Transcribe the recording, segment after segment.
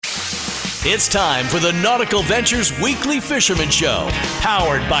It's time for the Nautical-Ventures Weekly Fisherman Show,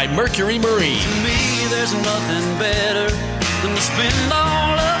 powered by Mercury Marine. To me, there's nothing better than to spend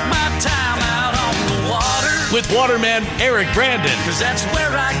all of my time out on the water. With waterman Eric Brandon. 'Cause that's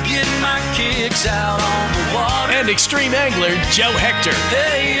where I get my kicks, out on the water. And extreme angler Joe Hector.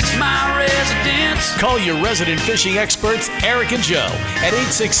 Hey, it's my residence. Call your resident fishing experts, Eric and Joe, at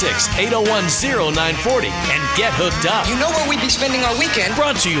 866-801-0940 and get hooked up. You know where we'd be spending our weekend.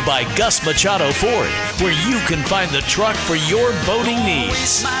 Brought to you by Gus Machado Ford, where you can find the truck for your boating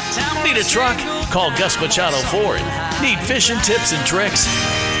needs. Need a truck? Call Gus Machado Ford. Need fishing tips and tricks?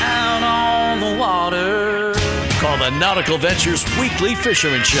 Out on the water. Call the Nautical-Ventures Weekly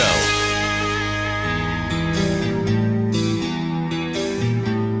Fisherman Show.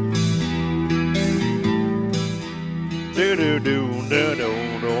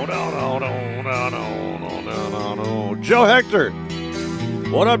 Joe Hector,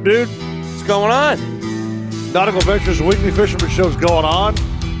 what up, dude? What's going on? Nautical-Ventures Weekly Fisherman Show's going on.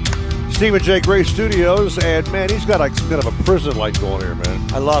 Stephen J. Gray Studios, and man, he's got like some kind of a prison light going here, man.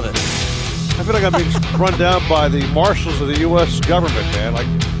 I love it. I feel like I'm being run down by the marshals of the U.S. government, man. Like,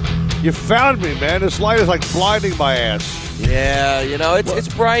 you found me, man. This light is like blinding my ass. Yeah, you know, it's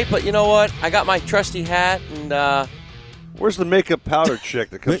bright, but you know what? I got my trusty hat, and Where's the makeup powder chick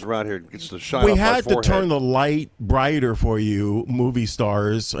that comes around here and gets to shine We off my had to forehead? turn the light brighter for you, movie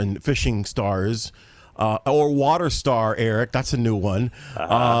stars and fishing stars. Or water star, Eric. That's a new one.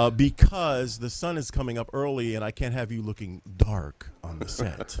 Because the sun is coming up early, and I can't have you looking dark on the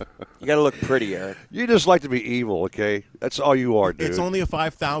set. you got to look pretty, Eric. You just like to be evil, okay? That's all you are, dude. It's only a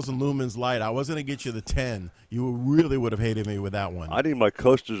 5,000 lumens light. I wasn't going to get you the 10. You really would have hated me with that one. I need my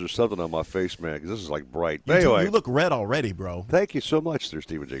coasters or something on my face, man, because this is like bright. You Anyway, you look red already, bro. thank you so much, there,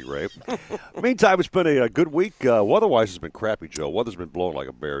 Stephen J. Gray. Meantime, it's been a good week. Weather-wise, it's been crappy, Joe. Weather's been blowing like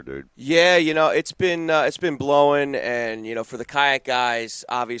a bear, dude. Yeah, you know, it's been blowing, and you know, for the kayak guys,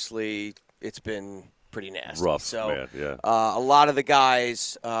 obviously, it's been pretty nasty. Rough, so, man, yeah. A lot of the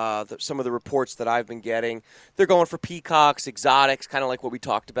guys, some of the reports that I've been getting, they're going for peacocks, exotics, kind of like what we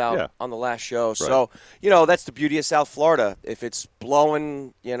talked about on the last show. Right. So, you know, that's the beauty of South Florida. If it's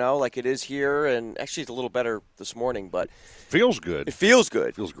blowing, you know, like it is here, and actually it's a little better this morning, but feels good. It feels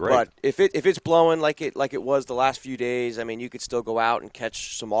good. Feels great. But if it's blowing like it was the last few days, I mean, you could still go out and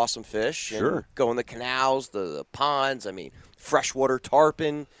catch some awesome fish. Sure. And go in the canals, the ponds. I mean, freshwater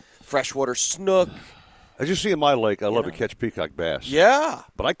tarpon, freshwater snook. As you see in my lake, I love to catch peacock bass. Yeah.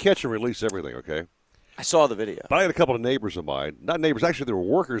 But I catch and release everything, okay? I saw the video. But I had a couple of neighbors of mine. Not neighbors. Actually, they were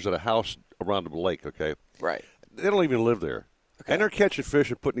workers at a house around the lake, okay? Right. They don't even live there. Okay. And they're catching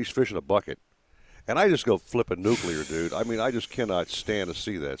fish and putting these fish in a bucket. And I just go flipping nuclear, dude. I mean, I just cannot stand to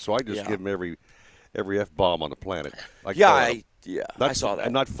see that. So I just give them every F-bomb on the planet. I saw that.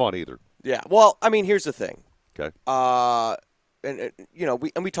 And not fun either. Yeah. Well, I mean, here's the thing. Okay. And you know,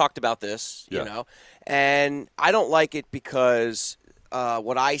 we talked about this, you know, and I don't like it because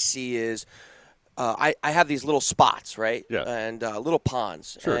what I see is I have these little spots, right? Yeah. And little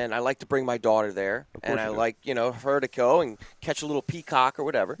ponds, Sure. and I like to bring my daughter there, and I like, you know, her to go and catch a little peacock or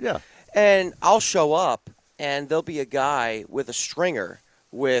whatever. Yeah. And I'll show up, and there'll be a guy with a stringer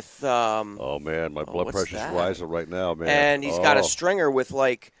with. Oh man, my blood pressure's rising right now, man. And he's got a stringer with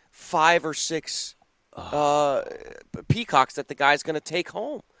like 5 or 6. Peacocks that the guy's going to take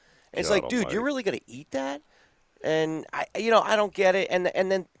home. And it's like, dude, you're really going to eat that? And I don't get it. And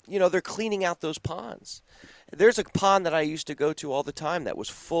then, you know, they're cleaning out those ponds. There's a pond that I used to go to all the time that was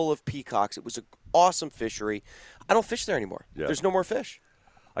full of peacocks. It was an awesome fishery. I don't fish there anymore. Yeah. There's no more fish.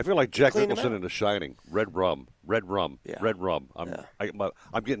 I feel like Jack Nicholson in The Shining. Red rum. Yeah. Red rum.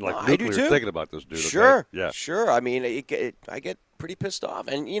 I'm getting like I do nuclear too. thinking about this, dude. Sure. Okay? Yeah. Sure. I mean, I get pretty pissed off.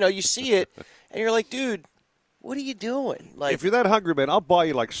 And, you know, you see it, and you're like, dude, what are you doing? Like, if you're that hungry, man, I'll buy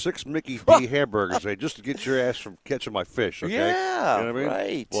you like 6 Mickey D hamburgers, just to get your ass from catching my fish, okay? Yeah, you know what I mean?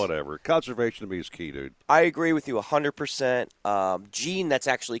 right. Whatever. Conservation to me is key, dude. I agree with you 100%. Gene, that's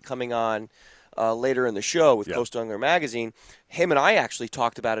actually coming on later in the show with Coastal Angler Magazine, him and I actually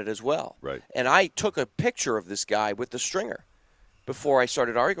talked about it as well. Right. And I took a picture of this guy with the stringer before I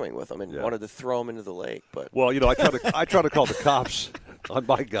started arguing with him and wanted to throw him into the lake. But well, you know, I try to call the cops on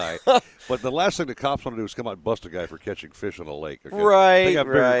my guy, but the last thing the cops want to do is come out and bust a guy for catching fish on a lake. Okay? Right, they got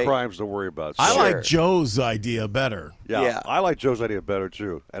bigger crimes to worry about. So. I like Joe's idea better. Yeah, I like Joe's idea better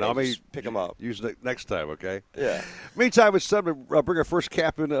too, and I may pick him up. Use it next time, okay? Yeah. Meantime, it's time to bring our first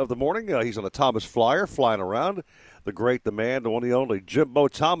captain of the morning. He's on the Thomas Flyer, flying around. The great, the man, the one, the only, Jimbo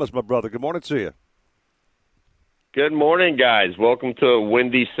Thomas, my brother. Good morning to you. Good morning, guys. Welcome to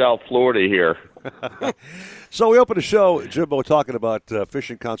windy South Florida here. So we opened the show, Jimbo, talking about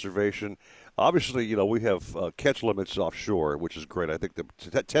fishing conservation. Obviously, you know, we have catch limits offshore, which is great. I think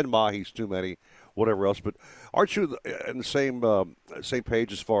the 10 mahi's too many, whatever else. But aren't you in the same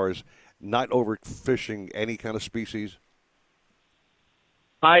page as far as not overfishing any kind of species?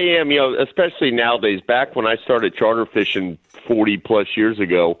 I am, you know, especially nowadays. Back when I started charter fishing 40-plus years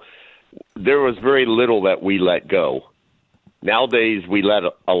ago, there was very little that we let go. Nowadays, we let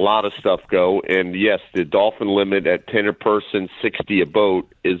a lot of stuff go, and yes, the dolphin limit at 10 a person, 60 a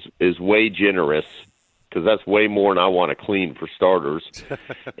boat is way generous, because that's way more than I want to clean for starters.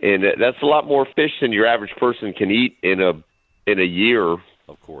 And that's a lot more fish than your average person can eat in a year.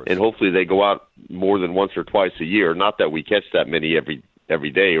 Of course. And hopefully they go out more than once or twice a year. Not that we catch that many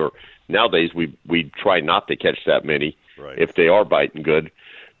every day, or nowadays we try not to catch that many if they are biting good.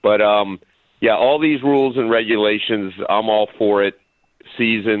 But, yeah, all these rules and regulations, I'm all for it.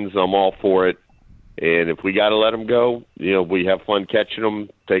 Seasons, I'm all for it. And if we got to let them go, you know, we have fun catching them,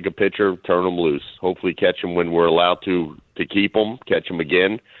 take a picture, turn them loose. Hopefully catch them when we're allowed to keep them, catch them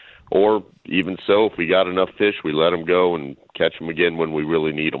again. Or even so, if we got enough fish, we let them go and catch them again when we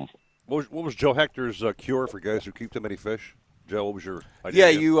really need them. What was Joe Hector's cure for guys who keep too many fish? Joe, what was your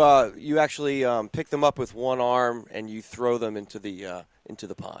idea? Yeah, you actually pick them up with one arm and you throw them into the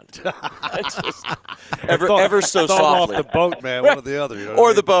pond. ever so softly. Off the boat, man, one or the other. You know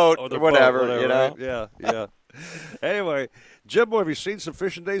or the boat, or whatever, you know? Right? Yeah. Anyway, Jimbo, have you seen some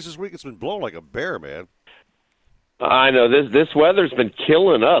fishing days this week? It's been blowing like a bear, man. I know this weather's been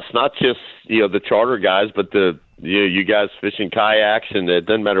killing us, not just the charter guys, but you guys fishing kayaks, and it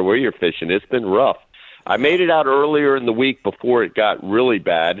doesn't matter where you're fishing. It's been rough. I made it out earlier in the week before it got really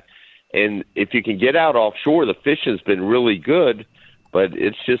bad, and if you can get out offshore, the fishing's been really good, but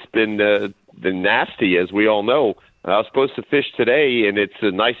it's just been nasty, as we all know. I was supposed to fish today, and it's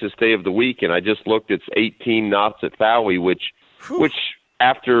the nicest day of the week, and I just looked. It's 18 knots at Fowey, which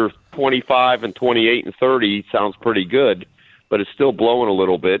after 25 and 28 and 30 sounds pretty good, but it's still blowing a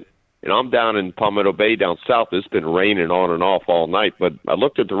little bit. And I'm down in Palmetto Bay down south. It's been raining on and off all night, but I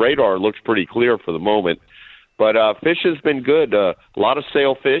looked at the radar. It looks pretty clear for the moment. But fish has been good. A lot of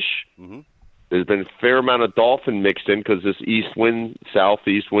sailfish. Mm-hmm. There's been a fair amount of dolphin mixed in because this east wind,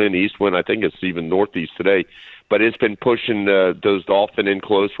 southeast wind, east wind, I think it's even northeast today. But it's been pushing those dolphin in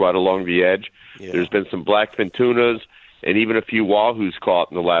close right along the edge. Yeah. There's been some blackfin tunas and even a few wahoos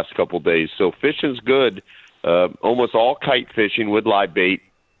caught in the last couple of days. So fishing's good. Almost all kite fishing with live bait.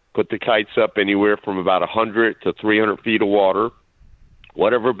 Put the kites up anywhere from about 100 to 300 feet of water.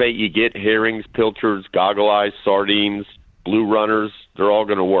 Whatever bait you get, herrings, pilchards, goggle eyes, sardines, blue runners, they're all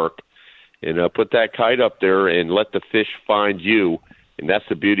going to work. And put that kite up there and let the fish find you. And that's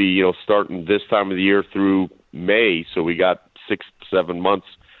the beauty, starting this time of the year through May. So we got 6-7 months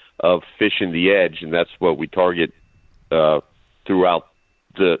of fishing the edge, and that's what we target throughout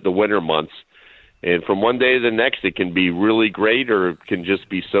the winter months. And from one day to the next, it can be really great or it can just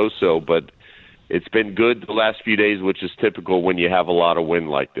be so-so. But it's been good the last few days, which is typical when you have a lot of wind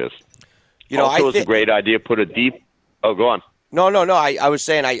like this. It's a great idea. Put a deep – oh, go on. No. I was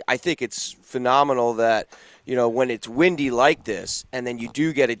saying I think it's phenomenal that, when it's windy like this and then you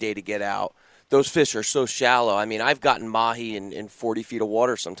do get a day to get out, those fish are so shallow. I mean, I've gotten mahi in 40 feet of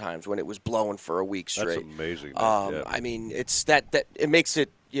water sometimes when it was blowing for a week straight. That's amazing. Yeah. I mean, it's that it makes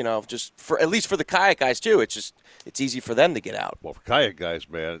it, just for at least for the kayak guys too. It's easy for them to get out. Well, for kayak guys,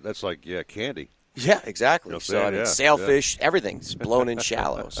 man, that's like candy. Yeah, exactly. Sailfish, everything's blown in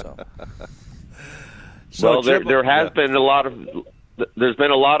shallow. So. Well, there has been there's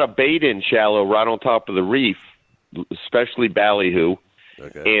been a lot of bait in shallow right on top of the reef, especially ballyhoo.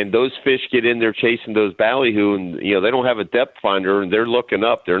 Okay. And those fish get in there chasing those ballyhoo, and they don't have a depth finder, and they're looking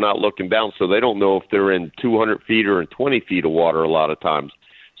up. They're not looking down, so they don't know if they're in 200 feet or in 20 feet of water a lot of times.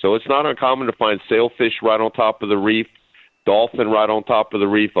 So it's not uncommon to find sailfish right on top of the reef, dolphin right on top of the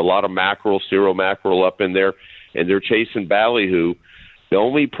reef, a lot of mackerel, cirro mackerel up in there, and they're chasing ballyhoo. The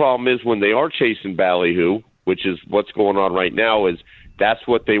only problem is when they are chasing ballyhoo, which is what's going on right now, is that's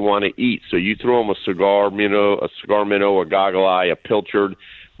what they want to eat. So you throw them a cigar minnow, a goggle eye, a pilchard.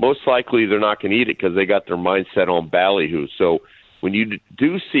 Most likely they're not going to eat it because they got their mindset on ballyhoo. So when you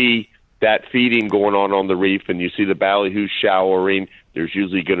do see that feeding going on the reef and you see the ballyhoo showering, there's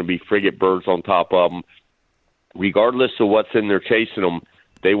usually going to be frigate birds on top of them. Regardless of what's in there chasing them,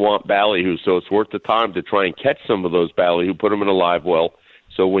 they want ballyhoo. So it's worth the time to try and catch some of those ballyhoo, put them in a live well.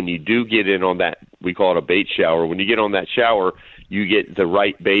 So when you do get in on that, we call it a bait shower. When you get on that shower, you get the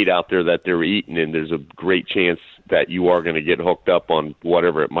right bait out there that they're eating, and there's a great chance that you are going to get hooked up on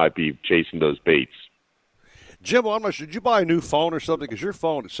whatever it might be chasing those baits. Jimbo, I'm not sure. Did you buy a new phone or something? Because your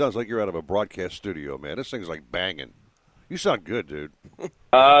phone, it sounds like you're out of a broadcast studio, man. This thing's like banging. You sound good, dude.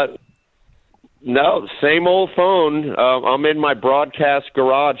 No, same old phone. I'm in my broadcast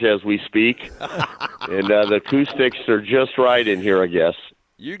garage as we speak, and the acoustics are just right in here, I guess.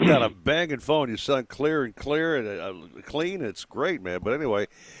 You got a banging phone. You sound clear and clean. It's great, man. But anyway,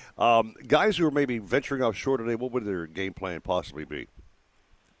 guys who are maybe venturing offshore today, what would their game plan possibly be?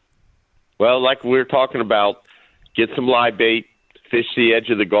 Well, like we were talking about, get some live bait, fish the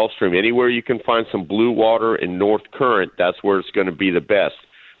edge of the Gulf Stream. Anywhere you can find some blue water and north current, that's where it's going to be the best.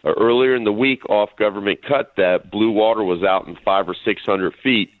 Earlier in the week, off Government Cut, that blue water was out in 500 or 600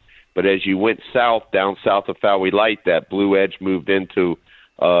 feet. But as you went south, down south of Fowey Light, that blue edge moved into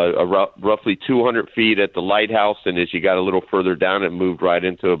roughly 200 feet at the lighthouse. And as you got a little further down, it moved right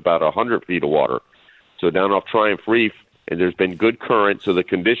into about 100 feet of water. So down off Triumph Reef, and there's been good current, so the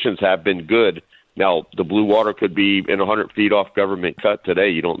conditions have been good. Now, the blue water could be in 100 feet off Government Cut today.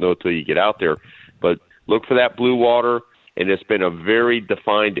 You don't know until you get out there. But look for that blue water. And it's been a very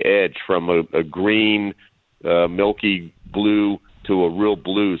defined edge from a green, milky blue to a real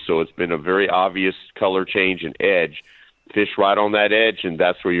blue. So it's been a very obvious color change and edge. Fish right on that edge, and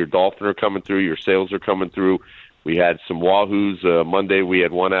that's where your dolphin are coming through, your sails are coming through. We had some wahoos. Monday we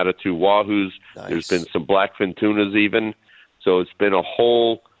had 1 out of 2 wahoos. Nice. There's been some blackfin tunas even. So it's been a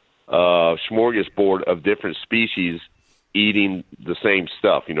whole smorgasbord of different species eating the same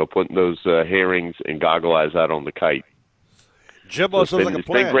stuff, putting those herrings and goggle eyes out on the kite. Jimbo sounds like a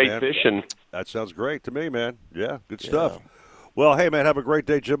plan, been great man. Fishing. That sounds great to me, man. Yeah, good stuff. Well, hey, man, have a great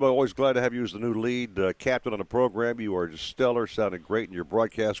day, Jimbo. Always glad to have you as the new lead captain on the program. You are just stellar, sounding great in your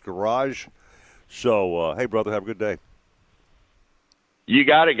broadcast garage. So, hey, brother, have a good day. You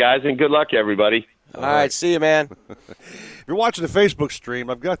got it, guys, and good luck, everybody. All right, see you, man. If you're watching the Facebook stream,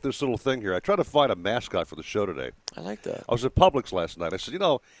 I've got this little thing here. I tried to find a mascot for the show today. I like that. I was at Publix last night. I said,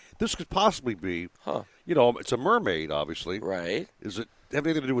 this could possibly be, it's a mermaid, obviously. Right. Does it have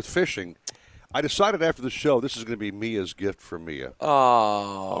anything to do with fishing? I decided after the show this is going to be Mia's gift for Mia.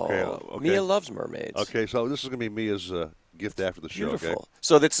 Oh. Okay. Mia loves mermaids. Okay, so this is going to be Mia's gift after the show. Beautiful. Okay?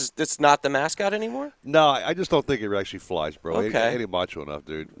 So that's not the mascot anymore? No, I just don't think it actually flies, bro. Okay. Ain't macho enough,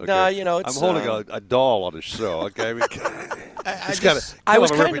 dude. No, Okay? it's... I'm holding a doll on the show, okay? I mean, I was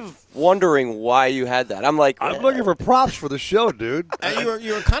kind of wondering why you had that. I'm like... I'm looking for props for the show, dude.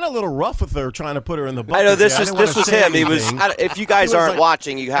 You were kind of a little rough with her trying to put her in the bucket. I know, this was him. He was... If you guys aren't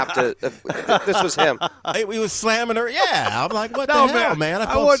watching, you have to... This was him. He was slamming her. Yeah. I'm like, what the hell, man?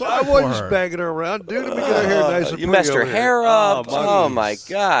 I wasn't just banging her around, dude. Let me get her hair nice and you messed her hair up. Oh, my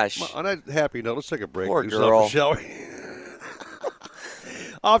gosh. On that happy note, let's take a break. Poor girl. Shall we?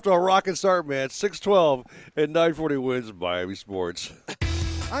 Off to a rockin' start, man. 6:12 and 9:40 wins Miami Sports.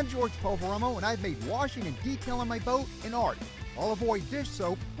 I'm George Poveromo, and I've made washing and detailing my boat an art. I'll avoid dish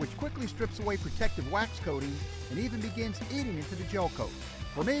soap, which quickly strips away protective wax coatings and even begins eating into the gel coat.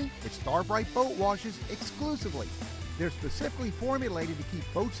 For me, it's Starbright Boat Washes exclusively. They're specifically formulated to keep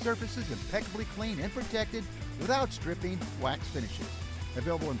boat surfaces impeccably clean and protected without stripping wax finishes.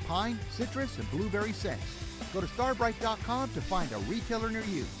 Available in pine, citrus, and blueberry scents. Go to starbright.com to find a retailer near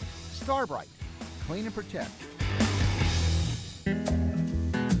you. Starbright. Clean and protect.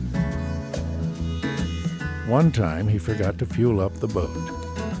 One time he forgot to fuel up the boat.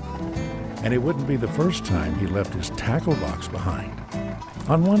 And it wouldn't be the first time he left his tackle box behind.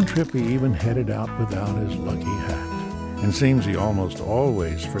 On one trip he even headed out without his lucky hat. And seems he almost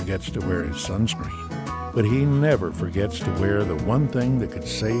always forgets to wear his sunscreen. But he never forgets to wear the one thing that could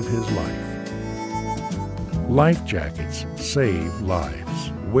save his life. Life jackets save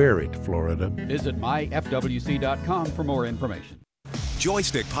lives. Wear it, Florida. Visit myfwc.com for more information.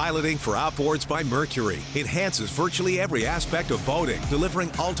 Joystick piloting for outboards by Mercury enhances virtually every aspect of boating, delivering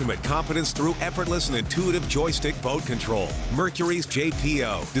ultimate confidence through effortless and intuitive joystick boat control. Mercury's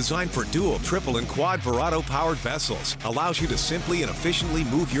JPO, designed for dual, triple, and quad Verado-powered vessels, allows you to simply and efficiently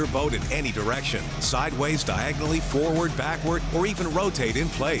move your boat in any direction, sideways, diagonally, forward, backward, or even rotate in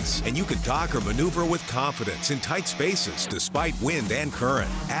place. And you can dock or maneuver with confidence in tight spaces despite wind and current.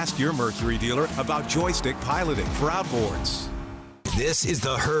 Ask your Mercury dealer about joystick piloting for outboards. This is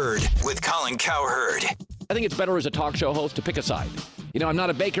The Herd with Colin Cowherd. I think it's better as a talk show host to pick a side. I'm not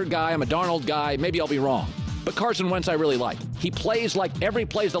a Baker guy. I'm a Darnold guy. Maybe I'll be wrong. But Carson Wentz I really like. He plays like every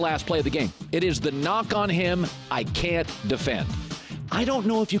play's the last play of the game. It is the knock on him I can't defend. I don't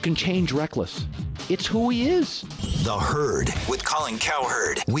know if you can change reckless. It's who he is. The Herd with Colin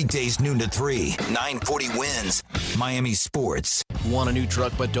Cowherd. Weekdays noon to 3, 940 wins. Miami sports. Want a new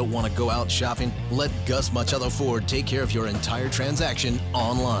truck but don't want to go out shopping? Let Gus Machado Ford take care of your entire transaction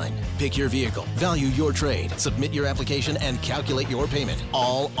online. Pick your vehicle, value your trade, submit your application, and calculate your payment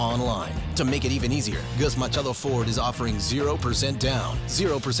all online. To make it even easier, Gus Machado Ford is offering 0% down,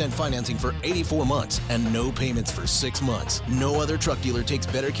 0% financing for 84 months, and no payments for 6 months. No other truck dealer takes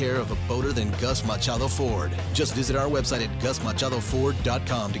better care of a boater than Gus Machado Ford. Just visit our website at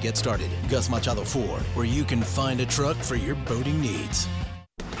GusMachadoFord.com to get started. Gus Machado Ford, where you can find a truck for your boating needs.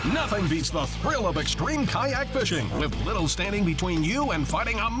 Nothing beats the thrill of extreme kayak fishing, with little standing between you and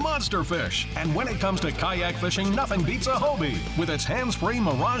fighting a monster fish. And when it comes to kayak fishing, nothing beats a Hobie with its hands-free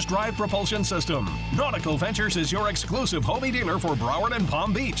Mirage Drive propulsion system. Nautical-Ventures is your exclusive Hobie dealer for Broward and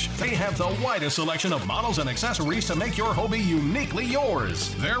Palm Beach. They have the widest selection of models and accessories to make your Hobie uniquely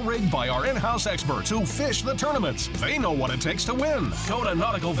yours. They're rigged by our in-house experts who fish the tournaments. They know what it takes to win. Go to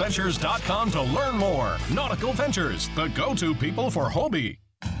Nautical-Ventures.com to learn more. Nautical Ventures, the go-to people for Hobie.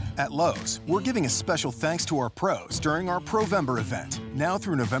 At Lowe's, we're giving a special thanks to our pros during our Provember event, now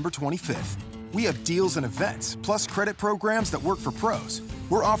through November 25th. We have deals and events, plus credit programs that work for pros.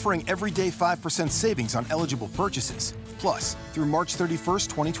 We're offering everyday 5% savings on eligible purchases. Plus, through March 31st,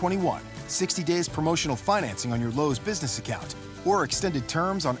 2021, 60 days promotional financing on your Lowe's business account, or extended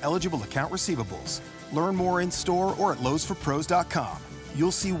terms on eligible account receivables. Learn more in-store or at lowesforpros.com.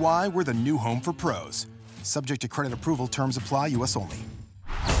 You'll see why we're the new home for pros. Subject to credit approval, terms apply, U.S. only.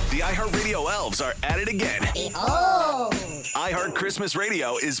 The iHeartRadio elves are at it again. Oh! iHeart Christmas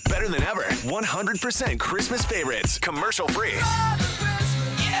Radio is better than ever. 100% Christmas favorites, commercial free.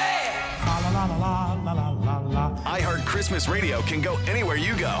 iHeart Christmas Radio can go anywhere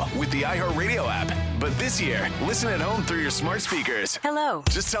you go with the iHeartRadio app. But this year, listen at home through your smart speakers. Hello.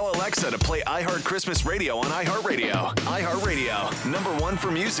 Just tell Alexa to play iHeart Christmas Radio on iHeartRadio. iHeartRadio, #1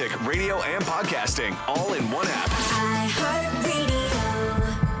 for music, radio, and podcasting, all in one app. iHeartRadio.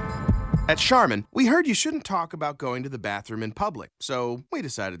 At Fisherman, we heard you shouldn't talk about going to the bathroom in public, so we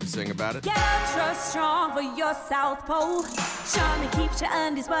decided to sing about it. Get extra strong for your South Pole. Fisherman keeps your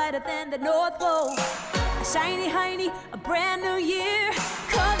undies whiter than the North Pole. A shiny hiney, a brand new year.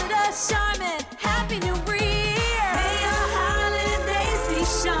 Call it a Fisherman. Happy New Year. May your holidays be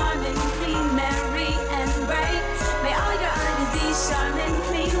Fisherman, clean, merry, and bright. May all your undies be Fisherman,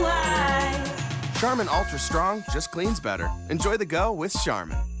 clean white. Fisherman Ultra Strong just cleans better. Enjoy the go with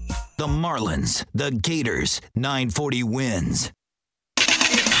Fisherman. The Marlins, the Gators, 940 wins. It's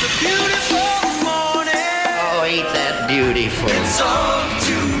a beautiful morning. Oh, ain't that beautiful? It's all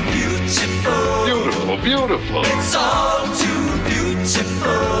too beautiful. Beautiful, beautiful. It's all too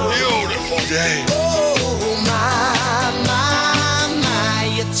beautiful. Beautiful day. Oh,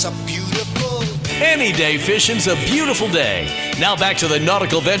 my, it's a beautiful Any day fishing's a beautiful day. Now back to the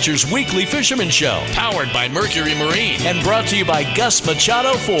Nautical Ventures Weekly Fisherman Show, powered by Mercury Marine and brought to you by Gus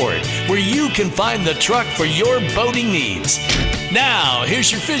Machado Ford, where you can find the truck for your boating needs. Now,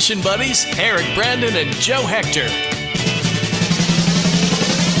 here's your fishing buddies, Eric Brandon and Joe Hector.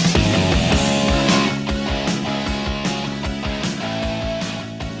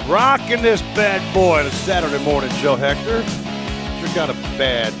 Rocking this bad boy on a Saturday morning, Joe Hector. Sure got a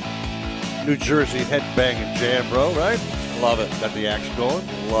bad New Jersey headbanging jam, bro, right? Love it. Got the action going?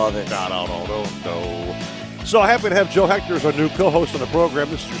 Love it. No. So happy to have Joe Hector as our new co-host on the program.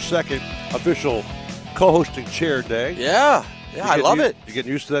 This is your second official co-hosting chair day. Yeah, I love it. You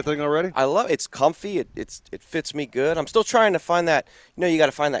getting used to that thing already? I love it. It's comfy. It fits me good. I'm still trying to find that, you got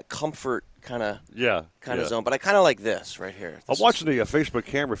to find that comfort kind of zone. But I kind of like this right here. I'm watching the Facebook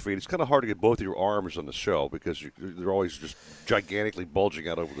camera feed. It's kind of hard to get both of your arms on the show because they're always just gigantically bulging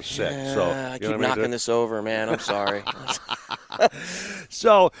out over the set. Yeah, so I keep knocking this over, man. I'm sorry.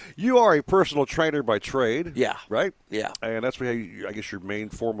 So you are a personal trainer by trade. Yeah. Right? Yeah. And that's what I guess your main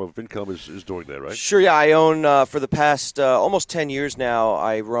form of income is doing that, right? Sure, yeah. I own, for the past almost 10 years now,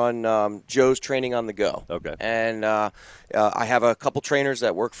 I run Joe's Training on the Go. Okay. And I have a couple trainers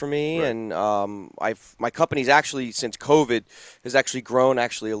that work for me, right. And my company's actually, since COVID, has actually grown a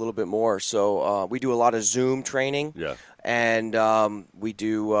little bit more. So we do a lot of Zoom training. Yeah. And we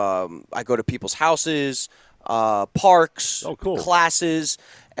do, I go to people's houses, parks, classes.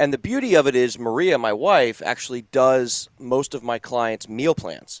 And the beauty of it is Maria, my wife, actually does most of my clients' meal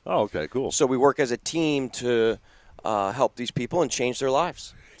plans. Oh, okay, cool. So we work as a team to help these people and change their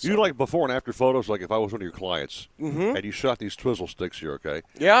lives. You like before and after photos, like if I was one of your clients and you shot these twizzle sticks here, okay?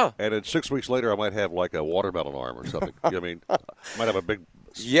 Yeah. And then 6 weeks later, I might have like a watermelon arm or something. I mean, I might have a big.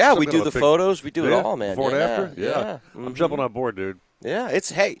 Yeah, we do the photos. We do it all, man. Before and after? Yeah. Mm-hmm. I'm jumping on board, dude. Yeah,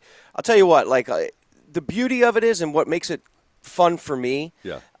 hey, I'll tell you what, like the beauty of it is and what makes it fun for me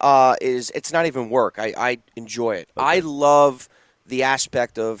is it's not even work. I enjoy it. Okay. I love the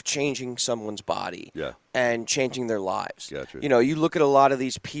aspect of changing someone's body and changing their lives. Gotcha. You know, you look at a lot of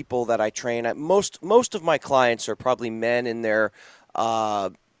these people that I train. Most of my clients are probably men in their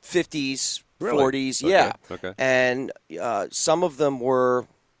 50s, really? 40s. Okay. Yeah. Okay. And some of them were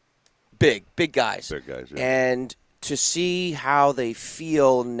big guys. Big guys, yeah. And to see how they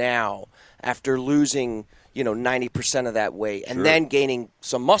feel now after losing, 90% of that weight and then gaining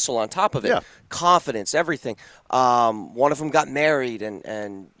some muscle on top of it, confidence, everything. One of them got married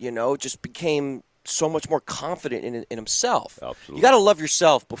and just became so much more confident in himself. Absolutely. You got to love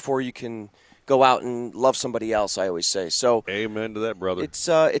yourself before you can go out and love somebody else, I always say. So amen to that, brother. It's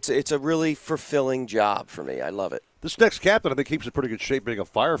a really fulfilling job for me. I love it. This next captain, I think, keeps in pretty good shape being a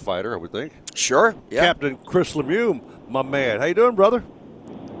firefighter, I would think. Sure, yeah. Captain Chris Lemieux, my man. How you doing, brother?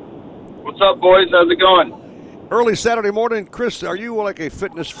 What's up, boys? How's it going? Early Saturday morning. Chris, are you like a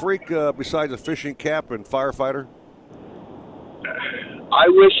fitness freak besides a fishing cap and firefighter? I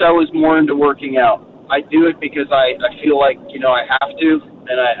wish I was more into working out. I do it because I feel like, I have to,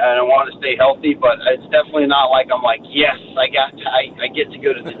 and I want to stay healthy, but it's definitely not like I'm like, yes, I get to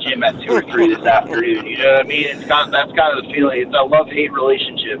go to the gym at 2 or 3 this afternoon. You know what I mean? That's kind of the feeling. It's a love-hate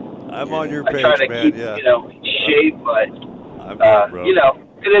relationship. I'm on your page, I try to keep, in shape, but,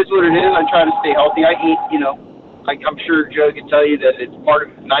 it is what it is. I try to stay healthy. I eat, I'm sure Joe can tell you that it's part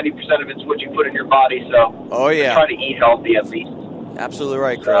of 90% of it's what you put in your body, so I try to eat healthy at least. Absolutely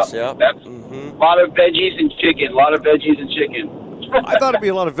right, Chris. So, that's a lot of veggies and chicken. I thought it'd be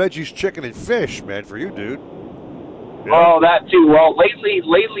a lot of veggies, chicken, and fish, man, for you, dude. Yeah. Oh, that too. Well,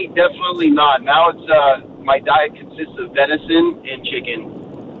 lately, definitely not. Now it's my diet consists of venison and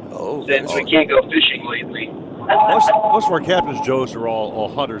chicken. Oh, since we can't go fishing lately. Most of our captains, Joes, are all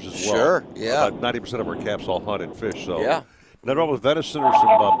hunters as well. Sure, yeah. About 90% of our caps all hunt and fish. So nothing wrong with venison or some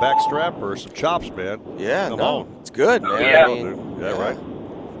backstrap or some chops, man. Yeah, Come on. It's good, man. Yeah, right.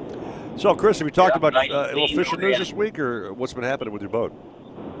 So, Chris, have you talked about a little fishing news this week, or what's been happening with your boat?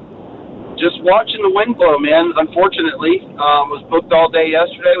 Just watching the wind blow, man. Unfortunately, was booked all day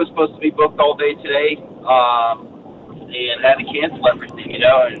yesterday. Was supposed to be booked all day today, and had to cancel everything.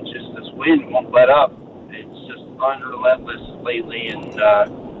 And just this wind won't let up. It's just unrelentless lately, and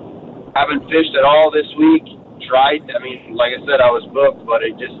haven't fished at all this week. Tried. I mean, like I said, I was booked, but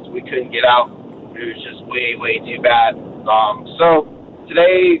we couldn't get out. It was just way too bad. So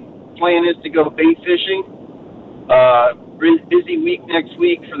today, plan is to go bait fishing. Busy week next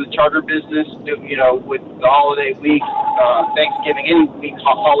week for the charter business. With the holiday week, Thanksgiving, any week,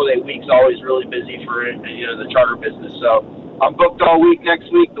 holiday week's always really busy for the charter business. So I'm booked all week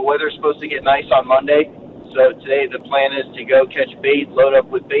next week. The weather's supposed to get nice on Monday. So today the plan is to go catch bait, load up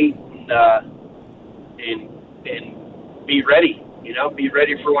with bait, and be ready. Be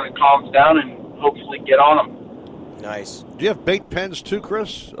ready for when it calms down and hopefully get on them. Nice. Do you have bait pens too,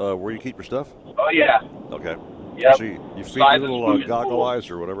 Chris, where you keep your stuff? Oh, yeah. Okay. Yep. So you feed your little goggle eyes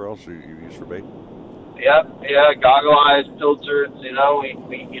or whatever else you use for bait? Yep. Yeah, goggle eyes, pilchards, we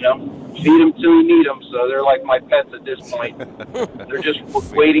feed them till we need them, so they're like my pets at this point. They're just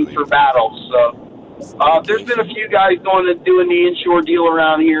waiting for battles, so. There's been a few guys doing the inshore deal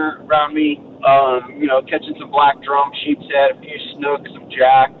around me, catching some black drum, sheep's head, a few snooks, some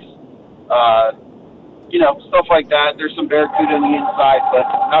jacks, stuff like that. There's some barracuda on the inside, but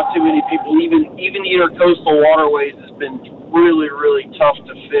not too many people. Even the intercoastal waterways has been really, really tough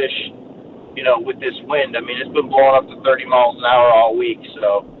to fish, with this wind. I mean, it's been blowing up to 30 miles an hour all week,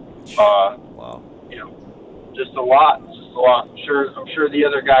 so, wow. Just a lot. I'm sure the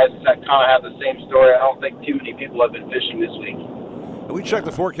other guys kind of have the same story. I don't think too many people have been fishing this week. Have we checked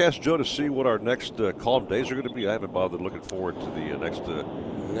the forecast, Joe, to see what our next calm days are going to be? I haven't bothered looking forward to the next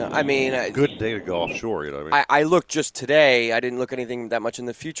good day to go offshore. I looked just today. I didn't look anything that much in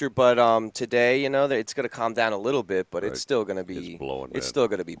the future, but today, it's going to calm down a little bit, but it's still going to be blowing. It's still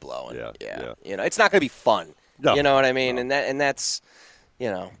going to be blowing. Yeah. It's not going to be fun. No. You know what I mean? No. And that's.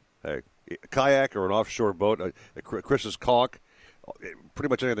 Hey. A kayak or an offshore boat, Chris's caulk, pretty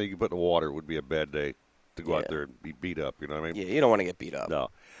much anything you put in the water would be a bad day to go out there and be beat up. You know what I mean? Yeah, you don't want to get beat up. No.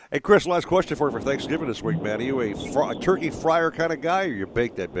 Hey, Chris, last question for you for Thanksgiving this week, man. Are you a turkey fryer kind of guy, or you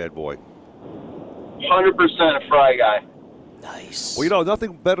bake that bad boy? 100% a fry guy. Nice. Well,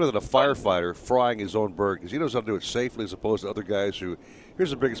 nothing better than a firefighter frying his own bird because he knows how to do it safely as opposed to other guys who. Here's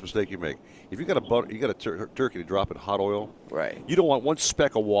the biggest mistake you make. If you got a turkey to drop in hot oil, right? You don't want one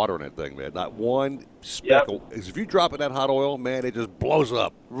speck of water in that thing, man. Not one speck. Because if you drop it in that hot oil, man, it just blows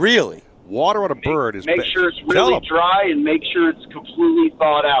up. Really? Water on a bird is. Make sure it's really dry and make sure it's completely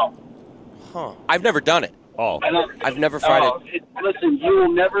thawed out. Huh? I've never done it. Oh. I've never fried it. Listen, you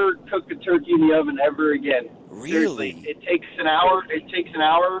will never cook a turkey in the oven ever again. Really? Seriously. It takes an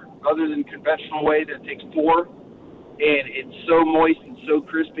hour. Other than conventional way, that takes 4. And it's so moist and so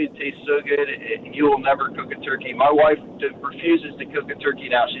crispy. It tastes so good. You will never cook a turkey. My wife refuses to cook a turkey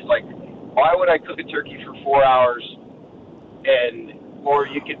now. She's like, why would I cook a turkey for 4 hours? Or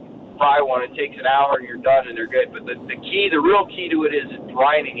you could fry one. It takes an hour and you're done and they're good. But the real key to it is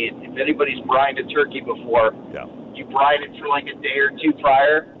brining it. If anybody's brined a turkey before, you brine it for like a day or 2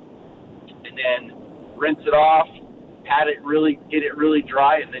 prior, and then rinse it off, get it really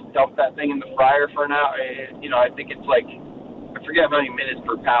dry, and then dump that thing in the fryer for an hour. I think it's like, I forget how many minutes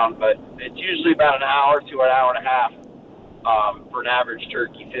per pound, but it's usually about an hour to an hour and a half for an average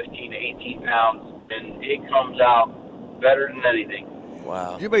turkey, 15 to 18 pounds, and it comes out better than anything.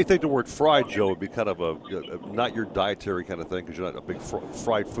 Wow. You may think the word fried, Joe, would be kind of a not your dietary kind of thing because you're not a big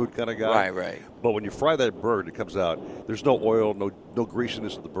fried food kind of guy. Right. But when you fry that bird, it comes out. There's no oil, no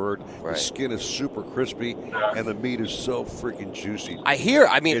greasiness of the bird. Right. The skin is super crispy, and the meat is so freaking juicy. I hear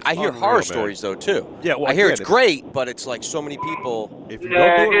unreal, horror stories though too. Yeah, well, I hear it's great, but it's like so many people. If it's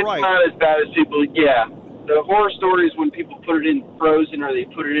not as bad as people. Yeah, the horror stories when people put it in frozen or they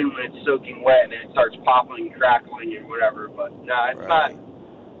put it in when it's soaking wet and it starts popping and crackling and whatever. But no, it's not.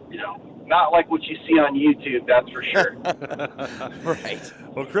 Not like what you see on YouTube, that's for sure. Right.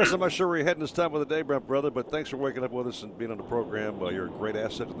 Well, Chris, I'm not sure where you're heading this time of the day, brother, but thanks for waking up with us and being on the program. You're a great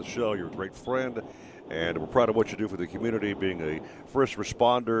asset to the show. You're a great friend, and we're proud of what you do for the community, being a first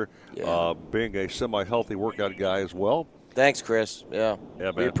responder, being a semi-healthy workout guy as well. Thanks, Chris. Yeah,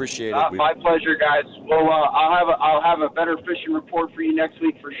 man. We appreciate it. My pleasure, guys. Well, I'll have a better fishing report for you next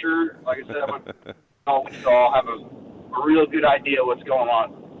week for sure. Like I said, so I'll have a real good idea what's going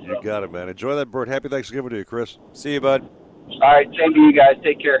on. You got it, man. Enjoy that bird. Happy Thanksgiving to you, Chris. See you, bud. All right, same to you guys.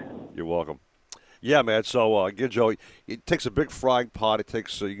 Take care. You're welcome. Yeah, man. So, again, Joe, it takes a big frying pot. It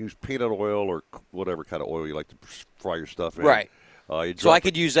takes, you use peanut oil or whatever kind of oil you like to fry your stuff in. Right. So I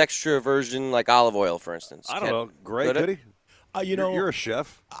could use extra virgin, like olive oil, for instance. I don't know. Greg, could he? You're a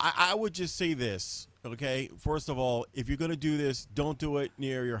chef. I would just say this, okay? First of all, if you're going to do this, don't do it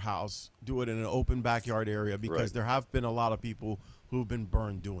near your house. Do it in an open backyard area because there have been a lot of people who've been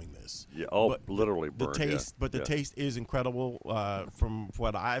burned doing this. Yeah, literally burned. The taste is incredible from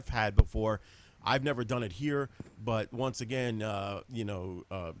what I've had before. I've never done it here, but once again,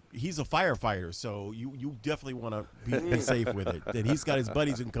 he's a firefighter, so you definitely want to be safe with it. And he's got his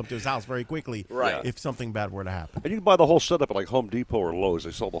buddies who can come to his house very quickly if something bad were to happen. And you can buy the whole setup at like Home Depot or Lowe's.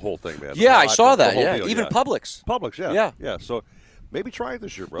 They sell the whole thing, man. Yeah, I saw that. Yeah, even Publix. Publix, yeah. So maybe try it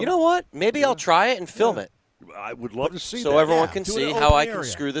this year, bro. You know what? Maybe I'll try it and film it. I would love to see that. So everyone can see how I can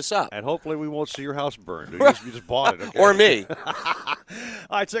screw this up. And hopefully we won't see your house burned. You just bought it. Okay? Or me.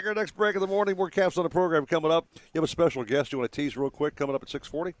 All right, take our next break of the morning. More Caps on the program coming up. You have a special guest you want to tease real quick coming up at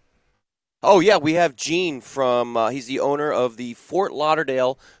 6:40? Oh, yeah, we have Gene from, he's the owner of the Fort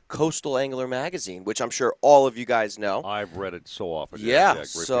Lauderdale Coastal Angler Magazine, which I'm sure all of you guys know. I've read it so often. Yeah,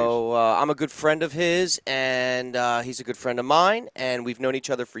 so I'm a good friend of his, and he's a good friend of mine, and we've known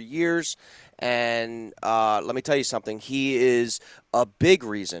each other for years. And let me tell you something. He is a big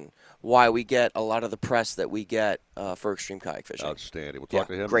reason why we get a lot of the press that we get for extreme kayak fishing. Outstanding. We'll talk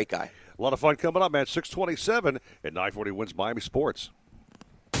to him. Great guy. A lot of fun coming up, man. 6:27 at 940 Wins Miami Sports.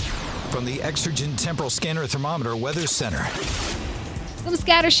 From the Exergen Temporal Scanner Thermometer Weather Center. Some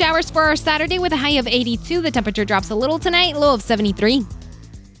scattered showers for our Saturday with a high of 82. The temperature drops a little tonight, low of 73.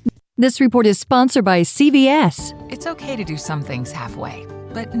 This report is sponsored by CVS. It's okay to do some things halfway,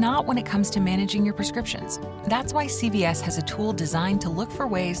 but not when it comes to managing your prescriptions. That's why CVS has a tool designed to look for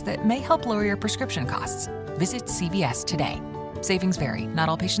ways that may help lower your prescription costs. Visit CVS today. Savings vary. Not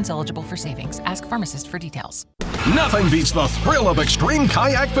all patients eligible for savings. Ask pharmacist for details. Nothing beats the thrill of extreme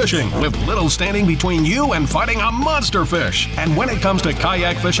kayak fishing, with little standing between you and fighting a monster fish. And when it comes to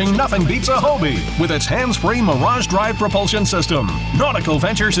kayak fishing, nothing beats a Hobie with its hands-free Mirage Drive propulsion system.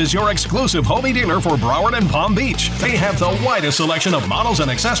 Nautical-Ventures is your exclusive Hobie dealer for Broward and Palm Beach. They have the widest selection of models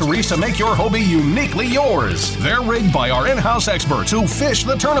and accessories to make your Hobie uniquely yours. They're rigged by our in-house experts who fish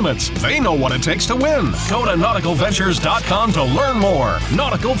the tournaments. They know what it takes to win. Go to nauticalventures.com to learn more.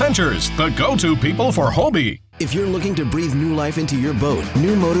 Nautical Ventures, the go-to people for Hobie. If you're looking to breathe new life into your boat,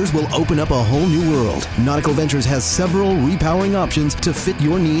 new motors will open up a whole new world. Nautical-Ventures has several repowering options to fit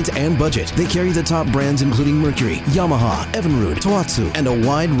your needs and budget. They carry the top brands including Mercury, Yamaha, Evinrude, Tohatsu, and a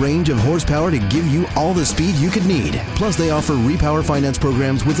wide range of horsepower to give you all the speed you could need. Plus, they offer repower finance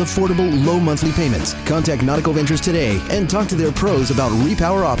programs with affordable, low monthly payments. Contact Nautical-Ventures today and talk to their pros about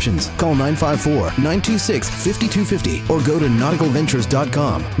repower options. Call 954-926-5250 or go to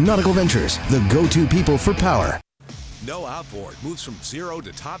nauticalventures.com. Nautical Ventures, the go-to people for power. No outboard moves from 0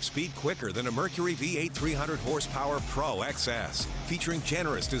 to top speed quicker than a Mercury V8 300 horsepower Pro XS. Featuring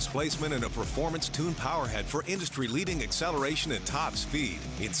generous displacement and a performance-tuned powerhead for industry-leading acceleration and top speed.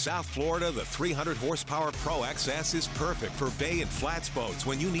 In South Florida, the 300 horsepower Pro XS is perfect for bay and flats boats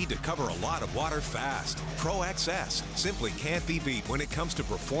when you need to cover a lot of water fast. Pro XS simply can't be beat when it comes to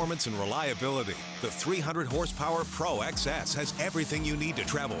performance and reliability. The 300 horsepower Pro XS has everything you need to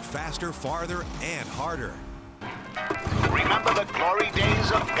travel faster, farther, and harder. Remember the glory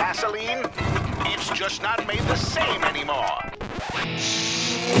days of gasoline? It's just not made the same anymore.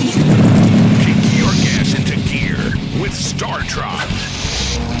 Kick your gas into gear with StarTron.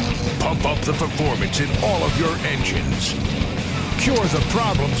 Pump up the performance in all of your engines. Cure the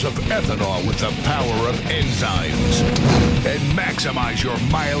problems of ethanol with the power of enzymes. And maximize your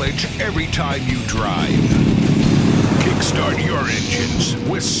mileage every time you drive. Kickstart your engines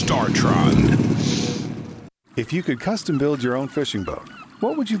with StarTron. If you could custom build your own fishing boat,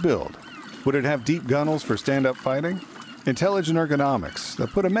 what would you build? Would it have deep gunnels for stand-up fighting? Intelligent ergonomics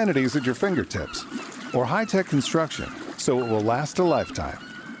that put amenities at your fingertips? Or high-tech construction so it will last a lifetime?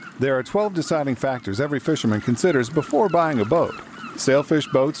 There are 12 deciding factors every fisherman considers before buying a boat. Sailfish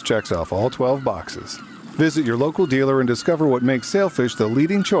Boats checks off all 12 boxes. Visit your local dealer and discover what makes Sailfish the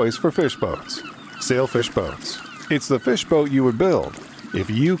leading choice for fish boats. Sailfish Boats. It's the fish boat you would build if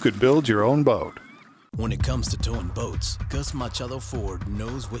you could build your own boat. When it comes to towing boats, Gus Machado Ford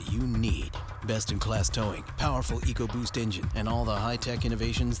knows what you need. Best-in-class towing, powerful EcoBoost engine, and all the high-tech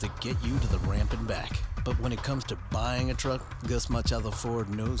innovations that get you to the ramp and back. But when it comes to buying a truck, Gus Machado Ford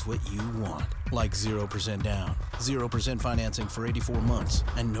knows what you want. Like 0% down, 0% financing for 84 months,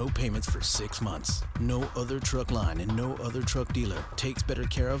 and no payments for 6 months. No other truck line and no other truck dealer takes better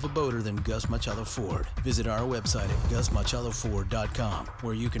care of a boater than Gus Machado Ford. Visit our website at gusmachadoford.com,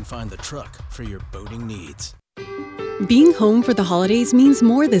 where you can find the truck for your boating needs. Being home for the holidays means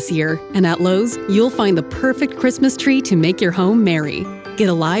more this year, and at Lowe's, you'll find the perfect Christmas tree to make your home merry. Get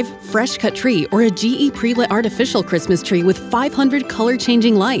a live, fresh-cut tree or a GE pre-lit artificial Christmas tree with 500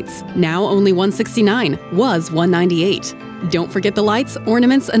 color-changing lights. Now only $169, was $198. Don't forget the lights,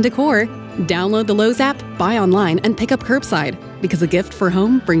 ornaments, and decor. Download the Lowe's app, buy online, and pick up curbside, because a gift for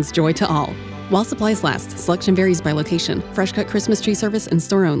home brings joy to all. While supplies last, selection varies by location. Fresh-cut Christmas tree service in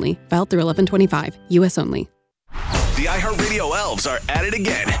store only. Valid through 11/25. U.S. only. The iHeartRadio elves are at it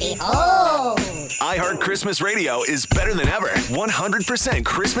again. Oh! iHeart Christmas Radio is better than ever. 100%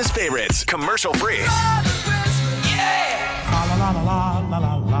 Christmas favorites. Commercial free.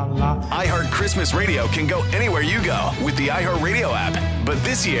 iHeart Christmas Radio can go anywhere you go with the iHeartRadio app. But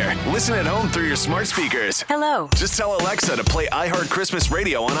this year, listen at home through your smart speakers. Hello. Just tell Alexa to play iHeart Christmas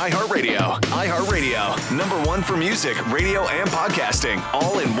Radio on iHeartRadio. iHeartRadio, #1 for music, radio, and podcasting,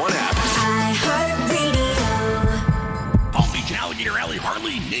 all in one app. iHeartRadio. Palm Beach and Alligator Alley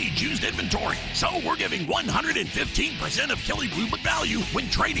Harley needs used inventory, so we're giving 115% of Kelly Blue Book value when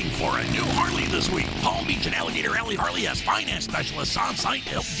trading for a new Harley this week. Palm Beach and Alligator Alley Harley has finance specialists on site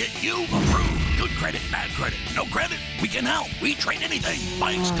to help get you approved. Good credit, bad credit, no credit, we can help. We trade anything,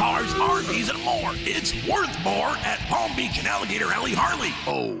 bikes, cars, RVs, and more. It's worth more at Palm Beach and Alligator Alley Harley.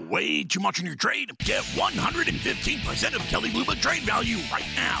 Oh, way too much on your trade? Get 115% of Kelly Blue Book trade value right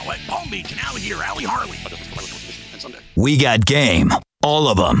now at Palm Beach and Alligator Alley Harley. We got game. All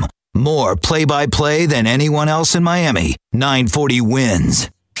of them. More play-by-play than anyone else in Miami. 940 wins.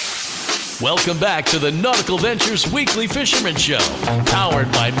 Welcome back to the Nautical-Ventures Weekly Fisherman Show,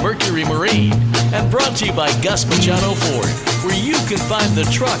 powered by Mercury Marine and brought to you by Gus Machado Ford, where you can find the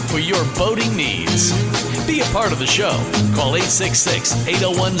truck for your boating needs. Be a part of the show. Call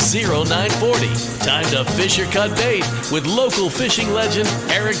 866-801-0940. Time to fish or cut bait with local fishing legend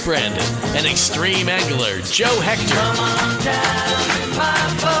Eric Brandon and extreme angler Joe Hector. Come on down in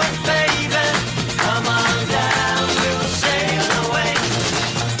my boat, baby. Come on down, we'll sail away.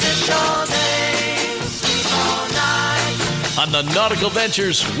 Fish all day, sleep all night. On the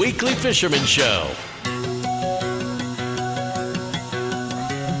Nautical-Ventures Weekly Fisherman Show.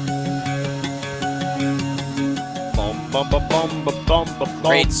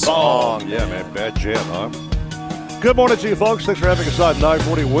 Great song. Yeah, man. Bad jam, huh? Good morning to you, folks. Thanks for having us on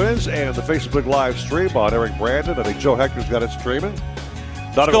 940 Wins and the Facebook Live stream on Eric Brandon. I think Joe Hector's got it streaming.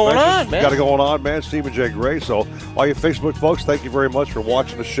 What's going on, man? Got it going on, man. Stephen J. Gray. So, all you Facebook folks, thank you very much for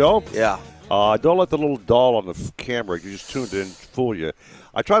watching the show. Yeah. Don't let the little doll on the camera you just tuned in fool you.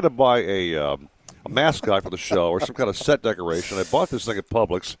 I tried to buy a mascot for the show or some kind of set decoration. I bought this thing at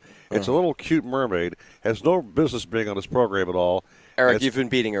Publix. It's a little cute mermaid. Has no business being on this program at all. Eric, you've been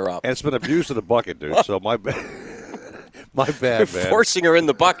beating her up. And it's been abused in the bucket, dude. So my bad. My bad, You're man. forcing her in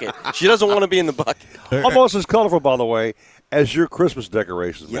the bucket. She doesn't want to be in the bucket. Almost as colorful, by the way, as your Christmas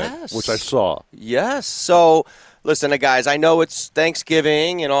decorations, man, Yes. which I saw. Yes. So, listen, guys, I know it's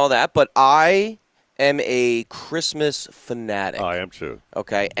Thanksgiving and all that, but I am a Christmas fanatic. I am too.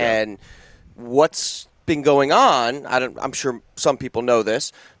 Okay, and what's been going on, I'm sure some people know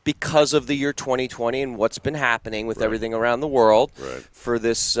this, because of the year 2020 and what's been happening with everything around the world for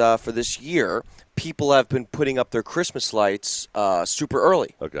this year, people have been putting up their Christmas lights super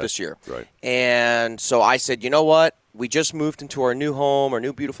early this year. Right. And so I said, you know what? We just moved into our new home, our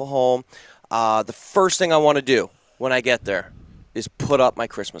new beautiful home. The first thing I want to do when I get there is put up my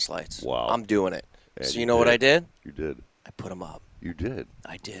Christmas lights. Wow. I'm doing it. And so you know what I did? You did. I put them up. You did.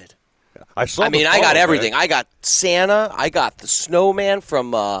 I did. I saw. I mean, I got everything. I got Santa. I got the snowman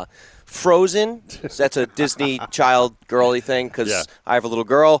from Frozen. So that's a Disney child girly thing because I have a little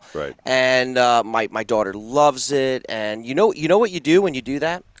girl. Right. And my daughter loves it. And you know what you do when you do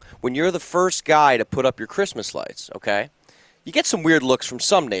that? When you're the first guy to put up your Christmas lights, okay? You get some weird looks from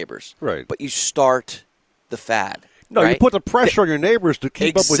some neighbors. Right. But you start the fad. No, right? you put the pressure on your neighbors to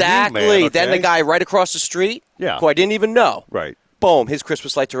keep up with you, man. Exactly. Okay? Then the guy right across the street, who I didn't even know. Right. Boom, his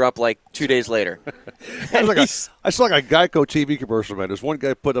Christmas lights are up like 2 days later. I saw like a Geico TV commercial, man. There's one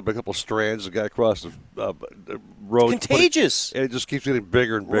guy put up a couple strands, the guy across the road. Contagious. And it just keeps getting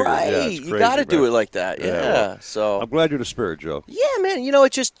bigger and bigger. Right. Yeah, it's crazy, you got to do man. it like that. Yeah. well, So I'm glad you're the spirit, Joe. yeah, man. You know,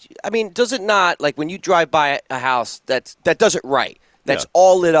 it just, I mean, does it not, like when you drive by a house that does it right, that's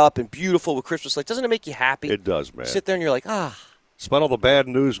all lit up and beautiful with Christmas lights, doesn't it make you happy? It does, man. You sit there and you're like, ah. Despite all the bad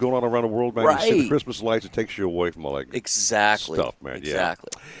news going on around the world, man, you see the Right. Christmas lights, it takes you away from all that Exactly. stuff, man. Exactly.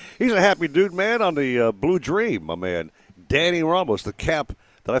 Yeah. He's a happy dude, man, on the Blue Dream, my man. Danny Ramos, the cap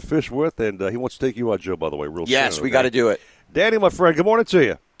that I fish with, and he wants to take you out, Joe, by the way, real soon. Yes, we okay? got to do it. Danny, my friend, good morning to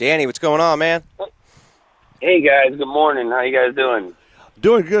you. Danny, what's going on, man? Hey, guys. Good morning. How you guys doing?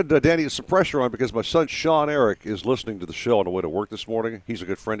 Doing good, Danny. There's some pressure on because my son Sean Eric is listening to the show on the way to work this morning. He's a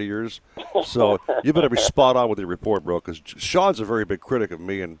good friend of yours, so you better be spot on with your report, bro. Because Sean's a very big critic of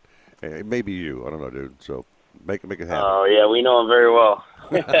me and maybe you. I don't know, dude. So make it happen. Oh, yeah. We know him very well.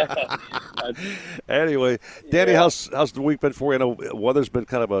 Anyway, Danny, how's the week been for you? I know weather's been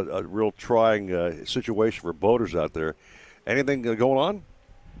kind of a real trying situation for boaters out there. Anything going on?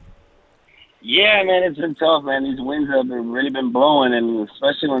 Yeah, man, it's been tough, man. These winds have really been blowing, and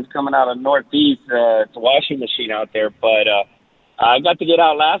especially when it's coming out of northeast, it's a washing machine out there. But I got to get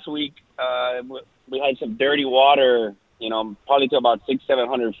out last week. We had some dirty water, probably to about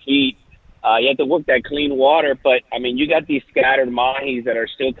 600-700 feet. You have to work that clean water, but, I mean, you got these scattered mahis that are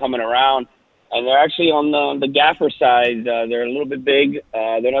still coming around, and they're actually on the gaffer side. They're a little bit big.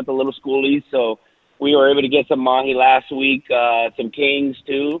 They're not the little schoolies, so we were able to get some mahi last week, some kings,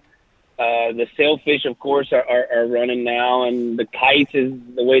 too. The sailfish, of course, are running now, and the kites is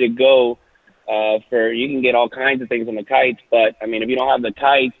the way to go. You can get all kinds of things on the kites, but I mean, if you don't have the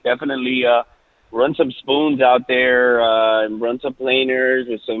kites, definitely run some spoons out there, and run some planers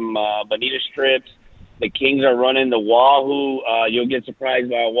with some bonita strips. The kings are running the wahoo. You'll get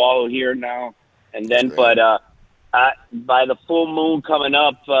surprised by a wahoo here now and then, but by the full moon coming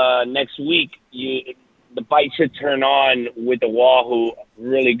up next week, the bite should turn on with the wahoo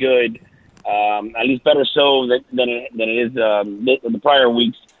really good. At least better so than it is the prior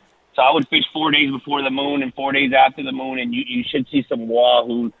weeks. So I would fish 4 days before the moon and 4 days after the moon, and you should see some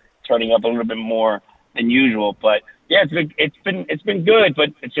wahoo turning up a little bit more than usual. But yeah, it's been good, but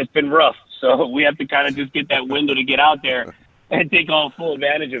it's just been rough. So we have to kind of just get that window to get out there and take all full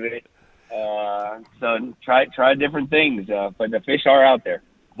advantage of it. So try different things, but the fish are out there.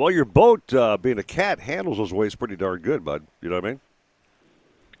 Well, your boat, being a cat, handles those waves pretty darn good, bud. You know what I mean?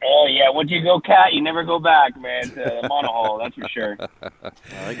 Oh, yeah. Once you go cat, you never go back, man. To the monohull, that's for sure.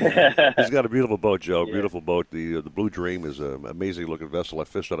 He's got a beautiful boat, Joe. Yeah. Beautiful boat. The Blue Dream is an amazing-looking vessel. I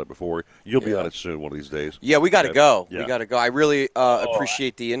fished on it before. You'll be on it soon one of these days. Yeah, we got to go. Yeah. We got to go. I really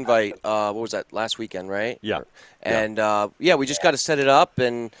appreciate the invite. What was that, last weekend, right? Yeah. And, we just got to set it up.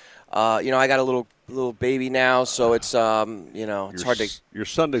 And, I got a little baby now, so it's it's hard to. Your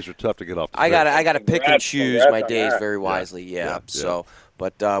Sundays are tough to get off. I got to pick and choose my days very wisely. Yeah. So,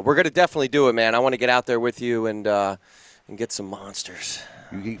 But we're going to definitely do it, man. I want to get out there with you and get some monsters.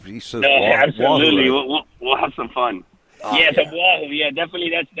 He says, absolutely. Wahoo. We'll have some fun. The wahoo. Yeah,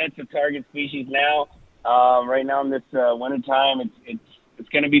 definitely. That's a target species now. Right now in this winter time, it's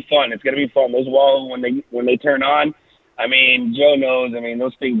going to be fun. It's going to be fun. Those wahoo, when they turn on, I mean, Joe knows. I mean,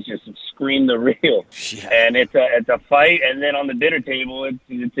 those things just scream the real. Yeah. And it's a fight. And then on the dinner table, it's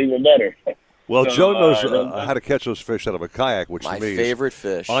even better. Well, So, Joe knows how to catch those fish out of a kayak, which My to me favorite is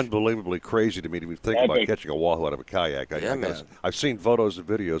fish. unbelievably crazy to me to be thinking about catching a wahoo out of a kayak. Man. I've seen photos and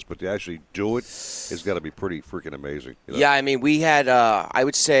videos, but to actually do it has got to be pretty freaking amazing. You know? Yeah, I mean, we had, I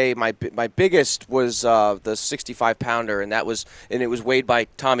would say my biggest was the 65-pounder, and it was weighed by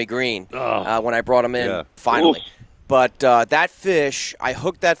Tommy Green when I brought him in finally. Oof. But that fish, I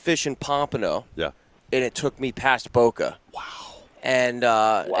hooked that fish in Pompano. Yeah. And it took me past Boca. Wow. And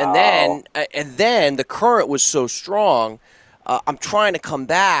then the current was so strong. I'm trying to come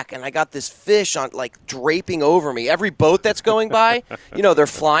back, and I got this fish on draping over me. Every boat that's going by, they're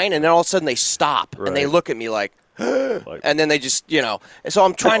flying, and then all of a sudden they stop and they look at me like, and then they just, So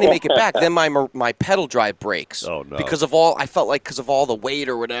I'm trying to make it back. Then my pedal drive breaks. Oh no! Because of all the weight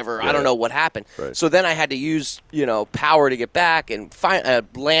or whatever. I don't know what happened. Right. So then I had to use power to get back, and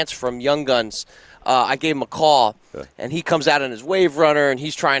Lance from Young Guns. I gave him a call, and he comes out on his wave runner, and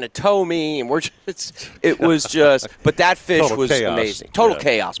he's trying to tow me, and it was just. But that fish Total was chaos. amazing, total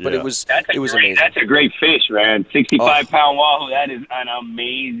chaos. But it was amazing. That's a great fish, man. 65-pound wahoo. That is an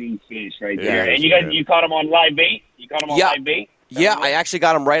amazing fish right there. Yeah, and you caught him on live bait. You caught him on live bait. Yeah, I actually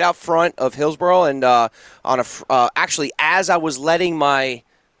got him right out front of Hillsboro, and actually as I was letting my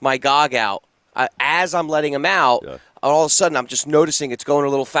gog out, as I'm letting him out. Yeah. All of a sudden, I'm just noticing it's going a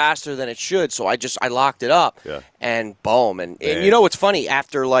little faster than it should, so I locked it up, and boom. And you know what's funny?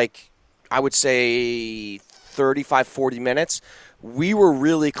 After, I would say 35, 40 minutes, we were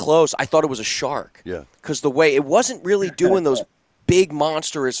really close. I thought it was a shark. Yeah. Because the way it wasn't really doing those big,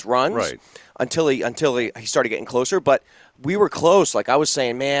 monstrous runs until he started getting closer, but we were close. Like I was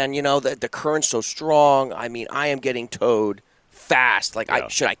saying, man, the current's so strong. I mean, I am getting towed fast.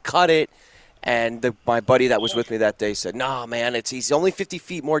 Should I cut it? And my buddy that was with me that day said, "No, man, he's only 50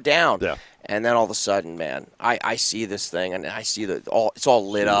 feet more down." Yeah. And then all of a sudden, man, I see this thing, and I see it's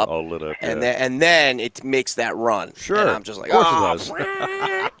all lit up. All lit up. And then it makes that run. Sure. And I'm just like, of course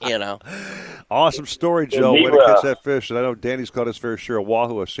it does. Awesome story, Joe. Way to catch that fish. And I know Danny's caught his fair share of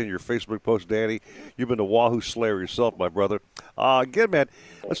wahoo. I've seen your Facebook post, Danny. You've been a wahoo slayer yourself, my brother. Again, man,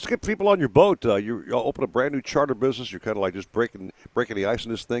 let's get people on your boat. You open a brand new charter business. You're kind of like just breaking the ice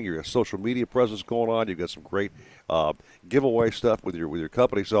in this thing. You got social media presence going on. You've got some great giveaway stuff with your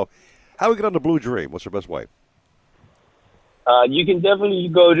company. So how do we get on the Blue Dream? What's the best way? You can definitely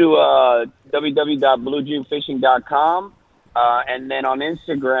go to www.bluedreamfishing.com. And then on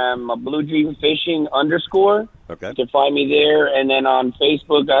Instagram, bluedreamfishing_. Okay. You can find me there. And then on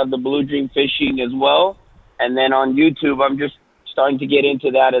Facebook, I have the Blue Dream Fishing as well. And then on YouTube, I'm just starting to get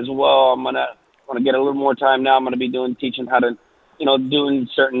into that as well. I'm want to get a little more time now. I'm going to be teaching how to, doing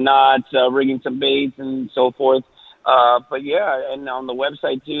certain knots, rigging some baits and so forth. But yeah, and on the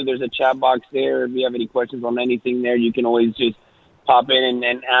website too, there's a chat box there. If you have any questions on anything there, you can always just pop in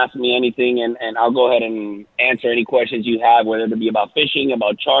and ask me anything, and I'll go ahead and answer any questions you have, whether it be about fishing,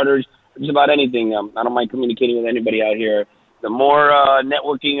 about charters, just about anything. I don't mind communicating with anybody out here. The more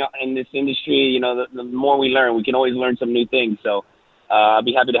networking in this industry, the more we learn. We can always learn some new things. So I'll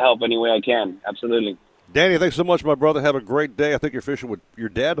be happy to help any way I can. Absolutely. Danny, thanks so much, my brother. Have a great day. I think you're fishing with your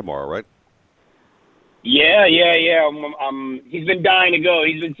dad tomorrow, right? Yeah. He's been dying to go.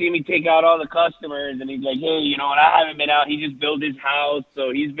 He's been seeing me take out all the customers, and he's like, hey, I haven't been out. He just built his house,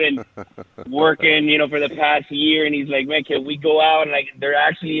 so he's been working, for the past year, and he's like, man, can we go out? And there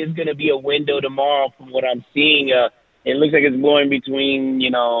actually is going to be a window tomorrow from what I'm seeing. It looks like it's blowing between,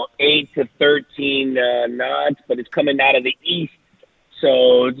 8 to 13 knots, but it's coming out of the east.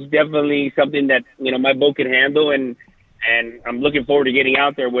 So it's definitely something that, my boat can handle, and I'm looking forward to getting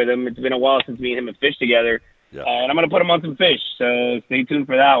out there with him. It's been a while since me and him have fished together. Yeah. And I'm going to put him on some fish, so stay tuned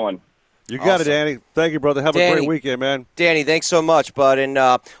for that one. You got it, Danny. Thank you, brother. Have a great weekend, man. Danny, thanks so much, bud. And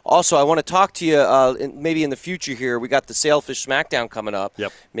also, I want to talk to you maybe in the future here. We got the Sailfish Smackdown coming up.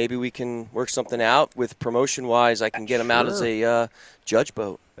 Yep. Maybe we can work something out with promotion-wise. I can get him out as a judge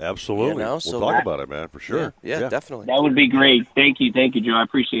boat. Absolutely. We'll talk about it, man, for sure. Yeah, definitely. That would be great. Thank you, Joe. I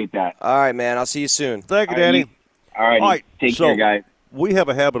appreciate that. All right, man. I'll see you soon. Thank you, Danny. All right. Take care, guys. We have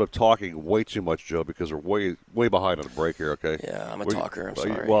a habit of talking way too much, Joe, because we're way behind on the break here, okay? Yeah, I'm a talker. I'm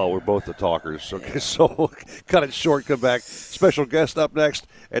sorry. Well, we're both the talkers. Okay, so we'll cut it short, come back. Special guest up next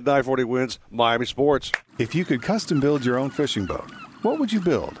at 940 Wins Miami Sports. If you could custom build your own fishing boat, what would you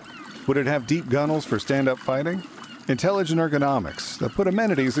build? Would it have deep gunnels for stand-up fighting? Intelligent ergonomics that put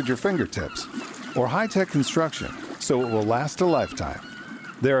amenities at your fingertips? Or high-tech construction so it will last a lifetime?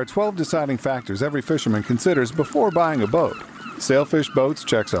 There are 12 deciding factors every fisherman considers before buying a boat. Sailfish Boats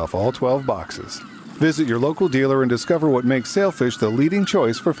checks off all 12 boxes. Visit your local dealer and discover what makes Sailfish the leading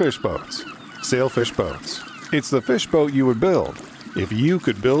choice for fish boats. Sailfish Boats. It's the fish boat you would build if you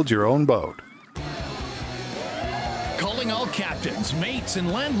could build your own boat. Calling all captains, mates, and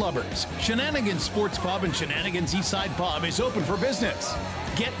landlubbers. Shenanigans Sports Pub and Shenanigans Eastside Pub is open for business.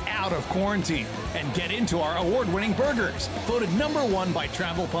 Get out of quarantine and get into our award-winning burgers, voted #1 by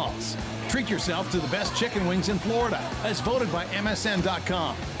Travel Pulse. Treat yourself to the best chicken wings in Florida, as voted by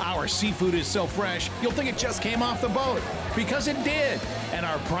MSN.com. Our seafood is so fresh, you'll think it just came off the boat, because it did. And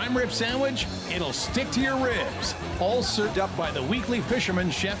our prime rib sandwich, it'll stick to your ribs. All served up by the weekly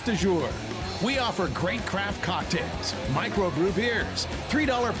Fisherman Chef du Jour. We offer great craft cocktails, microbrew beers,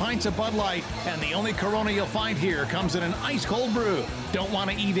 $3 pints of Bud Light, and the only Corona you'll find here comes in an ice-cold brew. Don't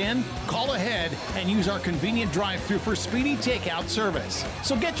want to eat in? Call ahead and use our convenient drive-thru for speedy takeout service.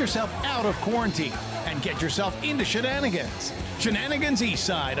 So get yourself out of quarantine and get yourself into Shenanigans. Shenanigans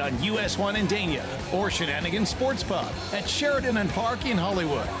Eastside on US 1 in Dania, or Shenanigans Sports Pub at Sheridan and Park in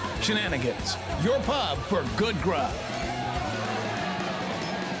Hollywood. Shenanigans, your pub for good grub.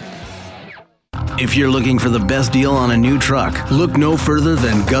 If you're looking for the best deal on a new truck, look no further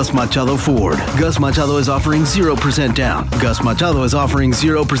than Gus Machado Ford. Gus Machado is offering 0% down. Gus Machado is offering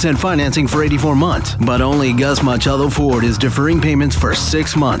 0% financing for 84 months. But only Gus Machado Ford is deferring payments for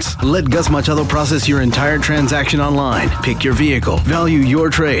 6 months. Let Gus Machado process your entire transaction online. Pick your vehicle, value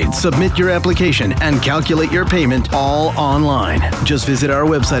your trade, submit your application, and calculate your payment all online. Just visit our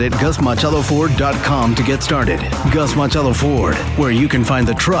website at GusMachadoFord.com to get started. Gus Machado Ford, where you can find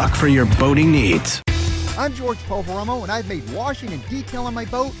the truck for your boating needs. I'm George Poveromo, and I've made washing and detailing my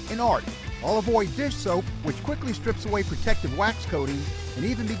boat an art. I'll avoid dish soap, which quickly strips away protective wax coatings and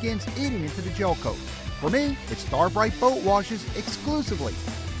even begins eating into the gel coat. For me, it's Starbright Boat Washes exclusively.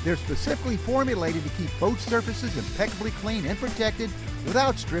 They're specifically formulated to keep boat surfaces impeccably clean and protected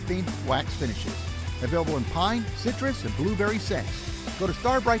without stripping wax finishes. Available in pine, citrus, and blueberry scents. Go to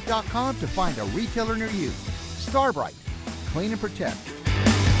starbright.com to find a retailer near you. Starbright. Clean and protect.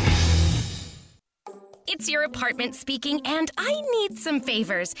 It's your apartment speaking, and I need some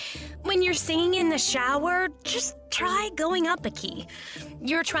favors. When you're singing in the shower, just try going up a key.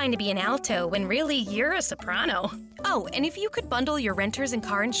 You're trying to be an alto when really you're a soprano. Oh, and if you could bundle your renters and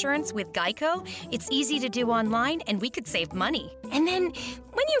car insurance with Geico, it's easy to do online and we could save money. And then,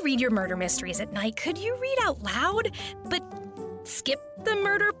 when you read your murder mysteries at night, could you read out loud? But skip the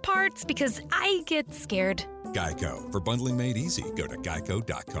murder parts because I get scared. Geico. For bundling made easy, go to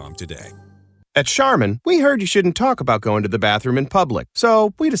geico.com today. At Fisherman, we heard you shouldn't talk about going to the bathroom in public,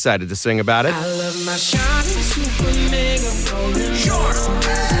 so we decided to sing about it. I love my Charmin Super Mega Golden Shorts.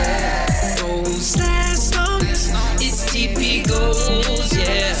 Yeah. Goals last long. It's TP Goals,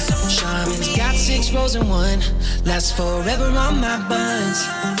 yeah. Charmin's got 6 rolls in one. Lasts forever on my buns.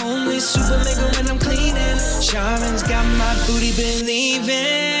 Only Super Mega when I'm cleaning. Charmin's got my booty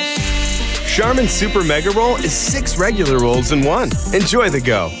believing. Charmin Super Mega Roll is 6 regular rolls in one. Enjoy the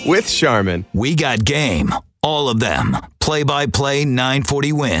go with Charmin. We got game. All of them. Play-by-play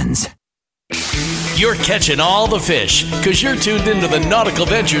 940 wins. You're catching all the fish because you're tuned into the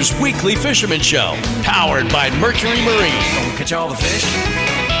Nautical-Ventures Weekly Fisherman Show, powered by Mercury Marine. Gonna catch all the fish,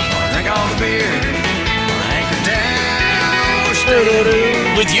 drink all the beer, anchor down.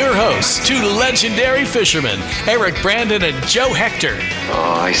 With your hosts, 2 legendary fishermen, Eric Brandon and Joe Hector.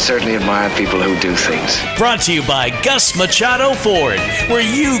 Oh, I certainly admire people who do things. Brought to you by Gus Machado Ford, where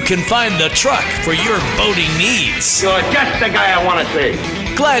you can find the truck for your boating needs. You're just the guy I want to see.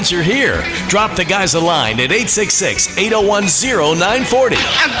 Glad you're here. Drop the guys a line at 866-801-0940.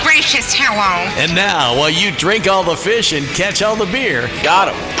 A gracious hello. And now, while you drink all the fish and catch all the beer, Got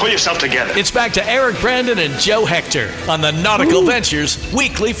him. Pull yourself together. it's back to Eric Brandon and Joe Hector on the Nautical-Ventures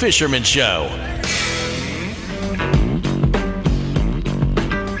Weekly Fisherman Show.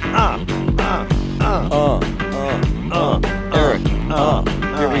 Eric,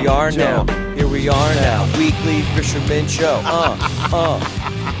 here we are now. Here we are now. Weekly Fisherman Show.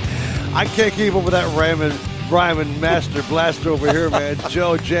 I can't keep up with that rhyming master blaster over here, man.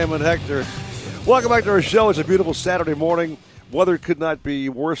 Joe, Jam, and Hector. Welcome back to our show. It's a beautiful Saturday morning. Weather could not be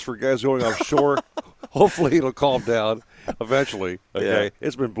worse for guys going offshore. Hopefully it'll calm down eventually. Okay, Yeah.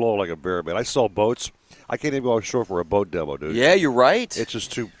 It's been blowing like a bear, man. I saw boats. I can't even go offshore for a boat demo, dude. Yeah, you're right. It's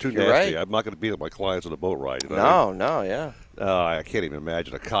just too You're nasty. right. I'm not going to beat up my clients on a boat ride. You know? No, yeah. I can't even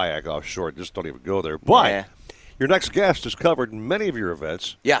imagine a kayak offshore. Just don't even go there. But Yeah. Your next guest has covered many of your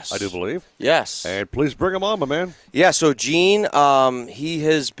events. Yes. I do believe. Yes. And please bring him on, my man. Yeah, so Gene, he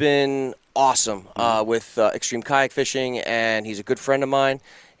has been awesome with extreme kayak fishing, and he's a good friend of mine.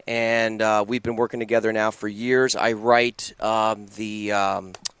 And we've been working together now for years. I write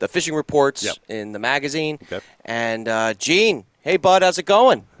the fishing reports in the magazine. Okay. And Gene, hey, bud, how's it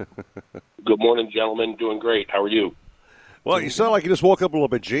going? Good morning, gentlemen. Doing great. How are you? Well, you sound like you just woke up a little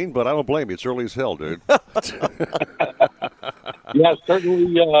bit, Gene, but I don't blame you. It's early as hell, dude. Yeah,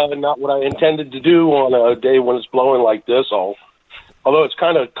 certainly not what I intended to do on a day when it's blowing like this. Although it's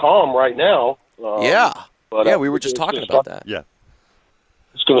kind of calm right now. But we were just talking about that. Yeah.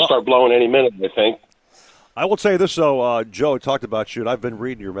 It's going to start blowing any minute, I think. I will say this, though. Joe talked about you, and I've been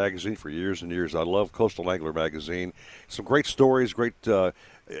reading your magazine for years and years. I love Coastal Angler magazine. Some great stories, great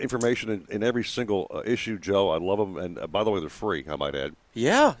information in every single issue, Joe. I love them. And, by the way, they're free, I might add.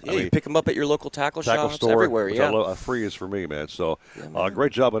 Yeah, you pick them up at your local tackle shops, store, everywhere, which yeah. I love, free is for me, man. So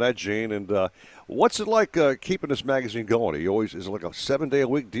great job on that, Gene. And what's it like keeping this magazine going? Is it like a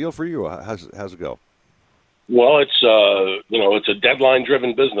 7-day-a-week deal for you, or how's it go? Well, it's it's a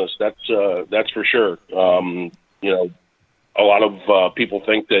deadline-driven business. That's for sure. A lot of people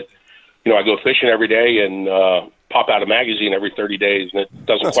think that I go fishing every day and pop out a magazine every 30 days, and it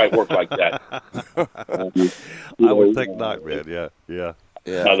doesn't quite work like that. I would think not, man. Yeah.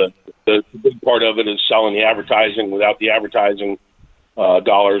 The big part of it is selling the advertising. Without the advertising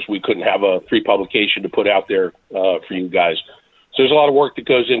dollars, we couldn't have a free publication to put out there for you guys. So there's a lot of work that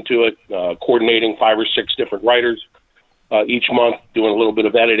goes into it, coordinating 5 or 6 different writers each month, doing a little bit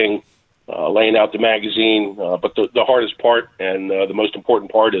of editing, laying out the magazine. But the hardest part and the most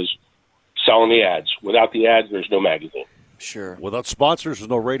important part is selling the ads. Without the ads, there's no magazine. Sure. Without sponsors, there's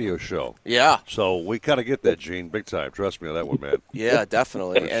no radio show. Yeah. So we kind of get that, Gene, big time. Trust me on that one, man. Yeah,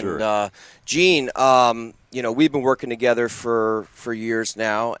 definitely. Sure. And Gene, we've been working together for years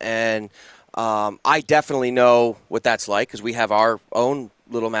now, and I definitely know what that's like because we have our own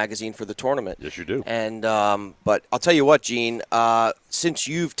little magazine for the tournament. Yes, you do. And but I'll tell you what, Gene, since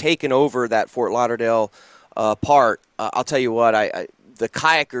you've taken over that Fort Lauderdale part, I'll tell you what, the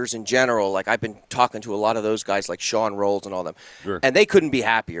kayakers in general, like I've been talking to a lot of those guys like Sean Rolls and all them, sure. And they couldn't be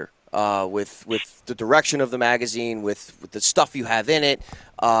happier with the direction of the magazine, with the stuff you have in it.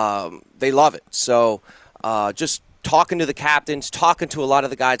 They love it. So just talking to the captains, talking to a lot of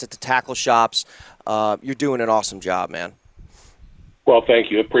the guys at the tackle shops, you're doing an awesome job, man. Well,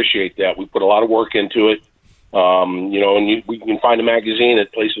 thank you. Appreciate that. We put a lot of work into it. And we can find a magazine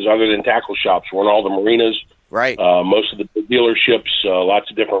at places other than tackle shops. We're in all the marinas. Right. Most of the dealerships,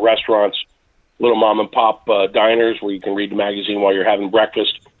 lots of different restaurants, little mom and pop diners where you can read the magazine while you're having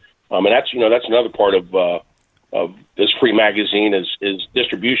breakfast. And that's another part of this free magazine is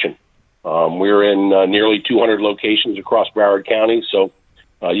distribution. We're in nearly 200 locations across Broward County, so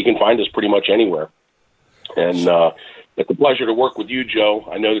you can find us pretty much anywhere. And it's a pleasure to work with you, Joe.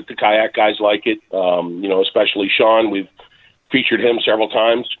 I know that the kayak guys like it, especially Sean. We've featured him several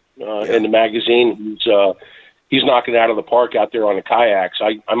times in the magazine. He's knocking it out of the park out there on the kayaks.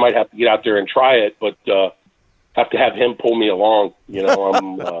 I might have to get out there and try it, but have to have him pull me along.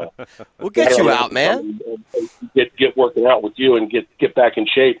 We'll get you out, man. Get working out with you and get back in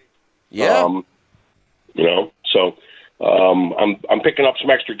shape. Yeah. So I'm picking up some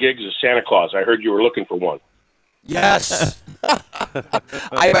extra gigs as Santa Claus. I heard you were looking for one. Yes.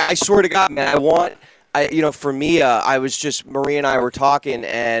 I swear to God, man, for me, I was just, Marie and I were talking,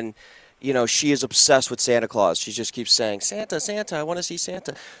 and, she is obsessed with Santa Claus. She just keeps saying, Santa, Santa, I want to see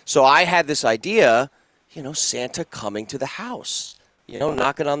Santa. So I had this idea, Santa coming to the house,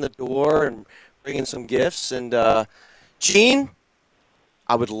 knocking on the door and bringing some gifts. And, Gene,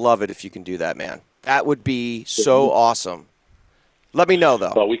 I would love it if you can do that, man. That would be so awesome. Let me know,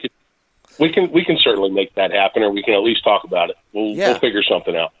 though. Well, we can certainly make that happen, or we can at least talk about it. We'll figure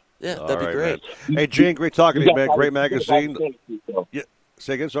something out. Yeah, that'd be great. Man. Hey, Gene, great talking to you, man. Great magazine. Yeah.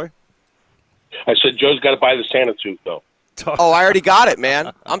 Say again, sorry? I said Joe's got to buy the Santa suit, though. Oh, I already got it,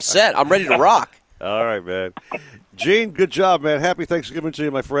 man. I'm set. I'm ready to rock. All right, man. Gene, good job, man. Happy Thanksgiving to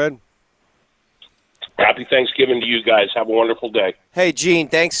you, my friend. Happy Thanksgiving to you guys. Have a wonderful day. Hey, Gene,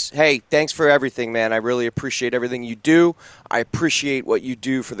 thanks. Hey, thanks for everything, man. I really appreciate everything you do. I appreciate what you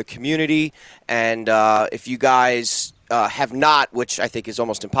do for the community. And if you guys have not, which I think is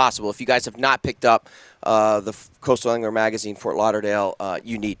almost impossible, if you guys have not picked up the Coastal Angler magazine, Fort Lauderdale,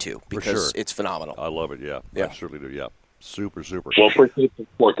 you need to, because it's phenomenal. I love it, yeah. I certainly do, yeah. Super. Well, appreciate the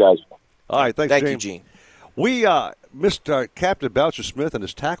support, guys. All right, thanks, Thank Gene. you, Gene. We missed Captain Boucher Smith and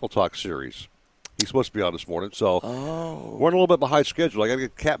his Tackle Talk series. He's supposed to be on this morning, so we're a little bit behind schedule. I got to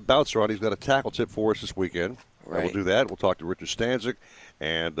get Cap Bouncer on. He's got a tackle tip for us this weekend. Right. We'll do that. We'll talk to Richard Stanczyk.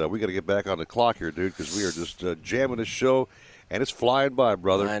 And we got to get back on the clock here, dude, because we are just jamming this show. And it's flying by,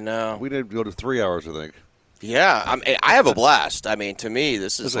 brother. I know. We didn't go to 3 hours, I think. Yeah, I have a blast. I mean, to me,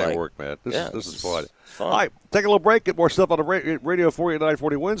 this is ain't like work, man. This is fun. Fun. All right, take a little break. Get more stuff on the radio for you at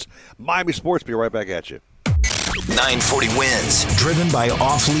 940 Wins. Miami Sports, be right back at you. 940 Wins, driven by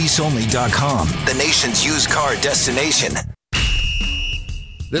offleaseonly.com, the nation's used car destination.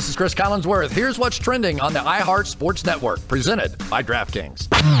 This is Chris Collinsworth. Here's what's trending on the iHeart Sports Network, presented by DraftKings.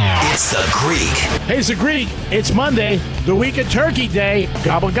 It's the Greek. Hey, it's the Greek. It's Monday, the week of Turkey Day.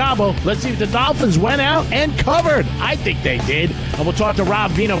 Gobble, gobble. Let's see if the Dolphins went out and covered. I think they did. And we'll talk to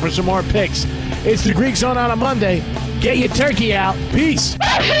Rob Vino for some more picks. It's the Greek Zone on a Monday. Get your turkey out. Peace.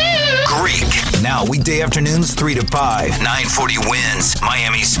 Greek. Now, weekday afternoons, 3 to 5. 940 Wins,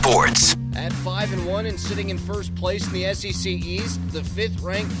 Miami Sports. At 5-1 and sitting in first place in the SEC East, the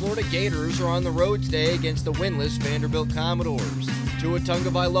 5th-ranked Florida Gators are on the road today against the winless Vanderbilt Commodores. Tua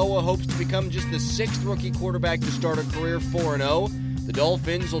Tagovailoa hopes to become just the 6th rookie quarterback to start a career 4-0. The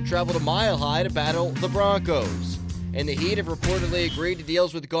Dolphins will travel to Mile High to battle the Broncos. And the Heat have reportedly agreed to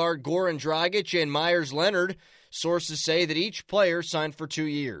deals with guard Goran Dragic and Myers Leonard. Sources say that each player signed for 2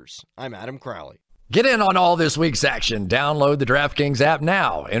 years. I'm Adam Crowley. Get in on all this week's action. Download the DraftKings app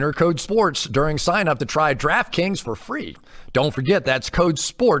now. Enter code SPORTS during sign-up to try DraftKings for free. Don't forget, that's code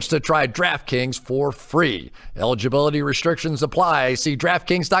SPORTS to try DraftKings for free. Eligibility restrictions apply. See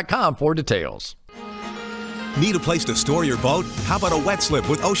DraftKings.com for details. Need a place to store your boat? How about a wet slip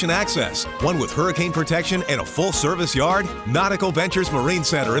with ocean access? One with hurricane protection and a full-service yard? Nautical-Ventures Marine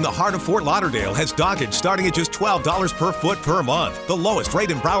Center in the heart of Fort Lauderdale has dockage starting at just $12 per foot per month, the lowest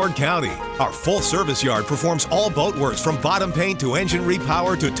rate in Broward County. Our full-service yard performs all boat works from bottom paint to engine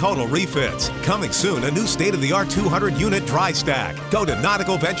repower to total refits. Coming soon, a new state-of-the-art 200-unit dry stack. Go to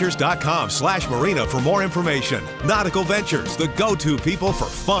nauticalventures.com/marina for more information. Nautical Ventures, the go-to people for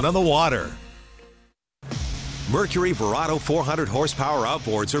fun on the water. Mercury Verado 400 horsepower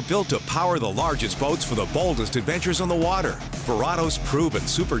outboards are built to power the largest boats for the boldest adventures on the water. Verado's proven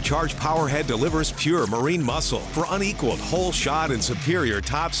supercharged powerhead delivers pure marine muscle for unequaled whole shot and superior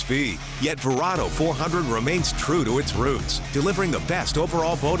top speed. Yet Verado 400 remains true to its roots, delivering the best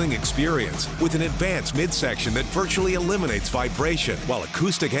overall boating experience with an advanced midsection that virtually eliminates vibration, while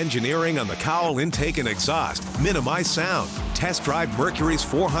acoustic engineering on the cowl intake and exhaust minimize sound. Test drive Mercury's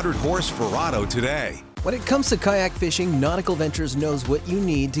 400 horse Verado today. When it comes to kayak fishing, Nautical Ventures knows what you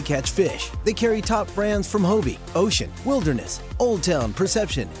need to catch fish. They carry top brands from Hobie, Ocean, Wilderness, Old Town,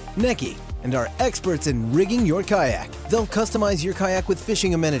 Perception, Necky, and are experts in rigging your kayak. They'll customize your kayak with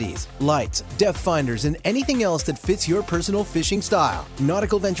fishing amenities, lights, depth finders, and anything else that fits your personal fishing style.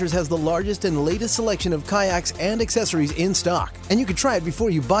 Nautical Ventures has the largest and latest selection of kayaks and accessories in stock, and you can try it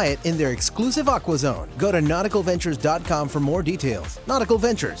before you buy it in their exclusive Aqua Zone. Go to nauticalventures.com for more details. Nautical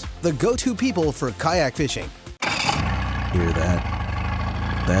Ventures, the go-to people for kayak fishing. Hear that?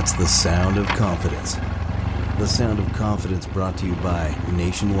 That's the sound of confidence. The sound of confidence brought to you by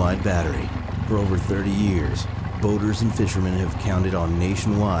Nationwide Battery. For over 30 years, boaters and fishermen have counted on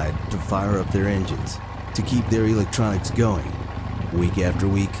Nationwide to fire up their engines, to keep their electronics going, week after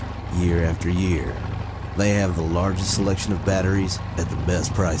week, year after year. They have the largest selection of batteries at the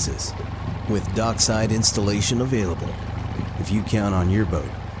best prices, with dockside installation available. If you count on your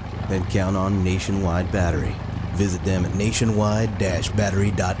boat, then count on Nationwide Battery. Visit them at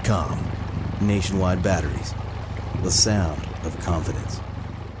nationwide-battery.com. Nationwide Batteries. The sound of confidence.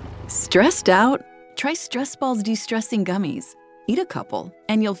 Stressed out? Try Stress Balls De-Stressing Gummies. Eat a couple,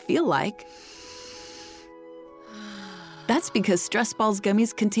 and you'll feel like... That's because Stress Balls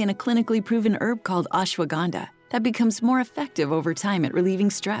Gummies contain a clinically proven herb called ashwagandha that becomes more effective over time at relieving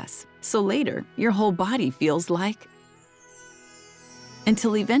stress. So later, your whole body feels like...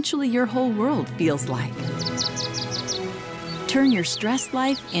 until eventually your whole world feels like... Turn your stress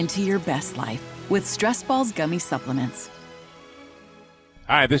life into your best life with Stress Balls Gummy Supplements.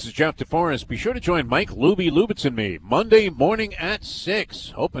 Hi, this is Jeff DeForest. Be sure to join Mike Lubitz and me Monday morning at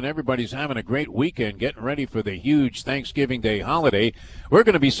 6. Hoping everybody's having a great weekend, getting ready for the huge Thanksgiving Day holiday. We're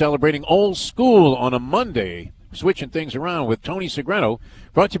going to be celebrating Old School on a Monday, switching things around with Tony Segreto,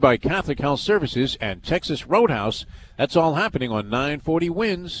 brought to you by Catholic Health Services and Texas Roadhouse. That's all happening on 940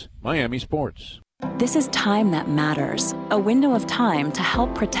 Wins, Miami Sports. This is time that matters, a window of time to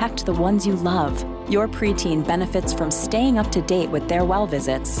help protect the ones you love. Your preteen benefits from staying up to date with their well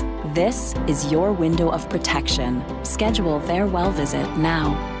visits. This is your window of protection. Schedule their well visit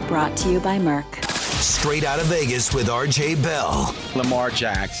now. Brought to you by Merck. Straight out of Vegas with R.J. Bell. Lamar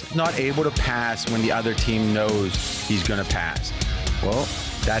Jackson, not able to pass when the other team knows he's going to pass. Well,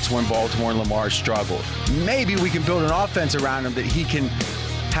 that's when Baltimore and Lamar struggled. Maybe we can build an offense around him that he can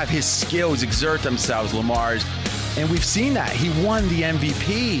have his skills exert themselves, Lamar's. And we've seen that. He won the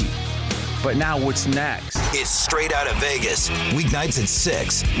MVP. But now what's next? It's Straight Out of Vegas. Weeknights at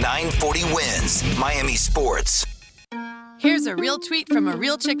 6, 940 wins. Miami Sports. Here's a real tweet from a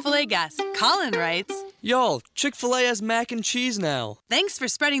real Chick-fil-A guest. Colin writes, Yo, Chick-fil-A has mac and cheese now. Thanks for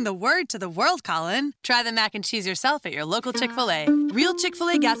spreading the word to the world, Colin. Try the mac and cheese yourself at your local Chick-fil-A. Real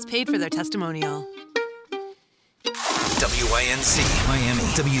Chick-fil-A guests paid for their testimonial. WINC Miami,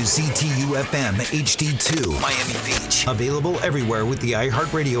 WCTU-FM HD2 Miami Beach. Available everywhere with the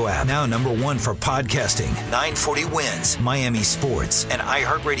iHeartRadio app. Now #1 for podcasting. 940 wins. Miami Sports, an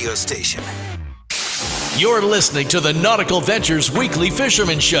iHeartRadio station. You're listening to the Nautical-Ventures Weekly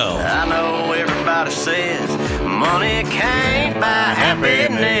Fisherman Show. I know everybody says money can't buy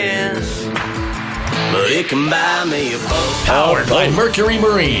happiness, but it can buy me a boat. Powered by Mercury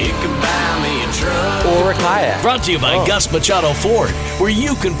Marine. It can buy me a truck. Or a kayak. Brought to you by Gus Machado Ford, where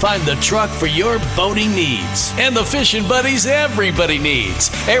you can find the truck for your boating needs. And the fishing buddies everybody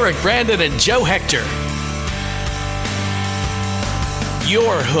needs, Eric Brandon and Joe Hector.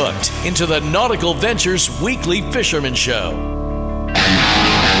 You're hooked into the Nautical-Ventures Weekly Fisherman Show.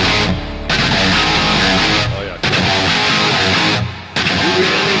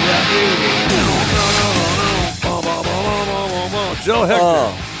 Joe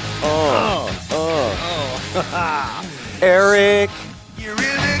Hector. Eric.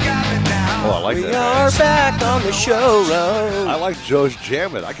 Oh, I like we that. We are back on the show, Ron. I like Joe's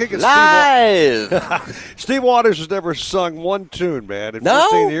jamming. I can't get live. Steve Waters has never sung one tune, man, in No?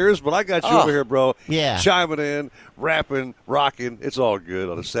 15 years, but I got you over here, bro. Yeah. Chiming in, rapping, rocking. It's all good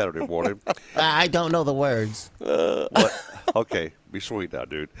on a Saturday morning. I don't know the words. Okay, be sweet now,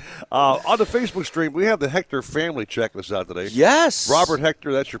 dude. On the Facebook stream, we have the Hector family checking us out today. Yes. Robert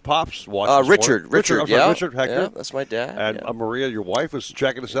Hector, that's your pops watching. Richard, yeah. Richard Hector. Yeah, that's my dad. And Maria, your wife, is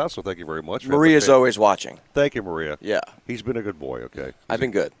checking us out, so thank you very much. Maria's always watching. Thank you, Maria. Yeah. He's been a good boy, okay? I've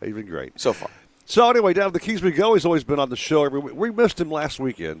been good. He's been great. So far. So anyway, down to the Keys we go. He's always been on the show every week. We missed him last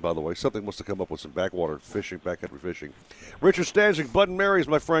weekend, by the way. Something must have come up with some backwater fishing, backcountry fishing. Richard Stanzik, Bud and Mary's,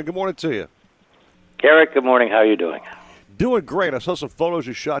 my friend. Good morning to you. Eric, good morning. How are you doing? Doing great. I saw some photos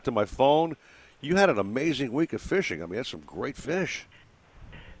you shot to my phone. You had an amazing week of fishing. I mean, that's some great fish.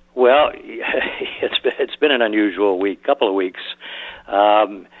 Well, it's been an unusual week, couple of weeks.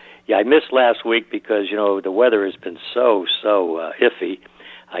 Yeah, I missed last week because, you know, the weather has been so iffy.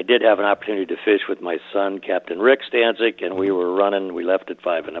 I did have an opportunity to fish with my son, Captain Rick Stanzik, and we were running. We left at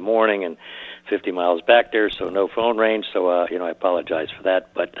 5 in the morning and 50 miles back there, so no phone range. So, you know, I apologize for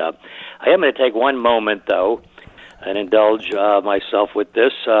that. But I am going to take one moment, though, and indulge myself with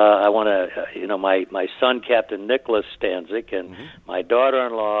this. I want to, you know, my son, Captain Nicholas Stanzik, and my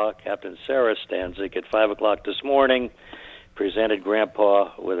daughter-in-law, Captain Sarah Stanzik, at 5 o'clock this morning, presented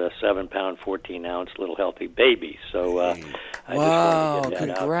Grandpa with a 7-pound, 14-ounce little healthy baby. So I just wanted to get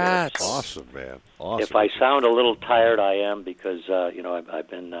that congrats. out there. Awesome, man. Awesome. If I sound a little tired, I am because you know I've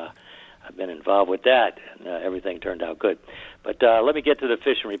been involved with that, and everything turned out good. But let me get to the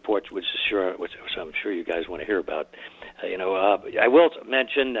fishing reports, which I'm sure you guys want to hear about. You know, I will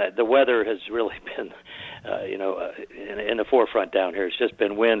mention the weather has really been, you know, in the forefront down here. It's just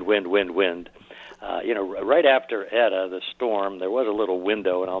been wind. You know, right after Etta, the storm, there was a little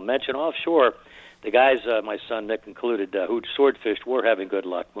window, and I'll mention offshore, the guys, my son Nick included, who sword fished, were having good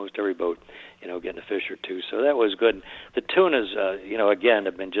luck. Most every boat, you know, getting a fish or two, so that was good. The tunas, you know, again,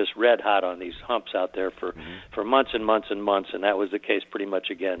 have been just red hot on these humps out there for months and months and months, and that was the case pretty much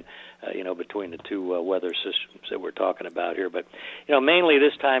again, you know, between the two weather systems that we're talking about here. But, you know, mainly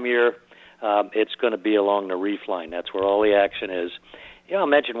this time of year, it's going to be along the reef line. That's where all the action is. You know, I'll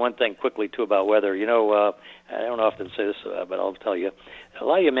mention one thing quickly, too, about weather. You know, I don't often say this, but I'll tell you. A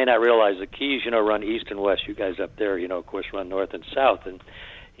lot of you may not realize the Keys, you know, run east and west. You guys up there, you know, of course, run north and south. And,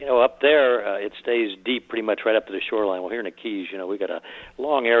 you know, up there, it stays deep pretty much right up to the shoreline. Well, here in the Keys, you know, we got a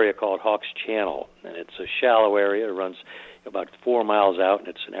long area called Hawks Channel, and it's a shallow area. It runs about 4 miles out, and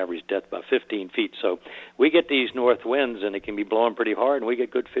it's an average depth about 15 feet. So we get these north winds, and it can be blowing pretty hard, and we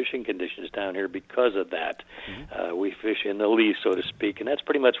get good fishing conditions down here because of that. We fish in the lee, so to speak, and that's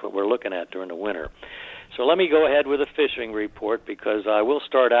pretty much what we're looking at during the winter. So let me go ahead with a fishing report because I will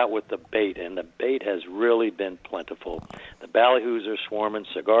start out with the bait, and the bait has really been plentiful. The ballyhoos are swarming,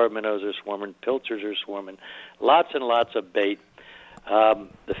 cigar minnows are swarming, pilchards are swarming, lots and lots of bait.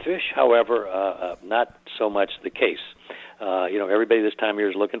 The fish, however, not so much the case. You know, everybody this time of year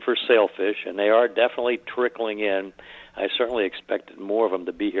is looking for sailfish, and they are definitely trickling in. I certainly expected more of them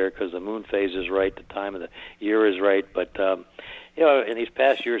to be here because the moon phase is right, the time of the year is right. But, you in these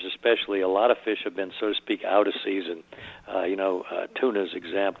past years especially, a lot of fish have been, so to speak, out of season. Tuna's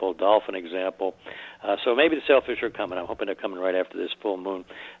example, dolphin example. So maybe the sailfish are coming. I'm hoping they're coming right after this full moon.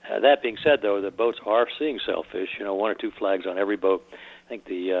 That being said, though, the boats are seeing sailfish. 1 or 2 flags on every boat. I think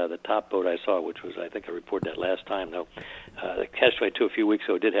the top boat I saw, which was, I think I reported that last time, though, the Catch-22 a few weeks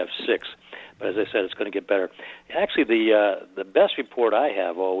ago did have 6. But as I said, it's going to get better. Actually, the best report I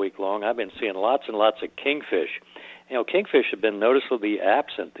have all week long, I've been seeing lots and lots of kingfish. Kingfish have been noticeably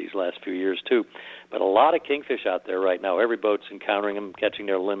absent these last few years, too. But a lot of kingfish out there right now. Every boat's encountering them, catching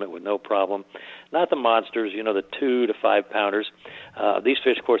their limit with no problem. Not the monsters, the 2 to 5 pounders. These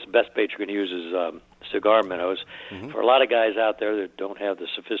fish, of course, the best bait you're going to use is cigar minnows. Mm-hmm. For a lot of guys out there that don't have the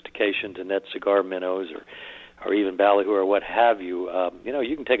sophistication to net cigar minnows or even ballyhoo or what have you,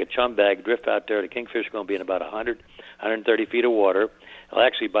 you can take a chum bag, drift out there. The kingfish are going to be in about 100, 130 feet of water. They'll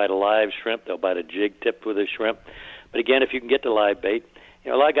actually bite a live shrimp. They'll bite a jig tipped with a shrimp. But again, if you can get the live bait, a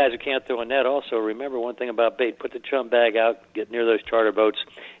lot of guys who can't throw a net also remember one thing about bait. Put the chum bag out, get near those charter boats.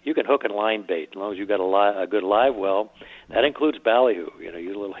 You can hook and line bait as long as you've got a good live well. That includes ballyhoo.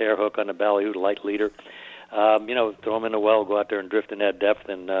 Use a little hair hook on the ballyhoo, light leader. Throw them in the well, go out there and drift in that depth,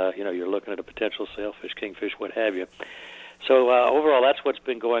 and, you're looking at a potential sailfish, kingfish, what have you. So overall, that's what's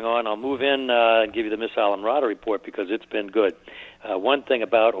been going on. I'll move in and give you the Miss Islamorada report because it's been good. One thing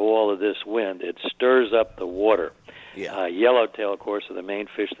about all of this wind, it stirs up the water. Yeah. Yellowtail, of course, are the main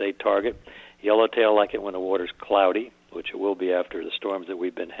fish they target. Yellowtail like it when the water's cloudy, which it will be after the storms that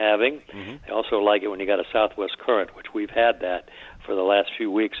we've been having. Mm-hmm. They also like it when you got a southwest current, which we've had that for the last few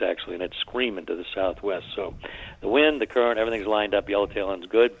weeks, actually, and it's screaming to the southwest. So the wind, the current, everything's lined up. Yellowtail end's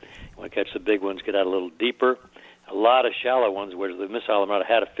good. You want to catch the big ones, get out a little deeper. A lot of shallow ones where the Miss Islamorada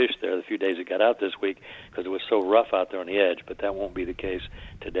had a fish there the few days it got out this week because it was so rough out there on the edge, but that won't be the case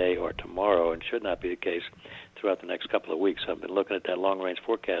today or tomorrow and should not be the case throughout the next couple of weeks. I've been looking at that long-range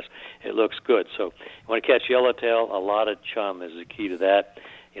forecast. It looks good. So you want to catch yellowtail, a lot of chum is the key to that.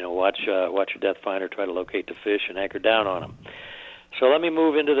 Watch your depth finder, try to locate the fish and anchor down on them. So let me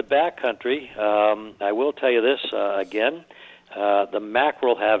move into the backcountry. I will tell you this again. The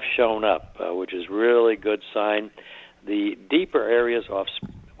mackerel have shown up, which is really good sign. The deeper areas off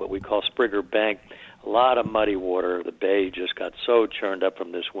what we call Sprigger Bank, a lot of muddy water. The bay just got so churned up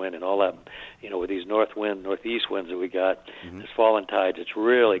from this wind and all that, with these northeast winds that we got, this fallen tides, it's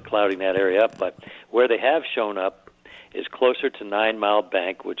really clouding that area up. But where they have shown up is closer to 9 Mile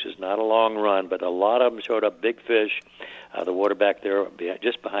Bank, which is not a long run, but a lot of them showed up big fish. The water back there,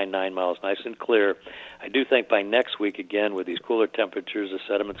 just behind 9 miles, nice and clear. I do think by next week, again, with these cooler temperatures, the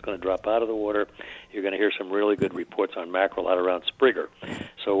sediment's going to drop out of the water. You're going to hear some really good reports on mackerel out around Sprigger.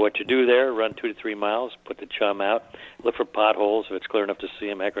 So what you do there, run 2 to 3 miles, put the chum out, look for potholes if it's clear enough to see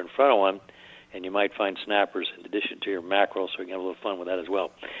them, anchor in front of one, and you might find snappers in addition to your mackerel, so you can have a little fun with that as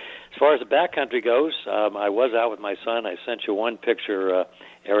well. As far as the backcountry goes, I was out with my son. I sent you one picture,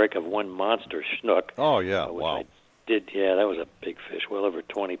 Eric, of one monster snook. Oh, yeah, wow. That was a big fish, well over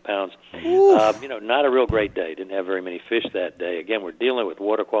 20 pounds. Not a real great day. Didn't have very many fish that day. Again, we're dealing with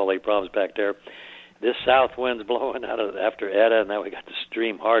water quality problems back there. This south wind's blowing out of after Eta, and now we got the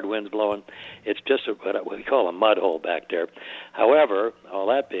stream hard winds blowing. It's just what we call a mud hole back there. However, all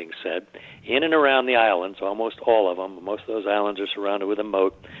that being said, in and around the islands, almost all of them, most of those islands are surrounded with a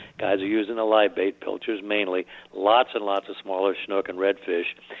moat. Guys are using a live bait, pilchers mainly, lots and lots of smaller snook and redfish.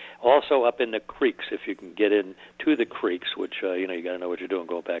 Also up in the creeks, if you can get into the creeks, which, you got to know what you're doing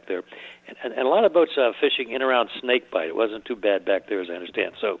going back there. And a lot of boats fishing in around snakebite. It wasn't too bad back there, as I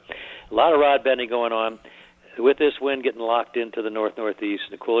understand. So a lot of rod bending going on. With this wind getting locked into the north-northeast,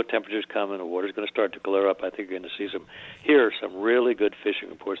 and the cooler temperatures coming, the water's going to start to clear up. I think you're going to see some really good fishing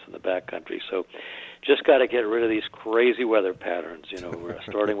reports in the backcountry. So just got to get rid of these crazy weather patterns. We're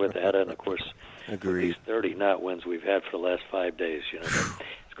starting with Eta, and, of course, these 30 knot winds we've had for the last 5 days.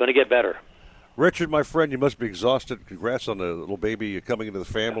 It's going to get better. Richard, my friend, you must be exhausted. Congrats on the little baby coming into the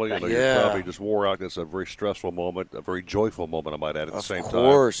family. I know you probably just wore out. It's a very stressful moment, a very joyful moment, I might add, at the same time.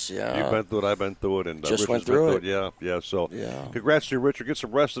 Of course, yeah. You've been through it, I've been through it. And just went through it. Yeah. So congrats to you, Richard. Get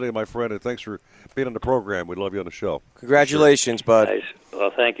some rest today, my friend, and thanks for being on the program. We love you on the show. Congratulations, bud. Nice.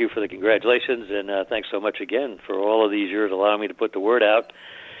 Well, thank you for the congratulations, and thanks so much again for all of these years allowing me to put the word out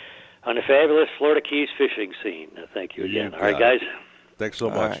on the fabulous Florida Keys fishing scene. Thank you again. All right, guys. Thanks so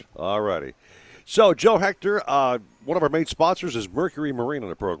much. All righty. So, Joe Hector, one of our main sponsors is Mercury Marine on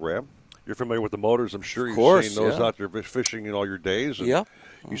the program. You're familiar with the motors, I'm sure. You've seen those out there fishing in all your days. And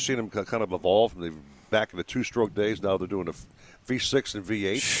you've seen them kind of evolve from back in the two-stroke days. Now they're doing a V6 and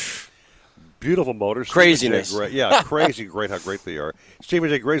V8. Beautiful motors. Craziness. Yeah, crazy great how great they are. Stephen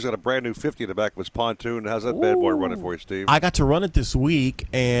J. Gray's got a brand new 50 in the back of his pontoon. How's that bad boy running for you, Steve? I got to run it this week,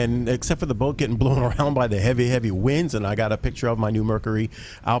 and except for the boat getting blown around by the heavy winds, and I got a picture of my new Mercury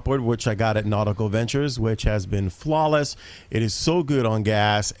outboard, which I got at Nautical-Ventures, which has been flawless. It is so good on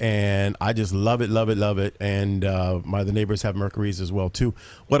gas, and I just love it. And the neighbors have Mercuries as well, too.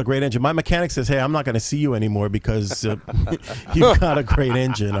 What a great engine. My mechanic says, hey, I'm not going to see you anymore because you've got a great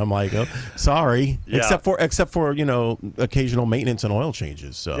engine. I'm like, oh, sorry. Yeah. Except for occasional maintenance and oil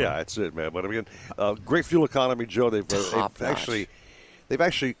changes. So yeah, that's it, man. But I mean, great fuel economy, Joe. They've actually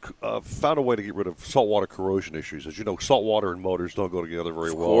found a way to get rid of saltwater corrosion issues. As you know, saltwater and motors don't go together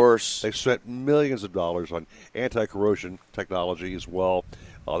very well. Of course. They've spent millions of dollars on anti-corrosion technology as well.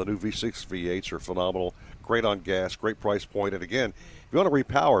 The new V6 V8s are phenomenal. Great on gas, great price point. And again, if you want to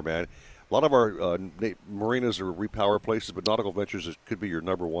repower, man, a lot of our marinas are repower places, but Nautical-Ventures could be your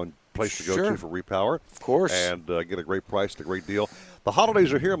number one place to go to for repower. Of course. And get a great price, a great deal. The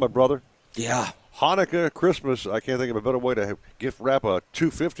holidays are here, my brother. Yeah. Hanukkah, Christmas, I can't think of a better way to gift wrap a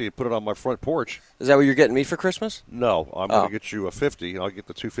 250 and put it on my front porch. Is that what you're getting me for Christmas? No, I'm going to get you a 50, and I'll get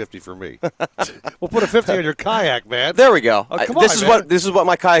the 250 for me. We'll put a 50 on your kayak, man. There we go. Oh, This is what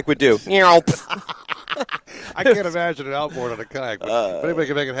my kayak would do. I can't imagine an outboard on a kayak, but if anybody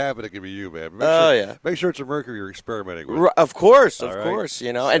can make it happen, it can be you, man. Make sure it's a Mercury you're experimenting with. Of course.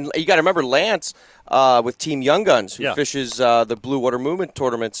 And you got to remember Lance with Team Young Guns, who fishes the Blue Water Movement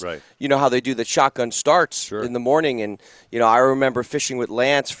tournaments. Right. You know how they do the shotgun starts in the morning, and I remember fishing with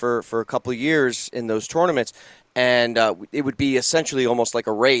Lance for a couple of years in those tournaments. And it would be essentially almost like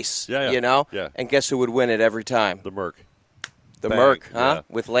a race, Yeah. And guess who would win it every time? The Merc. The Merc,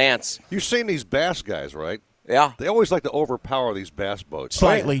 with Lance. You've seen these bass guys, right? Yeah. They always like to overpower these bass boats.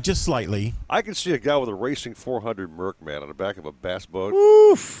 Just slightly. I can see a guy with a racing 400 Merc, man, on the back of a bass boat.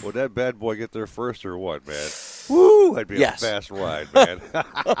 Oof. Would that bad boy get there first or what, man? Woo! That'd be a fast ride, man.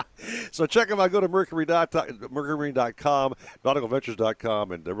 So check them out. Go to mercury.com,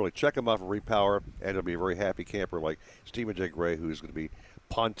 nauticalventures.com, and really check them out for repower. And you'll be a very happy camper like Stephen J. Gray, who's going to be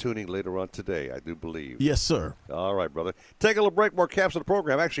pontooning later on today, I do believe. Yes, sir. All right, brother. Take a little break. More caps of the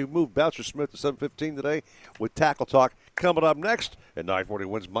program. Actually, moved Bouncer Smith to 7:15 today with Tackle Talk coming up next at 940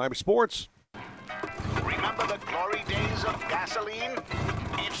 Wins Miami Sports. Remember the glory days of gasoline?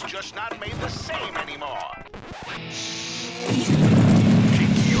 It's just not made the same anymore. Kick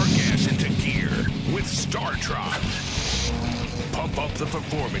your gas into gear with StarTron. Pump up the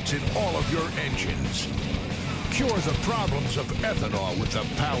performance in all of your engines. Cure the problems of ethanol with the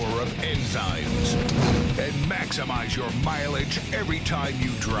power of enzymes. And maximize your mileage every time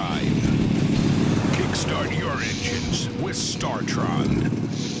you drive. Kickstart your engines with StarTron.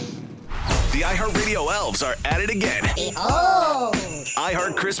 The iHeartRadio elves are at it again. Oh!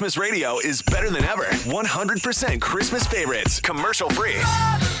 iHeart Christmas Radio is better than ever. 100% Christmas favorites. Commercial free.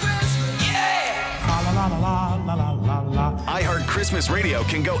 iHeart Christmas Radio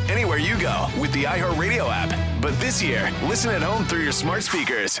can go anywhere you go with the iHeartRadio app. But this year, listen at home through your smart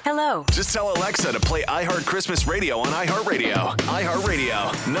speakers. Hello. Just tell Alexa to play iHeart Christmas Radio on iHeartRadio.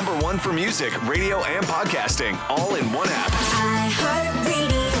 iHeartRadio, #1 for music, radio, and podcasting, all in one app.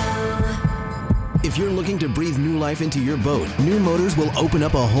 iHeartRadio. If you're looking to breathe new life into your boat, new motors will open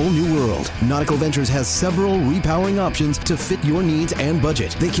up a whole new world. Nautical-Ventures has several repowering options to fit your needs and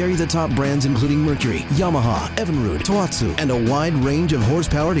budget. They carry the top brands including Mercury, Yamaha, Evinrude, Tohatsu, and a wide range of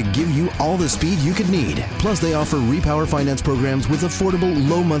horsepower to give you all the speed you could need. Plus, they offer repower finance programs with affordable,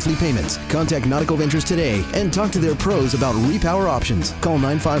 low monthly payments. Contact Nautical-Ventures today and talk to their pros about repower options. Call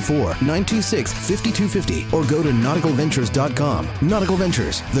 954-926-5250 or go to nauticalventures.com. Nautical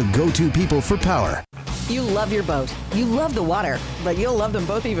Ventures, the go-to people for power. You love your boat. You love the water. But you'll love them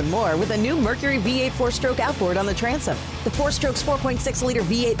both even more with a new Mercury V8 4-stroke outboard on the transom. The 4-stroke's 4.6-liter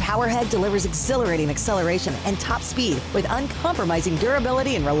V8 powerhead delivers exhilarating acceleration and top speed with uncompromising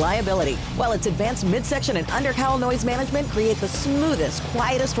durability and reliability, while its advanced midsection and undercowl noise management create the smoothest,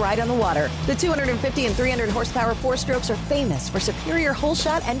 quietest ride on the water. The 250 and 300 horsepower 4-strokes are famous for superior hole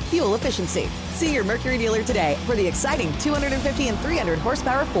shot and fuel efficiency. See your Mercury dealer today for the exciting 250 and 300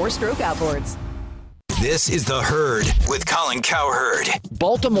 horsepower 4-stroke outboards. This is The Herd with Colin Cowherd.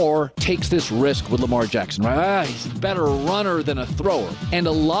 Baltimore takes this risk with Lamar Jackson, right? He's a better runner than a thrower. And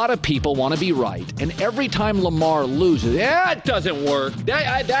a lot of people want to be right. And every time Lamar loses, it doesn't work.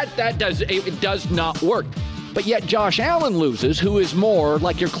 It does not work. But yet Josh Allen loses, who is more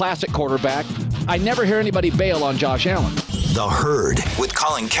like your classic quarterback. I never hear anybody bail on Josh Allen. The Herd with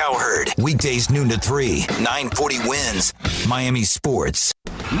Colin Cowherd. Weekdays noon to 3, 940 Wins, Miami Sports.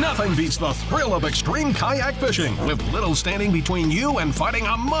 Nothing beats the thrill of extreme kayak fishing, with little standing between you and fighting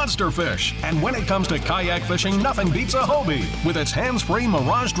a monster fish. And when it comes to kayak fishing, nothing beats a Hobie with its hands-free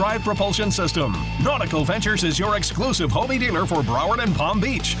Mirage Drive propulsion system. Nautical-Ventures is your exclusive Hobie dealer for Broward and Palm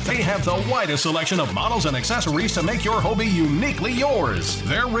Beach. They have the widest selection of models and accessories to make your Hobie uniquely yours.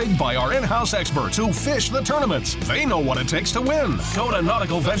 They're rigged by our in-house experts who fish the tournaments. They know what it takes to win. Go to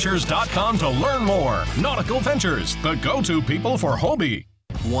Nautical-Ventures.com to learn more. Nautical Ventures, the go-to people for Hobie.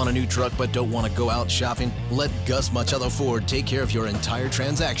 Want a new truck but don't want to go out shopping? Let Gus Machado Ford take care of your entire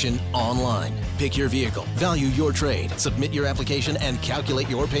transaction online. Pick your vehicle, value your trade, submit your application, and calculate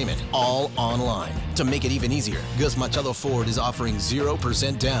your payment all online. To make it even easier, Gus Machado Ford is offering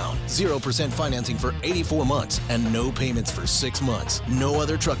 0% down, 0% financing for 84 months, and no payments for 6 months. No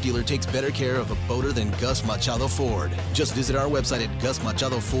other truck dealer takes better care of a boater than Gus Machado Ford. Just visit our website at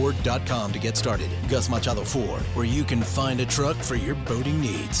GusMachadoFord.com to get started. Gus Machado Ford, where you can find a truck for your boating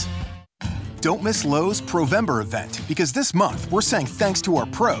needs. Don't miss Lowe's Provember event, because this month we're saying thanks to our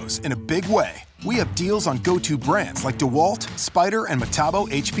pros in a big way. We have deals on go-to brands like DeWalt, Spyder, and Metabo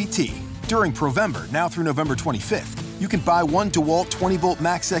HPT. During Provember, now through November 25th, you can buy one DeWalt 20-volt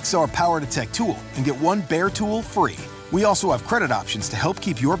Max XR Power Detect tool and get one Bear tool free. We also have credit options to help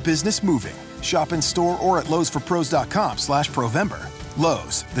keep your business moving. Shop in store or at lowesforpros.com/Provember.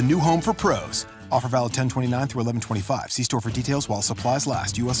 Lowe's, the new home for pros. Offer valid 10/29 through 11/25. See store for details while supplies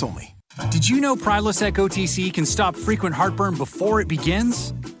last. U.S. only. Did you know Prilosec OTC can stop frequent heartburn before it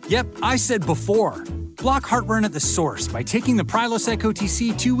begins? Yep, I said before. Block heartburn at the source by taking the Prilosec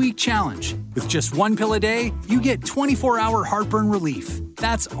OTC 2-week challenge. With just one pill a day, you get 24-hour heartburn relief.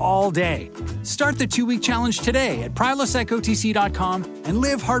 That's all day. Start the 2-week challenge today at prilosecotc.com and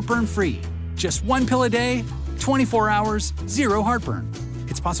live heartburn-free. Just one pill a day, 24 hours, zero heartburn.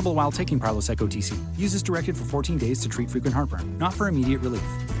 It's possible while taking Prilosec OTC. Use as directed for 14 days to treat frequent heartburn, not for immediate relief.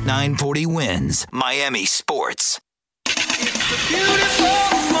 940 wins Miami Sports. Beautiful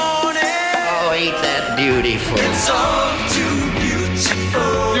morning. Oh, ain't that beautiful? It's all too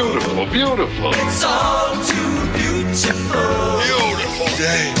beautiful. Beautiful, beautiful. It's all too beautiful. Beautiful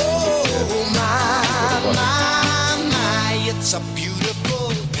day. Oh, my, it's a beautiful.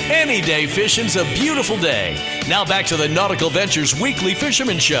 Any day fishing's a beautiful day. Now back to the Nautical-Ventures Weekly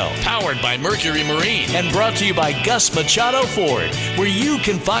Fisherman Show, powered by Mercury Marine and brought to you by Gus Machado Ford, where you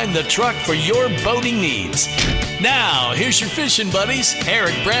can find the truck for your boating needs. Now, here's your fishing buddies,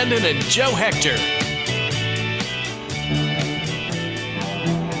 Eric Brandon and Joe Hector.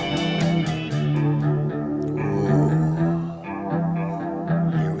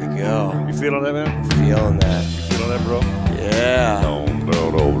 Here we go. You feeling that, man? Feeling that. You feeling that, bro? Yeah. No.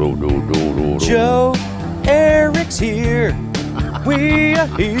 Joe, Eric's here. We are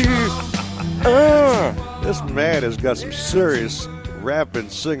here. This man has got some serious rapping,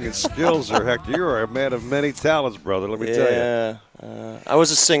 singing skills there, Hector. You are a man of many talents, brother, let me tell you. Yeah. I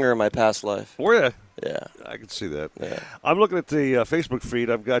was a singer in my past life. Were you? Yeah. I can see that. Yeah. I'm looking at the Facebook feed.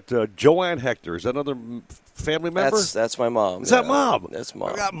 I've got Joanne Hector. Is that another family member? That's my mom. Is that mom? That's mom.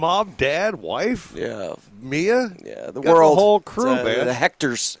 I got mom, dad, wife. Yeah. Mia. Yeah. The got world. The whole crew, man. The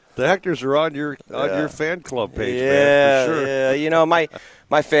Hectors. The Hectors are on your fan club page, yeah, man. For sure. Yeah. You know, my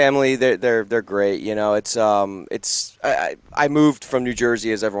family, they're great. You know, I moved from New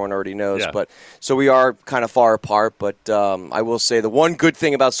Jersey, as everyone already knows, but so we are kind of far apart. But I will say the one good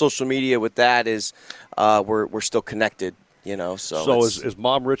thing about social media with that is we're still connected. You know, so is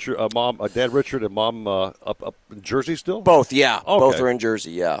Mom Richard, Dad Richard, and Mom up in Jersey still? Both, yeah. Okay. Both are in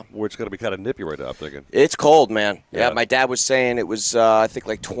Jersey, yeah. Where it's going to be kind of nippy right now, I'm thinking. It's cold, man. Yeah, my dad was saying it was, I think,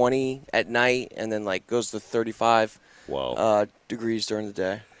 like 20 at night, and then like goes to 35 degrees during the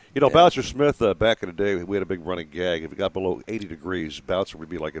day. You know, Bouncer Smith, back in the day, we had a big running gag. If it got below 80 degrees, Bouncer would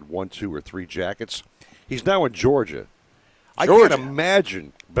be like in 1, 2, or 3 jackets. He's now in Georgia. I can't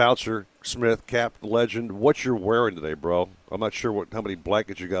imagine, Bouncer Smith, Captain Legend, what you're wearing today, bro. I'm not sure how many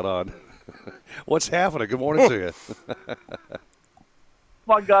blankets you got on. What's happening? Good morning to you.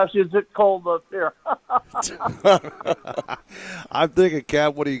 My gosh, is it cold up here? I'm thinking,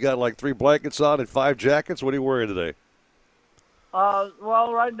 Cap, what do you got, like 3 blankets on and 5 jackets? What are you wearing today?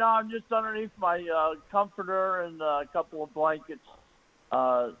 Well, right now I'm just underneath my comforter and a couple of blankets.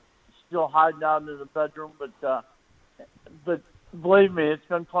 Still hiding out in the bedroom, but believe me, it's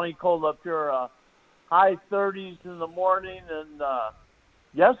been plenty cold up here. High 30s in the morning, and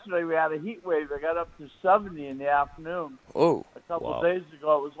yesterday we had a heat wave that got up to 70 in the afternoon. Oh, a couple of days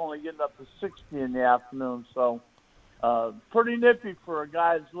ago it was only getting up to 60 in the afternoon. So pretty nippy for a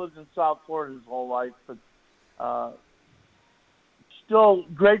guy that's lived in South Florida his whole life, but still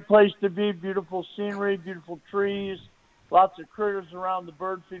great place to be. Beautiful scenery, beautiful trees. lots of critters around, the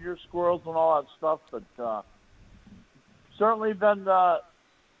bird feeder, squirrels, and all that stuff. But certainly been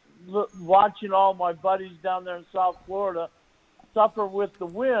watching all my buddies down there in South Florida suffer with the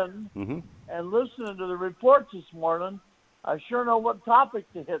wind and listening to the reports this morning. I sure know what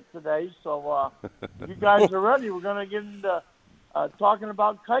topic to hit today. So if you guys are ready, we're going to get into talking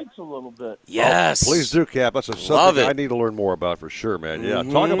about kites a little bit. Yes. Oh, please do, Cap. That's a subject I need to learn more about for sure, man. Yeah,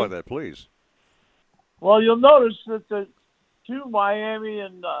 talk about that, please. Well, you'll notice that the two Miami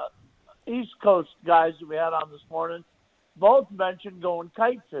and East Coast guys that we had on this morning both mentioned going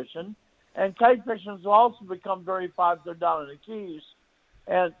kite fishing. And kite fishing has also become very popular down in the Keys.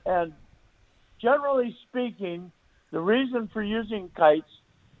 And generally speaking, the reason for using kites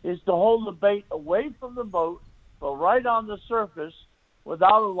is to hold the bait away from the boat, but right on the surface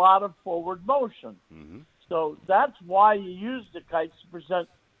without a lot of forward motion. So that's why you use the kites to present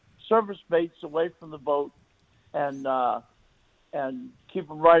surface baits away from the boat and keep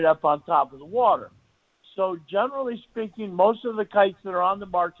them right up on top of the water. So generally speaking, most of the kites that are on the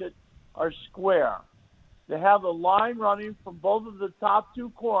market are square. They have a line running from both of the top two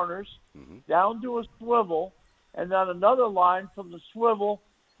corners down to a swivel, and then another line from the swivel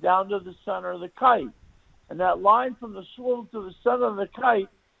down to the center of the kite. And that line from the swivel to the center of the kite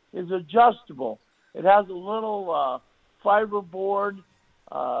is adjustable. It has a little fiberboard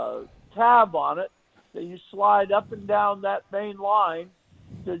tab on it that you slide up and down that main line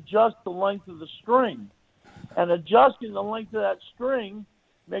to adjust the length of the string. And adjusting the length of that string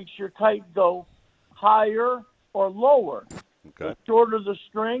makes your kite go higher or lower. The shorter the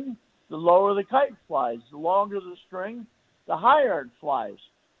string, the lower the kite flies. The longer the string, the higher it flies.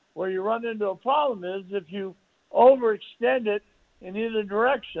 Where you run into a problem is if you overextend it in either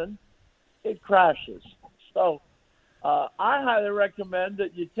direction, it crashes. So I highly recommend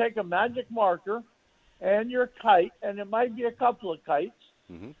that you take a magic marker and your kite, and it might be a couple of kites,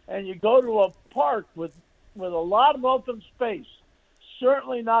 and you go to a park with a lot of open space,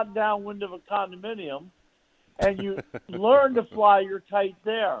 certainly not downwind of a condominium, and you learn to fly your kite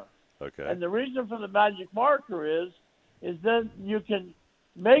there. Okay. And the reason for the magic marker is then you can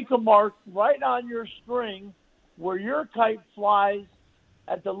make a mark right on your string where your kite flies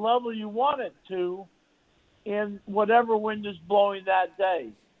at the level you want it to in whatever wind is blowing that day.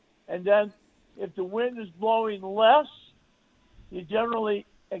 And then if the wind is blowing less, you generally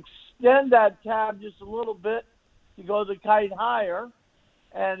extend that tab just a little bit to go the kite higher.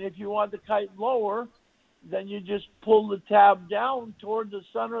 And if you want the kite lower, then you just pull the tab down toward the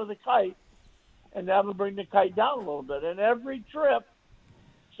center of the kite, and that'll bring the kite down a little bit. And every trip,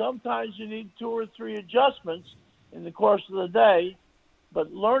 sometimes you need 2 or 3 adjustments in the course of the day,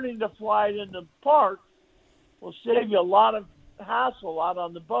 but learning to fly it in the park will save you a lot of hassle out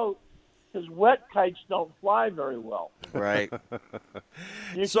on the boat because wet kites don't fly very well. Right.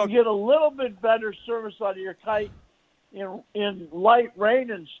 You can get a little bit better service out of your kite in light rain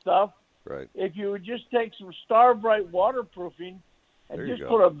and stuff. Right. If you would just take some Starbright waterproofing and just go.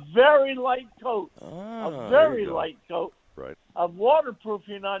 put a very light coat, light coat right. of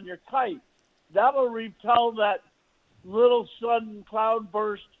waterproofing on your kite, that'll repel that little sudden cloud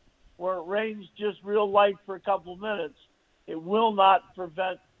burst where it rains just real light for a couple minutes. It will not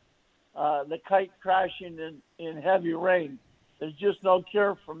prevent the kite crashing in heavy rain. There's just no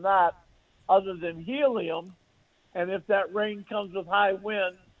cure from that other than helium. And if that rain comes with high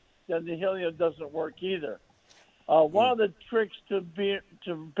wind, then the helium doesn't work either. One of the tricks to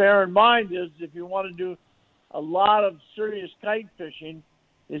bear in mind is if you want to do a lot of serious kite fishing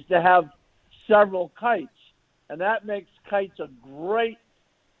is to have several kites. And that makes kites a great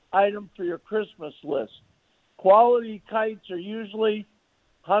item for your Christmas list. Quality kites are usually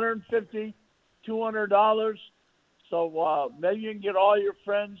 $150, $200. So maybe you can get all your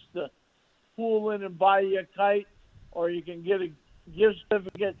friends to pool in and buy you a kite, or you can get a gift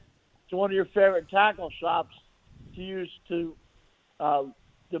certificate to one of your favorite tackle shops to use to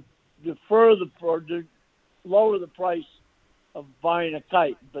lower the price of buying a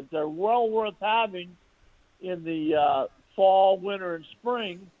kite. But they're well worth having in the fall, winter, and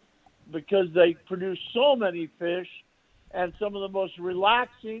spring because they produce so many fish and some of the most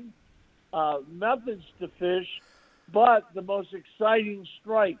relaxing methods to fish, but the most exciting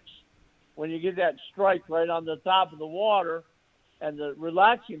strikes. When you get that strike right on the top of the water, and the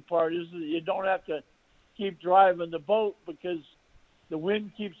relaxing part is that you don't have to keep driving the boat because the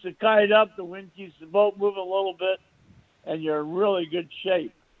wind keeps the kite up, the wind keeps the boat moving a little bit, and you're in really good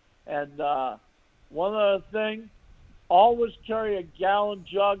shape. And one other thing, always carry a gallon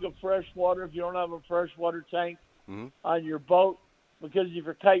jug of fresh water if you don't have a freshwater tank on your boat, because if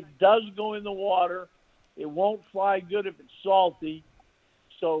your kite does go in the water It won't fly good if it's salty.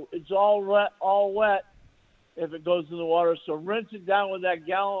 So it's all wet if it goes in the water. So rinse it down with that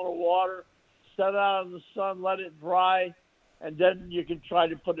gallon of water, set it out in the sun, let it dry, and then you can try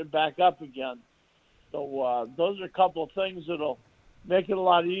to put it back up again. So those are a couple of things that'll make it a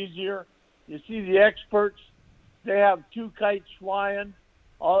lot easier. You see the experts, they have 2 kites flying.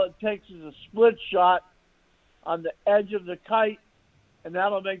 All it takes is a split shot on the edge of the kite, and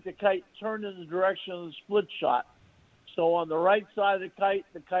that'll make the kite turn in the direction of the split shot. So on the right side of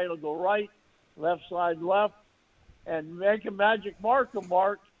the kite will go right, left side left, and make a magic marker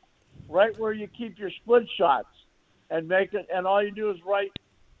mark right where you keep your split shots, and make it. And all you do is write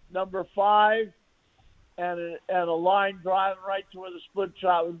number 5 and a line driving right to where the split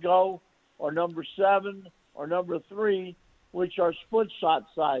shot would go, or number 7 or number 3, which are split shot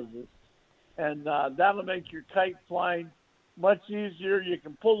sizes. And that'll make your kite flying much easier. You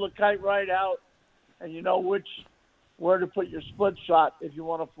can pull the kite right out, and you know where to put your split shot if you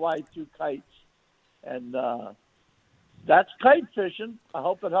want to fly 2 kites. And that's kite fishing. I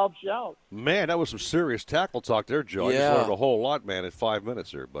hope it helps you out. Man, that was some serious tackle talk there, Joe. I just learned a whole lot, man, in 5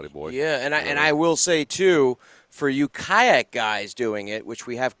 minutes here, buddy boy. Yeah, and I will say, too, for you kayak guys doing it, which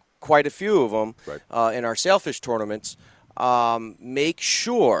we have quite a few of them in our sailfish tournaments, make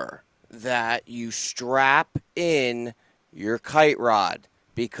sure that you strap in your kite rod,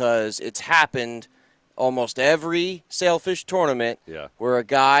 because it's happened almost every sailfish tournament where a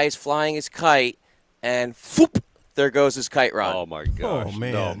guy's flying his kite and whoop, there goes his kite rod. Oh, my gosh. Oh,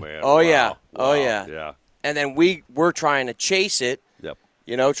 man. No, man. Oh, wow. yeah. Wow. Oh, yeah. Yeah. And then we're trying to chase it,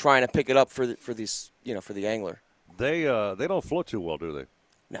 you know, trying to pick it up for these, you know, for the angler. They don't float too well, do they?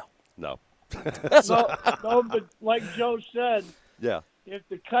 No. No. No, but like Joe said, if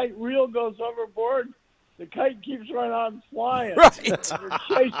the kite reel goes overboard, the kite keeps right on flying. Right. You're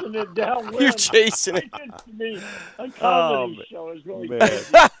chasing it downwind. You're chasing it. It used to be a comedy show. It's really crazy.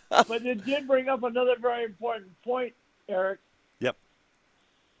 But it did bring up another very important point, Eric. Yep.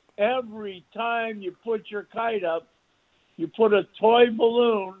 Every time you put your kite up, you put a toy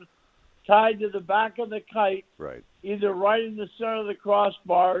balloon tied to the back of the kite, either right in the center of the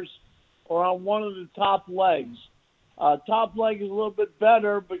crossbars or on one of the top legs. Top leg is a little bit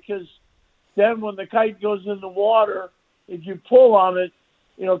better, because then when the kite goes in the water, if you pull on it,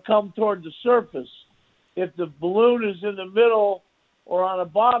 it'll come toward the surface. If the balloon is in the middle or on a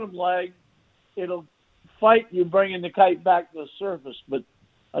bottom leg, it'll fight you bringing the kite back to the surface. But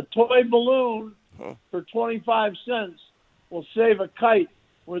a toy balloon for 25 cents will save a kite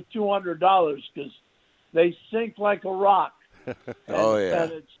worth $200, because they sink like a rock. And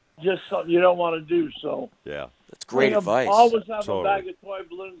it's just something you don't want to do. So that's great advice. Always have a bag of toy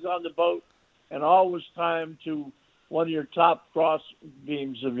balloons on the boat, and always tie them to one of your top cross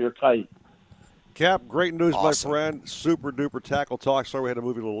beams of your kite. Cap, great news, my friend. Super duper tackle talk. Sorry we had to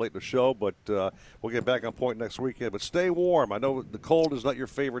move you a little late in the show, but we'll get back on point next weekend. But stay warm. I know the cold is not your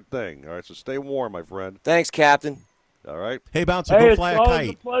favorite thing. All right, so stay warm, my friend. Thanks, Captain. All right. Hey, Bouncer, go fly a kite.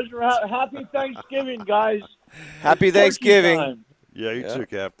 It's always a pleasure. Happy Thanksgiving, guys. Happy Thanksgiving. Yeah, you too,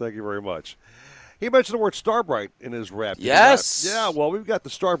 Cap. Thank you very much. He mentioned the word Starbright in his rap. Yes. Yeah, well, we've got the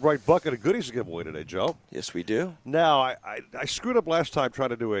Starbright bucket of goodies to give away today, Joe. Yes, we do. Now, I screwed up last time trying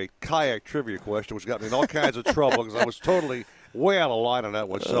to do a kayak trivia question, which got me in all kinds of trouble because I was totally way out of line on that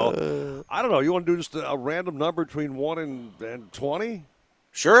one. So, I don't know. You want to do just a random number between 1 and 20?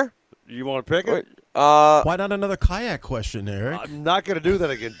 Sure. You want to pick it? Why not another kayak question, Eric? I'm not going to do that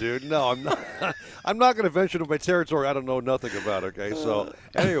again, dude. No, I'm not. I'm not going to venture into my territory I don't know nothing about. Okay, so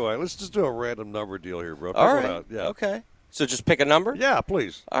anyway, let's just do a random number deal here, bro. All right. Out. Yeah. Okay. So just pick a number? Yeah,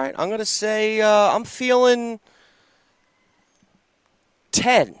 please. All right. I'm going to say I'm feeling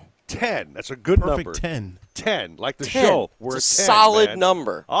 10. 10. That's a good number. Perfect 10. 10, like the 10. show. We're it's a 10, solid man.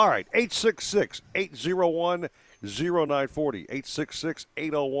 number. All right. 866-801-0940.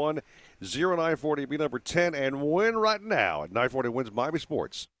 866-801-0940. Be number 10 and win right now at 940 Wins Miami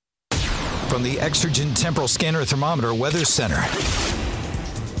Sports. From the Exergen Temporal Scanner Thermometer Weather Center.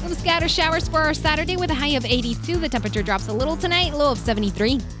 Some scatter showers for our Saturday with a high of 82. The temperature drops a little tonight, low of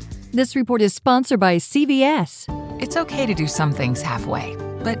 73. This report is sponsored by CVS. It's okay to do some things halfway,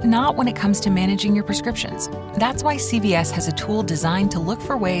 but not when it comes to managing your prescriptions. That's why CVS has a tool designed to look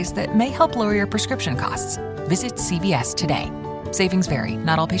for ways that may help lower your prescription costs. Visit CVS today. Savings vary.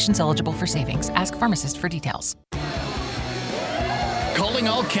 Not all patients eligible for savings. Ask pharmacist for details. Calling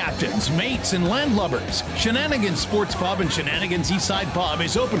all captains, mates, and landlubbers. Shenanigans Sports Pub and Shenanigans Eastside Pub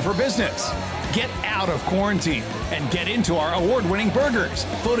is open for business. Get out of quarantine and get into our award-winning burgers,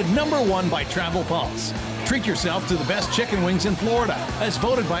 voted #1 by Travel Pulse. Treat yourself to the best chicken wings in Florida, as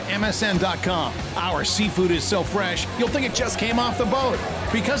voted by MSN.com. Our seafood is so fresh, you'll think it just came off the boat.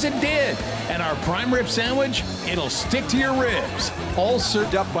 Because it did. And our prime rib sandwich, it'll stick to your ribs. All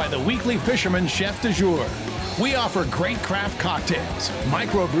served up by the weekly Fisherman Chef du Jour. We offer great craft cocktails,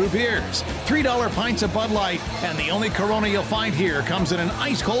 microbrew beers, $3 pints of Bud Light, and the only Corona you'll find here comes in an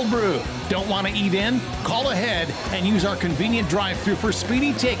ice-cold brew. Don't want to eat in? Call ahead and use our convenient drive-thru for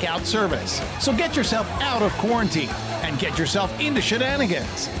speedy takeout service. So get yourself out of quarantine and get yourself into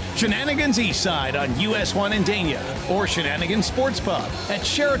Shenanigans. Shenanigans Eastside on US 1 in Dania, or Shenanigans Sports Pub at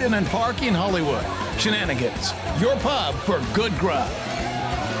Sheridan and Park in Hollywood. Shenanigans, your pub for good grub.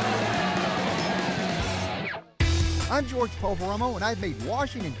 I'm George Poveromo, and I've made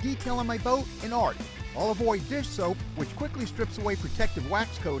washing and detailing my boat an art. I'll avoid dish soap, which quickly strips away protective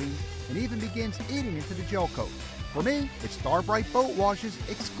wax coatings and even begins eating into the gel coat. For me, it's Starbright Boat Washes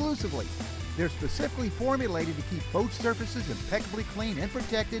exclusively. They're specifically formulated to keep boat surfaces impeccably clean and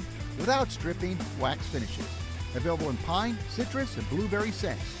protected without stripping wax finishes. Available in pine, citrus, and blueberry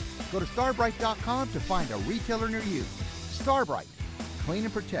scents. Go to starbright.com to find a retailer near you. Starbright. Clean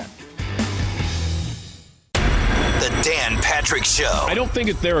and protect. The Dan Patrick Show. I don't think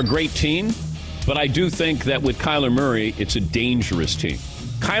that they're a great team, but I do think that with Kyler Murray, it's a dangerous team.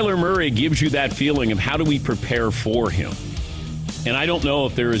 Kyler Murray gives you that feeling of how do we prepare for him? And I don't know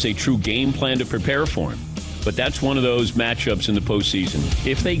if there is a true game plan to prepare for him, but that's one of those matchups in the postseason.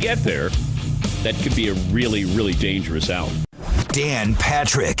 If they get there, that could be a really, really dangerous out. Dan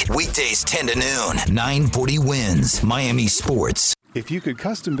Patrick, weekdays 10 to noon, 940 wins, Miami Sports. If you could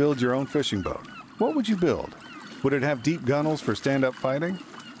custom build your own fishing boat, what would you build? Would it have deep gunnels for stand-up fighting?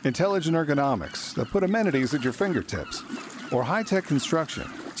 Intelligent ergonomics that put amenities at your fingertips? Or high-tech construction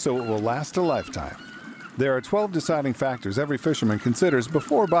so it will last a lifetime? There are 12 deciding factors every fisherman considers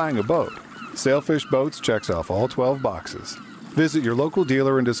before buying a boat. Sailfish Boats checks off all 12 boxes. Visit your local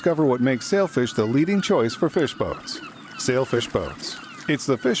dealer and discover what makes Sailfish the leading choice for fish boats. Sailfish Boats. It's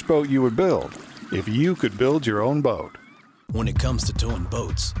the fish boat you would build if you could build your own boat. When it comes to towing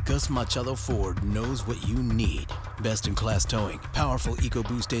boats, Gus Machado Ford knows what you need. Best-in-class towing, powerful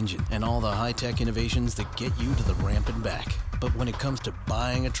EcoBoost engine, and all the high-tech innovations that get you to the ramp and back. But when it comes to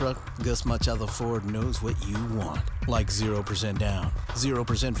buying a truck, Gus Machado Ford knows what you want. Like 0% down,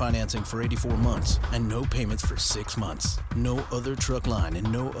 0% financing for 84 months, and no payments for 6 months. No other truck line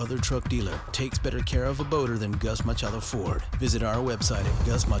and no other truck dealer takes better care of a boater than Gus Machado Ford. Visit our website at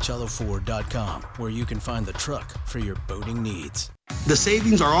gusmachadoford.com, where you can find the truck for your boating needs. The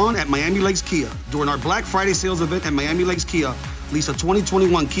savings are on at Miami Lakes Kia. During our Black Friday sales event at Miami Lakes Kia, lease a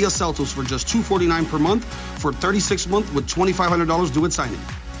 2021 Kia Seltos for just $249 per month for 36 months with $2,500 due at signing.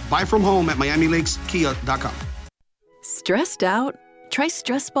 Buy from home at MiamiLakesKia.com. Stressed out? Try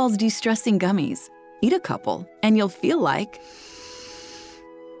Stress Balls De-Stressing Gummies. Eat a couple, and you'll feel like...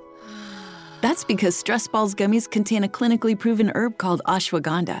 That's because Stress Balls Gummies contain a clinically proven herb called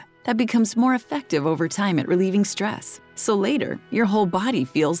ashwagandha that becomes more effective over time at relieving stress. So later, your whole body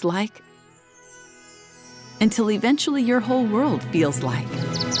feels like... until eventually your whole world feels like.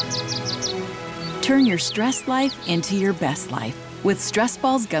 Turn your stress life into your best life with Stress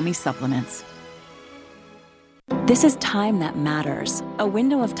Balls Gummy Supplements. This is time that matters, a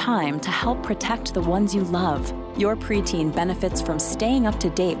window of time to help protect the ones you love. Your preteen benefits from staying up to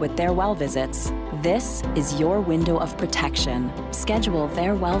date with their well visits. This is your window of protection. Schedule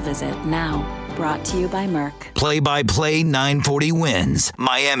their well visit now. Brought to you by Merck. Play-by-play 940 wins,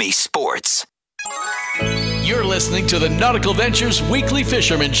 Miami Sports. You're listening to the Nautical-Ventures Weekly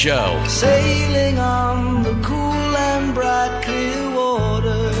Fisherman Show. Sailing on the cool and bright clear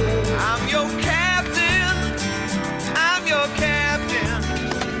water. I'm your captain. I'm your captain.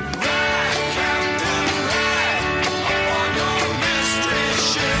 Ride, captain, ride on your mystery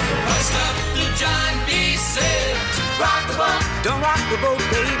ship. Bust up the giant beast. Rock the boat. Don't rock the boat,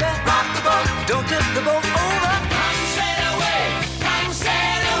 baby. Rock the boat. Don't tip the boat over. Come sail away. Come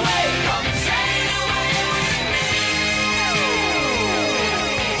sail away. Come sail away with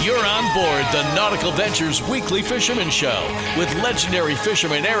me. You're on board the Nautical-Ventures Weekly Fisherman Show with legendary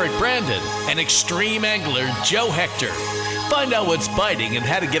fisherman Eric Brandon and extreme angler Joe Hector. Find out what's biting and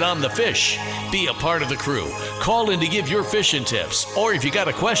how to get on the fish. Be a part of the crew. Call in to give your fishing tips. Or if you got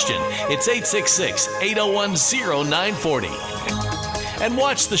a question, it's 866-801-0940. And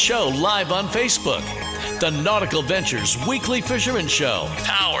watch the show live on Facebook. The Nautical-Ventures Weekly Fisherman Show,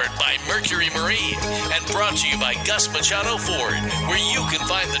 powered by Mercury Marine and brought to you by Gus Machado Ford, where you can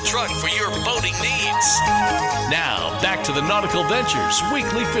find the truck for your boating needs. Now, back to the Nautical-Ventures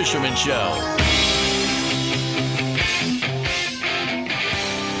Weekly Fisherman Show.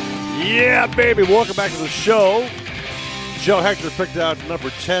 Yeah, baby. Welcome back to the show. Joe Hector picked out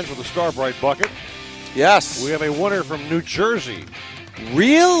number 10 for the Starbright bucket. Yes. We have a winner from New Jersey.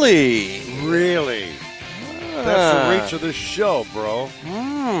 Really? Really. That's the reach of this show, bro.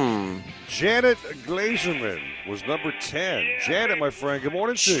 Janet Glazerman was number 10. Janet, my friend, good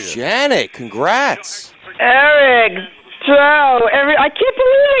morning to you. Janet, congrats. Eric, Joe, I can't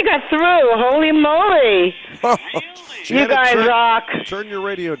believe I got through. Holy moly. You guys rock. Turn your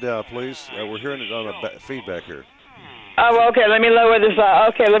radio down, please. We're hearing it on the feedback here. Oh, okay, let me lower this.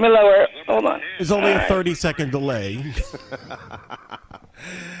 Okay, let me lower it. Hold on. There's only a 30-second delay.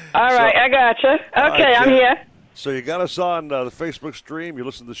 All right, I gotcha. Okay, I'm here. So you got us on the Facebook stream. You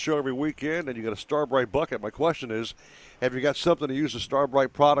listen to the show every weekend, and you got a Starbright bucket. My question is, have you got something to use the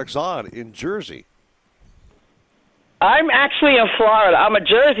Starbright products on in Jersey? I'm actually in Florida. I'm from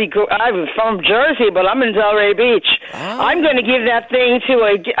Jersey, but I'm in Delray Beach. I'm going to give that thing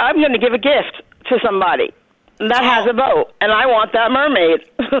I'm going to give a gift to somebody that has a boat, and I want that mermaid.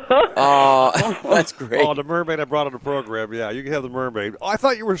 That's great. Oh, the mermaid I brought on the program. Yeah, you can have the mermaid. Oh, I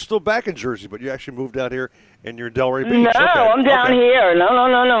thought you were still back in Jersey, but you actually moved out here and you're in Delray Beach. No, okay. I'm down here. No.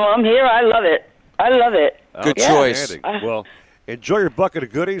 I'm here. I love it. Good choice. Well, enjoy your bucket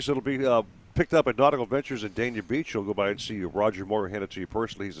of goodies. It'll be picked up at Nautical-Ventures in Dania Beach. You'll go by and see Roger Moore hand it to you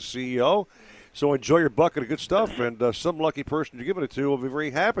personally. He's the CEO. So enjoy your bucket of good stuff, and some lucky person you're giving it to will be very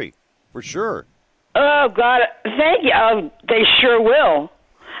happy, for sure. Oh, God. Thank you. They sure will.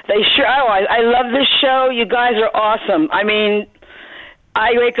 They sure. Oh, I love this show. You guys are awesome. I mean,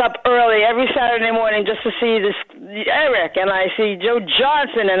 I wake up early every Saturday morning just to see this Eric, and I see Joe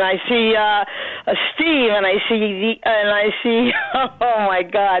Johnson, and I see Steve, and I see. Oh my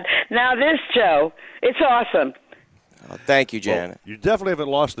God! Now this Joe, it's awesome. Oh, thank you, Janet. Well, you definitely haven't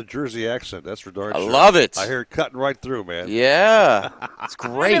lost the Jersey accent. That's for darn sure. I love it. I hear it cutting right through, man. Yeah, it's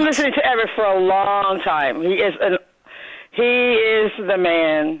great. I've been listening to Eric for a long time. He is the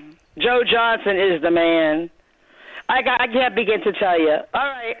man. Joe Johnson is the man. I can't begin to tell you. All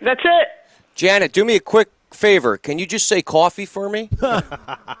right, that's it. Janet, do me a quick favor. Can you just say coffee for me?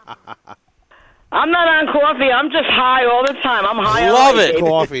 I'm not on coffee. I'm just high all the time. I'm high on Love life, it.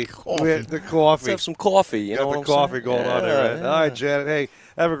 baby. Coffee. The coffee. Let's have some coffee. You know got what the I'm coffee saying? going on there. Right? All right, Janet. Hey,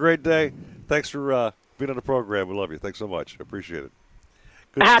 have a great day. Thanks for being on the program. We love you. Thanks so much. Appreciate it.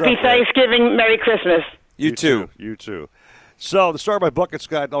 Good Happy stuff, Thanksgiving. Merry Christmas. You too. You too. So the Starbright bucket's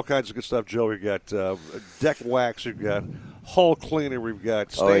got all kinds of good stuff, Joe. We've got deck wax. We've got hull cleaner. We've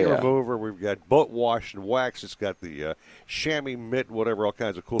got stain remover. We've got boat wash and wax. It's got the chamois mitt, whatever, all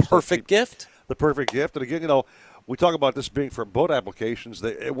kinds of cool stuff. Perfect gift. The perfect gift. And again, we talk about this being for boat applications.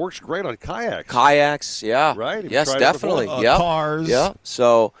 It works great on kayaks. Kayaks, yeah. Right? Yes, definitely. Yeah. Cars. Yeah.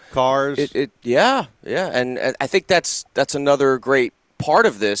 So cars. Yeah. And I think that's another great part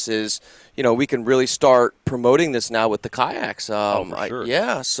of this is, we can really start promoting this now with the kayaks. For sure.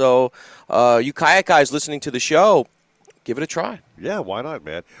 Yeah. So you kayak guys listening to the show, give it a try. Yeah, why not,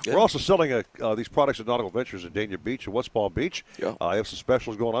 man? Yeah. We're also selling these products at Nautical-Ventures in Dania Beach and West Palm Beach. Yeah. I have some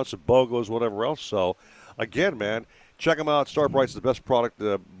specials going on, some BOGOs, whatever else. So, again, man, check them out. Starbright's the best product,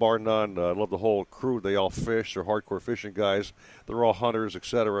 bar none. I love the whole crew. They all fish. They're hardcore fishing guys. They're all hunters,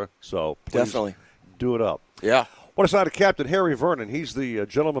 etc. So, please Definitely do it up. Yeah. What aside of Captain Harry Vernon? He's the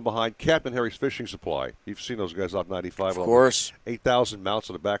gentleman behind Captain Harry's Fishing Supply. You've seen those guys out 95. Of course. 8,000 mounts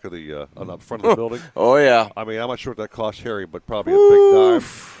on the back of on the front of the building. Oh, yeah. I mean, I'm not sure what that costs Harry, but probably a big dime.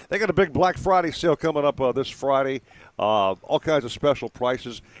 They got a big Black Friday sale coming up this Friday. All kinds of special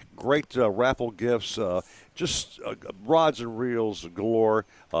prices. Great raffle gifts. Just rods and reels galore.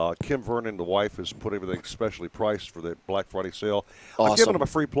 Kim Vernon, the wife, has put everything specially priced for the Black Friday sale. Awesome. I'm giving him a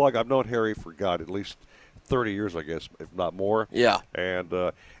free plug. I've known Harry for, at least 30 years, I guess, if not more. Yeah. And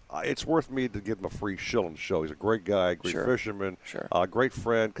it's worth me to give him a free shill on the show. He's a great guy, great fisherman, great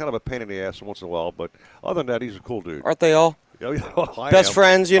friend, kind of a pain in the ass once in a while, but other than that, he's a cool dude. Aren't they all? Best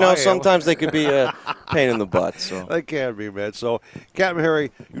friends, sometimes they could be a pain in the butt. So they can be, man. So, Captain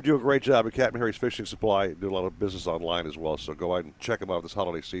Harry, you do a great job at Captain Harry's Fishing Supply. You do a lot of business online as well, so go out and check them out this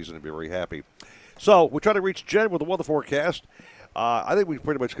holiday season and be very happy. So, we're trying to reach Jen with the weather forecast. I think we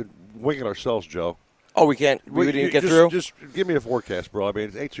pretty much could wing it ourselves, Joe. Oh, we can't. We didn't get through? Just give me a forecast, bro. I mean,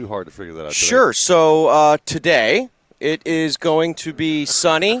 it ain't too hard to figure that out today. Sure. So, today, it is going to be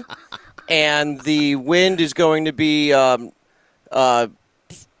sunny, and the wind is going to be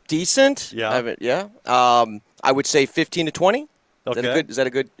decent. Yeah. I would say 15 to 20. Okay. Is that a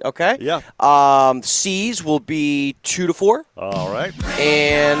good? Okay. Yeah. Seas will be 2 to 4. All right.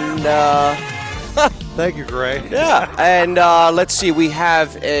 And thank you, Gray. Yeah. And let's see. We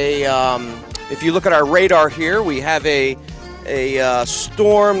have a. If you look at our radar here, we have a a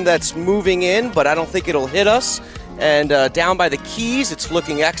storm that's moving in, but I don't think it'll hit us. And down by the Keys, it's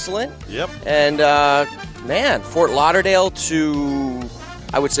looking excellent. Yep. And, man, Fort Lauderdale to,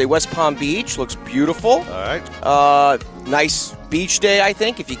 I would say, West Palm Beach looks beautiful. All right. Nice beach day, I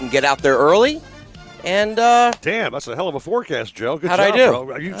think, if you can get out there early. And damn, that's a hell of a forecast, Joe. Good how'd job, I do?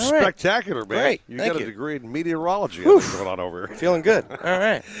 bro. You're All right. spectacular, man. Great. You Thank got a you. degree in meteorology going on over here. Feeling good. All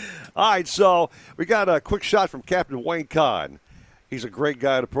right. All right, so we got a quick shot from Captain Wayne Kahn. He's a great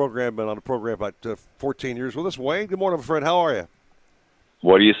guy on the program, been on the program about 14 years with us. Wayne, good morning, my friend. How are you?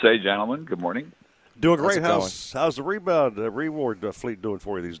 What do you say, gentlemen? Good morning. Doing great. How's the rebound reward fleet doing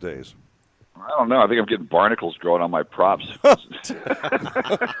for you these days? I don't know. I think I'm getting barnacles growing on my props.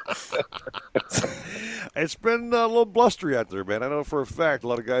 It's been a little blustery out there, man. I know for a fact a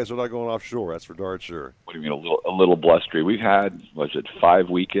lot of guys are not going offshore. That's for darn sure. What do you mean a little blustery? We've had, 5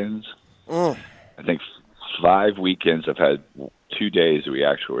 weekends? I think 5 weekends have had 2 days that we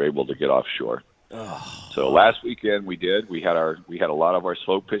actually were able to get offshore. So last weekend we did. We had a lot of our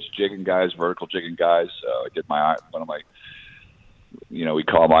slow pitch jigging guys, vertical jigging guys. I did one of my, we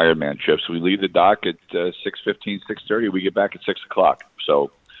call them Ironman trips. We leave the dock at 6:15, 6:30. We get back at 6 o'clock.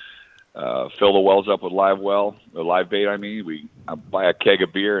 So fill the wells up with live bait. I buy a keg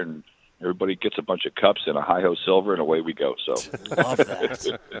of beer and everybody gets a bunch of cups and a hi-ho silver and away we go. So love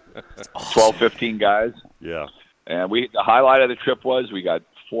that. 12, 15 guys. Yeah. And the highlight of the trip was we got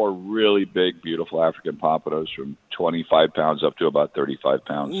 4 really big, beautiful African pompanos from 25 pounds up to about 35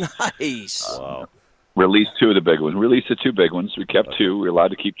 pounds. Nice. Wow. Released 2 of the big ones. Released the 2 big ones. We kept 2. We were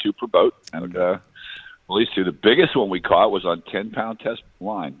allowed to keep 2 per boat. And released 2. The biggest one we caught was on 10-pound test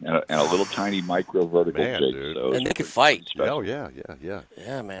line and a little tiny micro vertical jig. Dude. So and they can fight. Oh, yeah.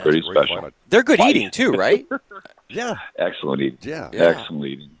 Yeah, man. Pretty special. They're good eating, too, right? Yeah. Excellent eating. Yeah. Excellent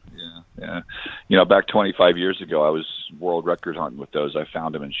eating. Yeah. Back 25 years ago, I was world record hunting with those. I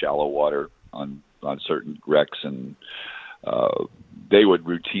found them in shallow water on certain wrecks, and they would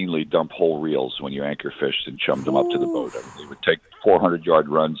routinely dump whole reels when you anchor fished and chummed them up to the boat. They would take 400-yard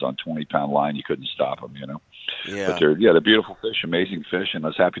runs on 20-pound line. You couldn't stop them, Yeah. But they're beautiful fish, amazing fish, and I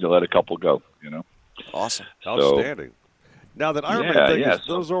was happy to let a couple go, Awesome. Outstanding. Now that Ironman thing,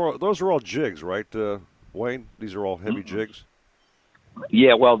 those are all jigs, right, Wayne? These are all heavy jigs?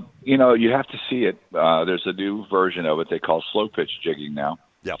 Yeah, well, you have to see it. There's a new version of it they call slow pitch jigging now.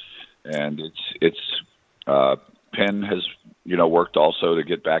 Yep. And it's Penn has worked also to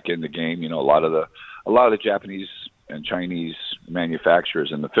get back in the game. A lot of the Japanese and Chinese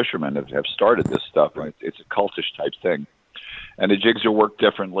manufacturers and the fishermen have started this stuff. Right. It's a cultish type thing, and the jigs are worked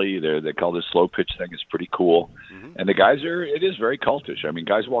differently. They call this slow pitch thing. It's pretty cool, and the guys it is very cultish. I mean,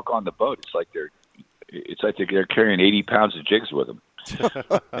 guys walk on the boat. It's like they're carrying 80 pounds of jigs with them.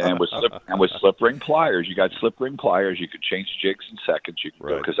 and with slip ring pliers, you got slip ring pliers. You could change jigs in seconds. You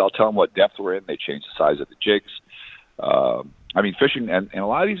can because I'll tell them what depth we're in. They change the size of the jigs. Fishing and a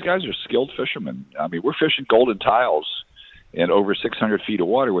lot of these guys are skilled fishermen. I mean, we're fishing golden tiles in over 600 feet of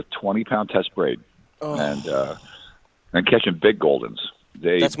water with 20-pound test braid, and catching big goldens.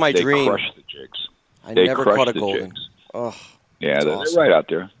 That's my dream. They crush the jigs. I never caught a golden. Jigs. Oh, yeah, they're awesome. right out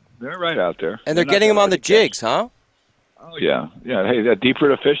there. They're right out there. And they're getting them on the jigs, huh? Oh, yeah. Hey, the deeper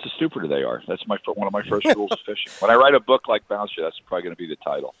the fish, the stupider they are. That's one of my first rules of fishing. When I write a book like Bouncer, that's probably going to be the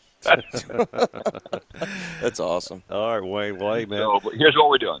title. That's awesome. All right, Wayne. Well, hey, man. So, here's what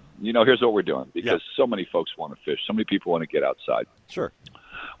we're doing. Here's what we're doing because so many folks want to fish. So many people want to get outside. Sure.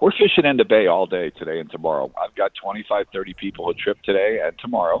 We're fishing in the bay all day today and tomorrow. I've got 25, 30 people a trip today and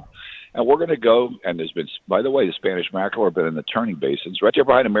tomorrow. And we're going to go, and there's been, by the way, the Spanish mackerel have been in the turning basins. Right there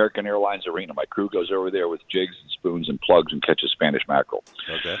behind American Airlines Arena. My crew goes over there with jigs and spoons and plugs and catches Spanish mackerel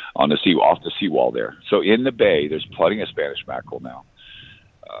off the seawall there. So in the bay, there's plenty of Spanish mackerel now.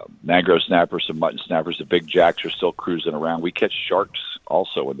 Mangrove snappers, some mutton snappers, the big jacks are still cruising around. We catch sharks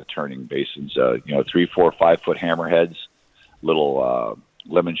also in the turning basins, 3, 4, 5 foot hammerheads, little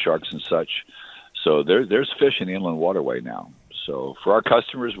lemon sharks and such. So there's fish in the inland waterway now. So for our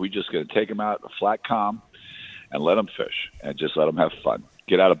customers, we just going to take them out a flat calm and let them fish and just let them have fun.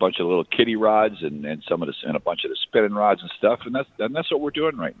 Get out a bunch of little kiddie rods and a bunch of the spinning rods and stuff, and that's what we're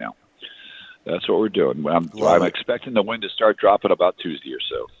doing right now. That's what we're doing. I'm expecting the wind to start dropping about Tuesday or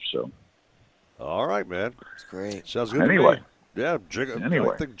so. So. All right, man. That's great. Sounds good. Anyway. To me. Yeah.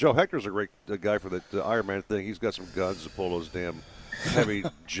 Anyway. I think Joe Hector's a great guy for the Ironman thing. He's got some guns to pull those damn heavy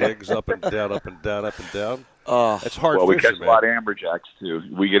jigs up and down, up and down, up and down. It's hard well, fishing, we catch man. a lot of amberjacks, too.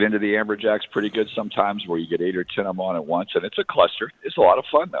 We get into the amberjacks pretty good sometimes where you get 8 or 10 of them on at once, and it's a cluster. It's a lot of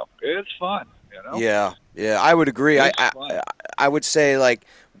fun, though. It's fun, Yeah, I would agree. I would say, like,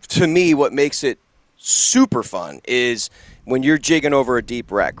 to me, what makes it super fun is when you're jigging over a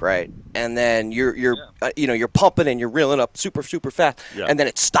deep wreck, right? And then you're pumping and you're reeling up super, super fast, and then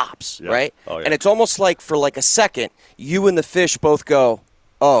it stops, right? Oh, yeah. And it's almost like for like a second, you and the fish both go,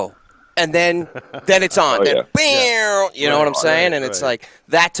 oh, and then it's on. Then, bam, you know what I'm saying? And it's like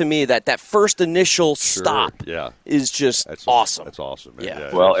that to me, that first initial stop is just awesome. That's awesome, man.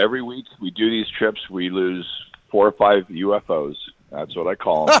 Yeah. Well, every week we do these trips, we lose 4 or 5 UFOs. That's what I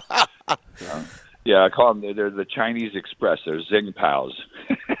call them. I call them, they're the Chinese Express. They're Zing Pows.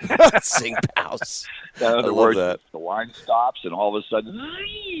 Zing Pows. In other words, the line stops, and all of a sudden,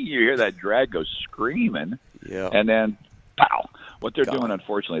 you hear that drag go screaming, and then, pow. What they're doing,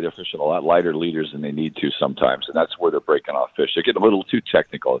 unfortunately, they're fishing a lot lighter leaders than they need to sometimes, and that's where they're breaking off fish. They're getting a little too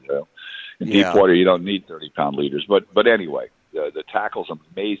technical. In deep water, you don't need 30-pound leaders. But anyway, the tackle's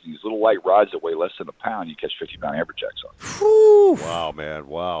amazing. These little light rods that weigh less than a pound, you catch 50-pound amberjacks on. Whew. Wow, man!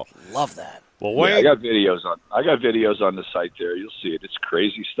 Wow, love that. Well, Wayne, I got videos on the site there. You'll see it. It's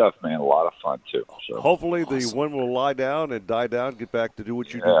crazy stuff, man. A lot of fun too. So hopefully the wind will lie down and die down. Get back to do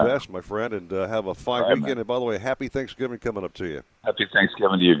what you do best, my friend, and have a fine weekend. Man. And by the way, happy Thanksgiving coming up to you. Happy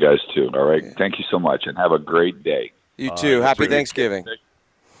Thanksgiving to you guys too. All right, thank you so much, and have a great day. You too. Happy Thanksgiving.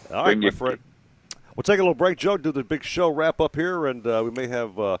 All right, my friend. We'll take a little break, Joe, do the big show wrap up here, and we may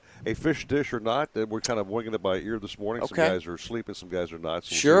have a fish dish or not. We're kind of winging it by ear this morning. Okay. Some guys are sleeping, some guys are not,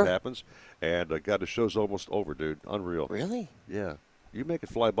 so we'll see what happens. And, God, the show's almost over, dude. Unreal. Really? Yeah. You make it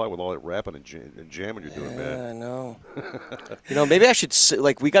fly by with all that rapping and jamming you're doing, man. I know. Maybe I should,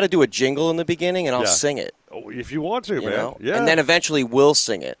 we got to do a jingle in the beginning, and I'll sing it. Oh, if you want to, man. Yeah. And then eventually we'll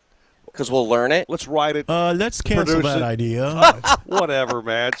sing it. Because we'll learn it. Let's write it. Let's cancel that idea. Whatever,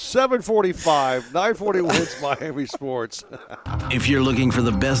 man. 7:45, 940 wins Miami Sports. If you're looking for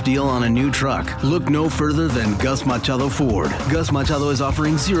the best deal on a new truck, look no further than Gus Machado Ford. Gus Machado is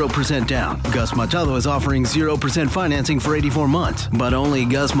offering 0% down. Gus Machado is offering 0% financing for 84 months. But only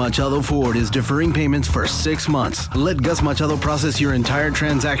Gus Machado Ford is deferring payments for 6 months. Let Gus Machado process your entire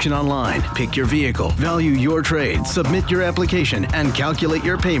transaction online. Pick your vehicle, value your trade, submit your application, and calculate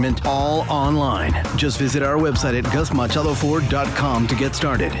your payment all online. Just visit our website at GusMachadoFord.com to get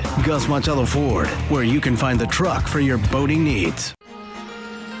started. Gus Machado Ford, where you can find the truck for your boating needs.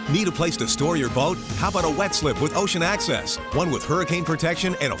 Need a place to store your boat? How about a wet slip with ocean access? One with hurricane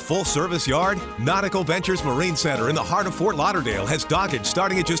protection and a full-service yard? Nautical-Ventures Marine Center in the heart of Fort Lauderdale has dockage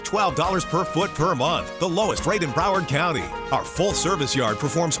starting at just $12 per foot per month, the lowest rate in Broward County. Our full-service yard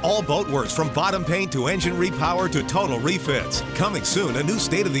performs all boat works from bottom paint to engine repower to total refits. Coming soon, a new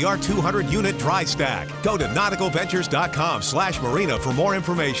state-of-the-art 200-unit dry stack. Go to nauticalventures.com/marina for more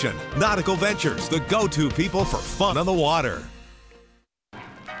information. Nautical Ventures, the go-to people for fun on the water.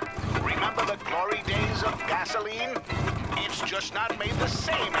 Remember the glory days of gasoline? It's just not made the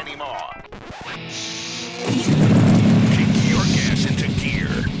same anymore. Kick your gas into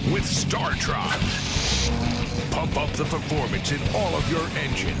gear with StarTron. Pump up the performance in all of your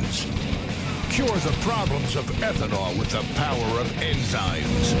engines. Cure the problems of ethanol with the power of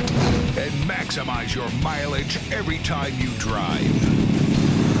enzymes. And maximize your mileage every time you drive.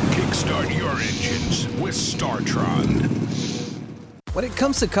 Kickstart your engines with StarTron. When it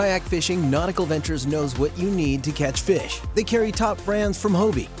comes to kayak fishing, Nautical Ventures knows what you need to catch fish. They carry top brands from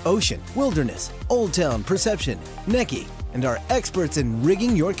Hobie, Ocean, Wilderness, Old Town, Perception, Necky, and are experts in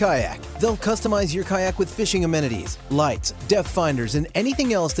rigging your kayak. They'll customize your kayak with fishing amenities, lights, depth finders, and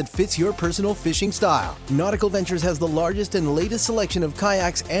anything else that fits your personal fishing style. Nautical Ventures has the largest and latest selection of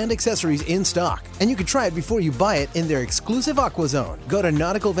kayaks and accessories in stock, and you can try it before you buy it in their exclusive Aqua Zone. Go to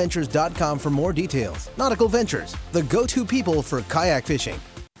nauticalventures.com for more details. Nautical Ventures, the go-to people for kayak fishing.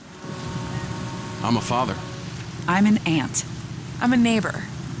 I'm a father. I'm an aunt. I'm a neighbor.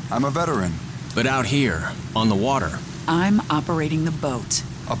 I'm a veteran. But out here, on the water, I'm operating the boat.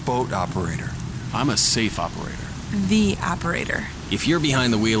 a boat operator. I'm a safe operator. The operator. If you're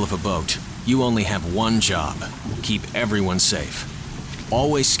behind the wheel of a boat, you only have one job: keep everyone safe.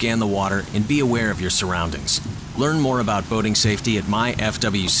 Always scan the water and be aware of your surroundings. Learn more about boating safety at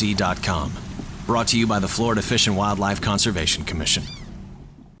myfwc.com. Brought to you by the Florida Fish and Wildlife Conservation Commission.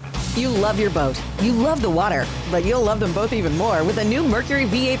 You love your boat. You love the water. But you'll love them both even more with a new Mercury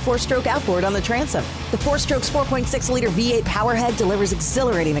V8 4-stroke outboard on the transom. The 4-stroke's 4.6-liter V8 powerhead delivers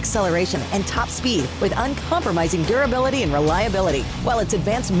exhilarating acceleration and top speed with uncompromising durability and reliability, while its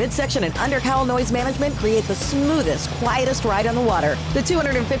advanced midsection and undercowl noise management create the smoothest, quietest ride on the water. The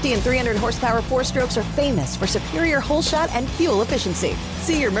 250 and 300 horsepower 4-strokes are famous for superior hole shot and fuel efficiency.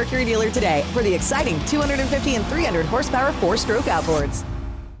 See your Mercury dealer today for the exciting 250 and 300 horsepower 4-stroke outboards.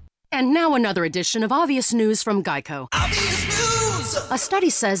 And now another edition of Obvious News from Geico. Obvious News! A study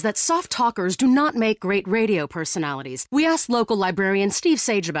says that soft talkers do not make great radio personalities. We asked local librarian Steve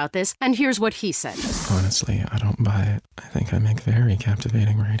Sage about this, and here's what he said. Honestly, I don't buy it. I think I make very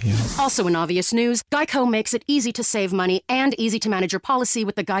captivating radio. Also in obvious news, Geico makes it easy to save money and easy to manage your policy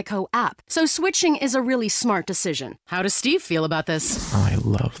with the Geico app. So switching is a really smart decision. How does Steve feel about this? I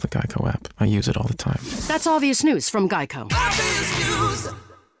love the Geico app. I use it all the time. That's obvious news from Geico.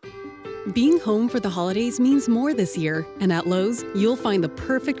 Being home for the holidays means more this year, and at Lowe's, you'll find the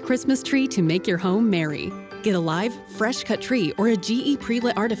perfect Christmas tree to make your home merry. Get a live, fresh-cut tree or a GE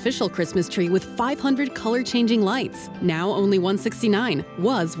pre-lit artificial Christmas tree with 500 color-changing lights. Now only $169,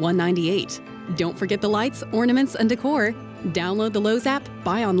 was $198. Don't forget the lights, ornaments, and decor. Download the Lowe's app,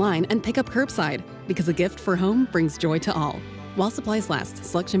 buy online, and pick up curbside, because a gift for home brings joy to all. While supplies last,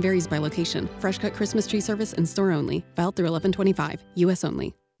 selection varies by location. Fresh-cut Christmas tree service in store only. Valid through 11/25. U.S.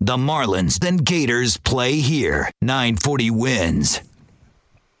 only. The Marlins and Gators play here. 940 wins.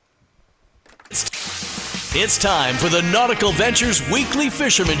 It's time for the Nautical-Ventures Weekly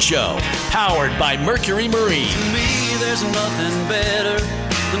Fisherman Show, powered by Mercury Marine. To me, there's nothing better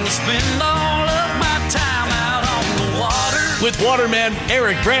than to spend all of my time out on the water. With waterman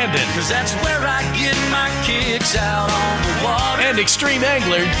Eric Brandon. 'Cause that's where I get my kicks, out on the water. And extreme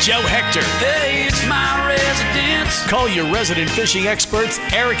angler Joe Hector. Hey, it's my residence. Call your resident fishing experts,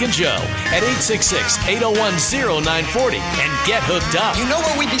 Eric and Joe, at 866-801-0940 and get hooked up. You know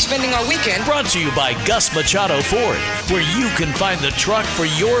where we'd be spending our weekend. Brought to you by Gus Machado Ford, where you can find the truck for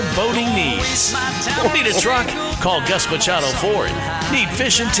your boating needs. Need a truck? Call Gus Machado Ford. Need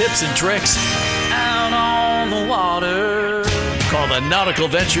fishing tips and tricks? Out on the water. Call the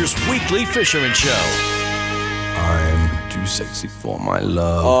Nautical-Ventures Weekly Fisherman Show. I'm too sexy for my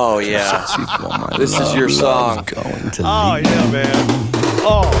love. Oh, yeah. Too sexy for my This love. is your song. Love's going to Oh, leave. yeah, man.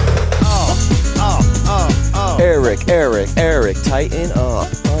 Eric, tighten up.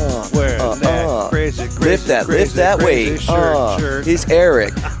 Wearing that crazy, Lift that crazy weight. shirt. He's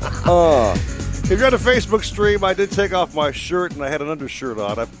Eric. If you're on the Facebook stream, I did take off my shirt and I had an undershirt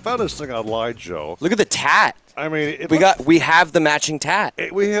on. I found this thing online, Joe. Look at the tat. I mean, we have the matching tat.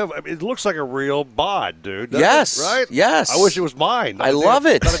 It looks like a real bod, dude. Yes, right? yes. I wish it was mine. I love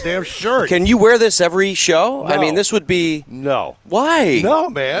it. Not a damn shirt. Can you wear this every show? No. I mean, this would be no. Why? No,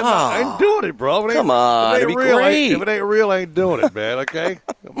 man. I ain't doing it, bro. Come on, it'd be real, great. If it ain't real, I ain't doing it, man. Okay,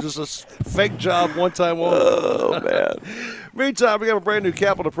 just a fake job, one time only. Oh man. Meantime, we got a brand new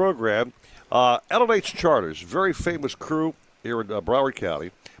capital program. LH Charters, very famous crew here in Broward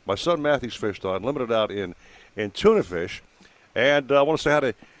County. My son Matthew's fished on, limited out in tuna fish. And I want to say hi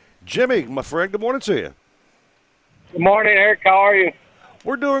to Jimmy, my friend. Good morning to you. Good morning, Eric. How are you?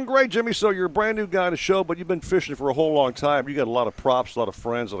 We're doing great, Jimmy. So you're a brand new guy on the show, but you've been fishing for a whole long time. You got a lot of props, a lot of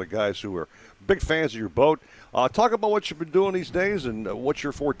friends, a lot of guys who are big fans of your boat. Talk about what you've been doing these days and what's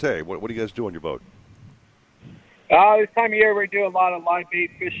your forte. What do you guys do on your boat? This time of year, we do a lot of live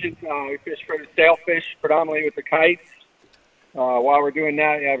bait fishing. We fish for the sailfish, predominantly with the kites. While we're doing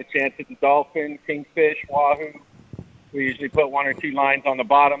that, you have a chance at the dolphin, kingfish, wahoo. We usually put 1 or 2 lines on the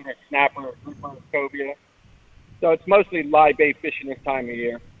bottom, a snapper, a grouper, a cobia. So it's mostly live bait fishing this time of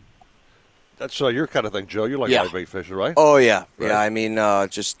year. That's your kind of thing, Joe. You like live bait fishing, right? Oh, yeah. Right. Yeah, I mean,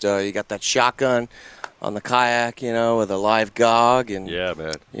 you got that shotgun on the kayak, with a live gog. And, yeah,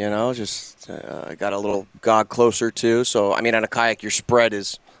 man. I got a little gog closer, too. So, I mean, on a kayak, your spread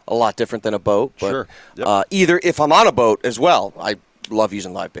is a lot different than a boat. But, sure. Yep. Either if I'm on a boat as well, I love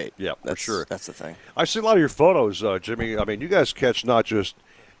using live bait. Yeah, for sure. That's the thing. I see a lot of your photos, Jimmy. I mean, you guys catch not just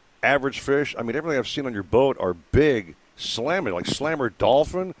average fish. I mean, everything I've seen on your boat are big slammer, like slammer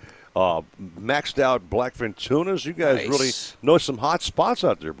dolphin, maxed out blackfin tunas. You guys really know some hot spots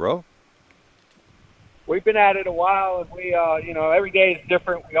out there, bro. We've been at it a while, and we, every day is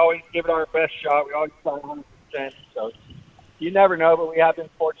different. We always give it our best shot. We always try 100%. So you never know, but we have been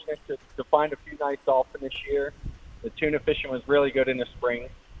fortunate to find a few nice dolphin this year. The tuna fishing was really good in the spring.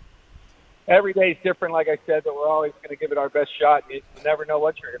 Every day is different, like I said, but we're always going to give it our best shot. You never know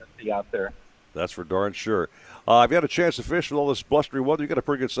what you're going to see out there. That's for darn sure. If you had a chance to fish with all this blustery weather, you got a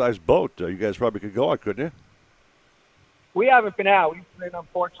pretty good-sized boat. You guys probably could go on, couldn't you? We haven't been out.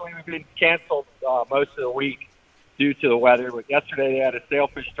 Unfortunately, we've been canceled most of the week due to the weather. But yesterday they had a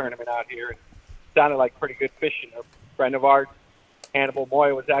sailfish tournament out here. And it sounded like pretty good fishing. A friend of ours, Hannibal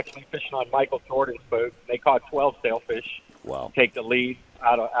Moy, was actually fishing on Michael Jordan's boat. They caught 12 sailfish. Wow! To take the lead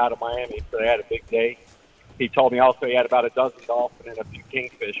out of Miami, so they had a big day. He told me also he had about a dozen dolphin and a few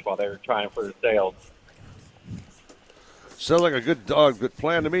kingfish while they were trying for the sails. Sounds like a good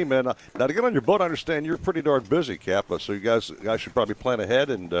plan to me, man. Now to get on your boat, I understand you're pretty darn busy, Cap. So you guys should probably plan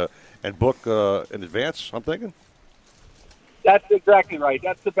ahead and book in advance. I'm thinking. That's exactly right.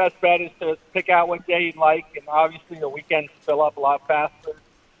 That's the best bet, is to pick out what day you'd like, and obviously the weekends fill up a lot faster.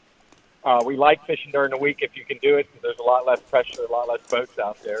 We like fishing during the week if you can do it, because there's a lot less pressure, a lot less boats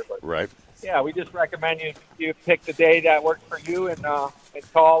out there. But right. Yeah, we just recommend you pick the day that works for you and call,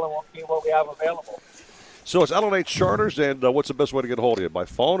 and we'll see what we have available. So it's LNH Charters, and what's the best way to get a hold of you? By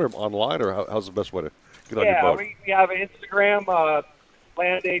phone or online, or how's the best way to get on your boat? We have an Instagram,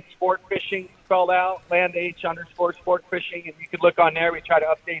 Land H Sport Fishing, spelled out, Land H_Sport Fishing, and you can look on there. We try to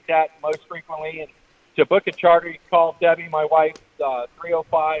update that most frequently. And to book a charter, you can call Debbie, my wife,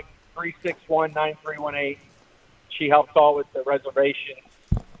 305-361-9318. She helps all with the reservations.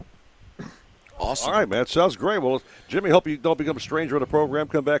 Awesome. All right, man. Sounds great. Well, Jimmy, hope you don't become a stranger on the program.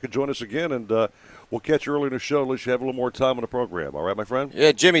 Come back and join us again, and we'll catch you early in the show. At least you have a little more time on the program. All right, my friend?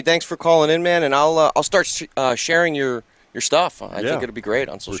 Yeah, Jimmy, thanks for calling in, man, and I'll start sharing your stuff. I think it'll be great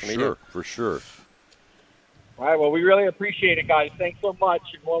on social media. For sure. All right, well, we really appreciate it, guys. Thanks so much.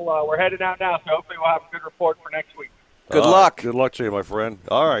 And we're heading out now, so hopefully we'll have a good report for next week. Good luck. Good luck to you, my friend.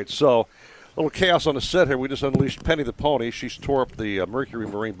 All right, so a little chaos on the set here. We just unleashed Penny the Pony. She's tore up the Mercury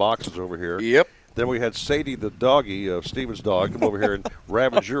Marine boxes over here. Yep. Then we had Sadie the doggy, Steven's dog, come over here and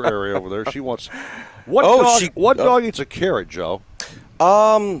ravage your area over there. She wants what dog eats a carrot, Joe?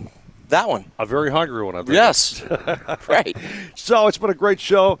 That one. A very hungry one, I think. Yes. Right. So it's been a great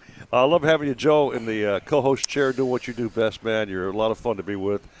show. I love having you, Joe, in the co-host chair, doing what you do best, man. You're a lot of fun to be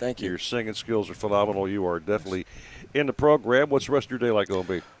with. Thank you. Your singing skills are phenomenal. You are definitely in the program. What's the rest of your day like going to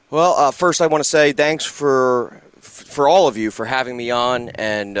be? Well, first I want to say thanks for all of you for having me on,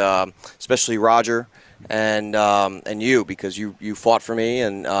 and especially Roger and you, because you fought for me,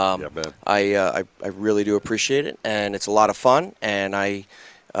 and I really do appreciate it, and it's a lot of fun, and I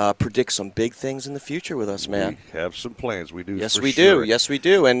predict some big things in the future with us, man. We have some plans. We do. Yes, for we sure. do. Yes, we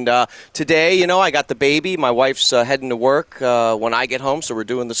do. And today, I got the baby. My wife's heading to work when I get home, so we're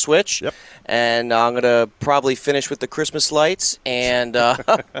doing the switch. Yep. And I'm going to probably finish with the Christmas lights, and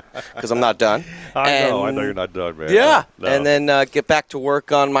because I'm not done. I know you're not done, man. Yeah. No. And then get back to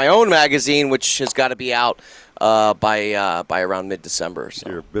work on my own magazine, which has got to be out by around mid-December. So.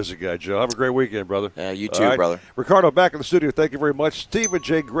 You're a busy guy, Joe. Have a great weekend, brother. Yeah, you too, brother. Ricardo, back in the studio. Thank you very much. Stephen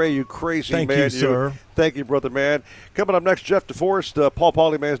J. Gray, you crazy man. Thank you, sir. Thank you, brother, man. Coming up next, Jeff DeForest, Paul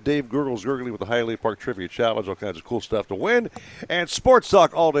Polyman's Dave Gurgles Gurgly with the Hialeah Park Trivia Challenge, all kinds of cool stuff to win. And Sports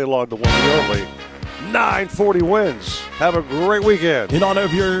Talk all day long, the one and only 940 wins. Have a great weekend. In honor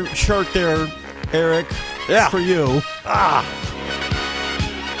of your shirt there, Eric, yeah, for you.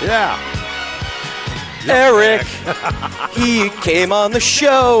 Yeah. Eric, he came on the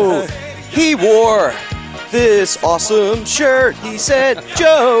show. He wore this awesome shirt. He said,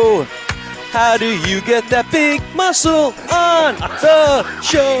 Joe, how do you get that big muscle on the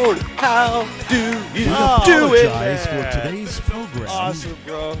show? How do you do it? For today's program. Awesome,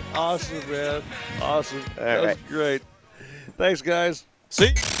 bro. Awesome, man. Awesome. That was great. Thanks, guys.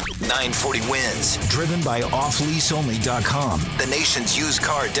 See? 940 Wins, driven by offleaseonly.com, the nation's used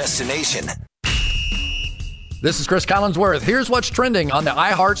car destination. This is Chris Collinsworth. Here's what's trending on the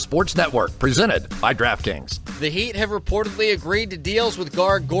iHeart Sports Network, presented by DraftKings. The Heat have reportedly agreed to deals with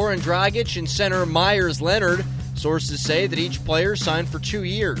guard Goran Dragic and center Myers Leonard. Sources say that each player signed for 2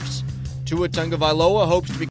 years. Tua Tagovailoa hopes to be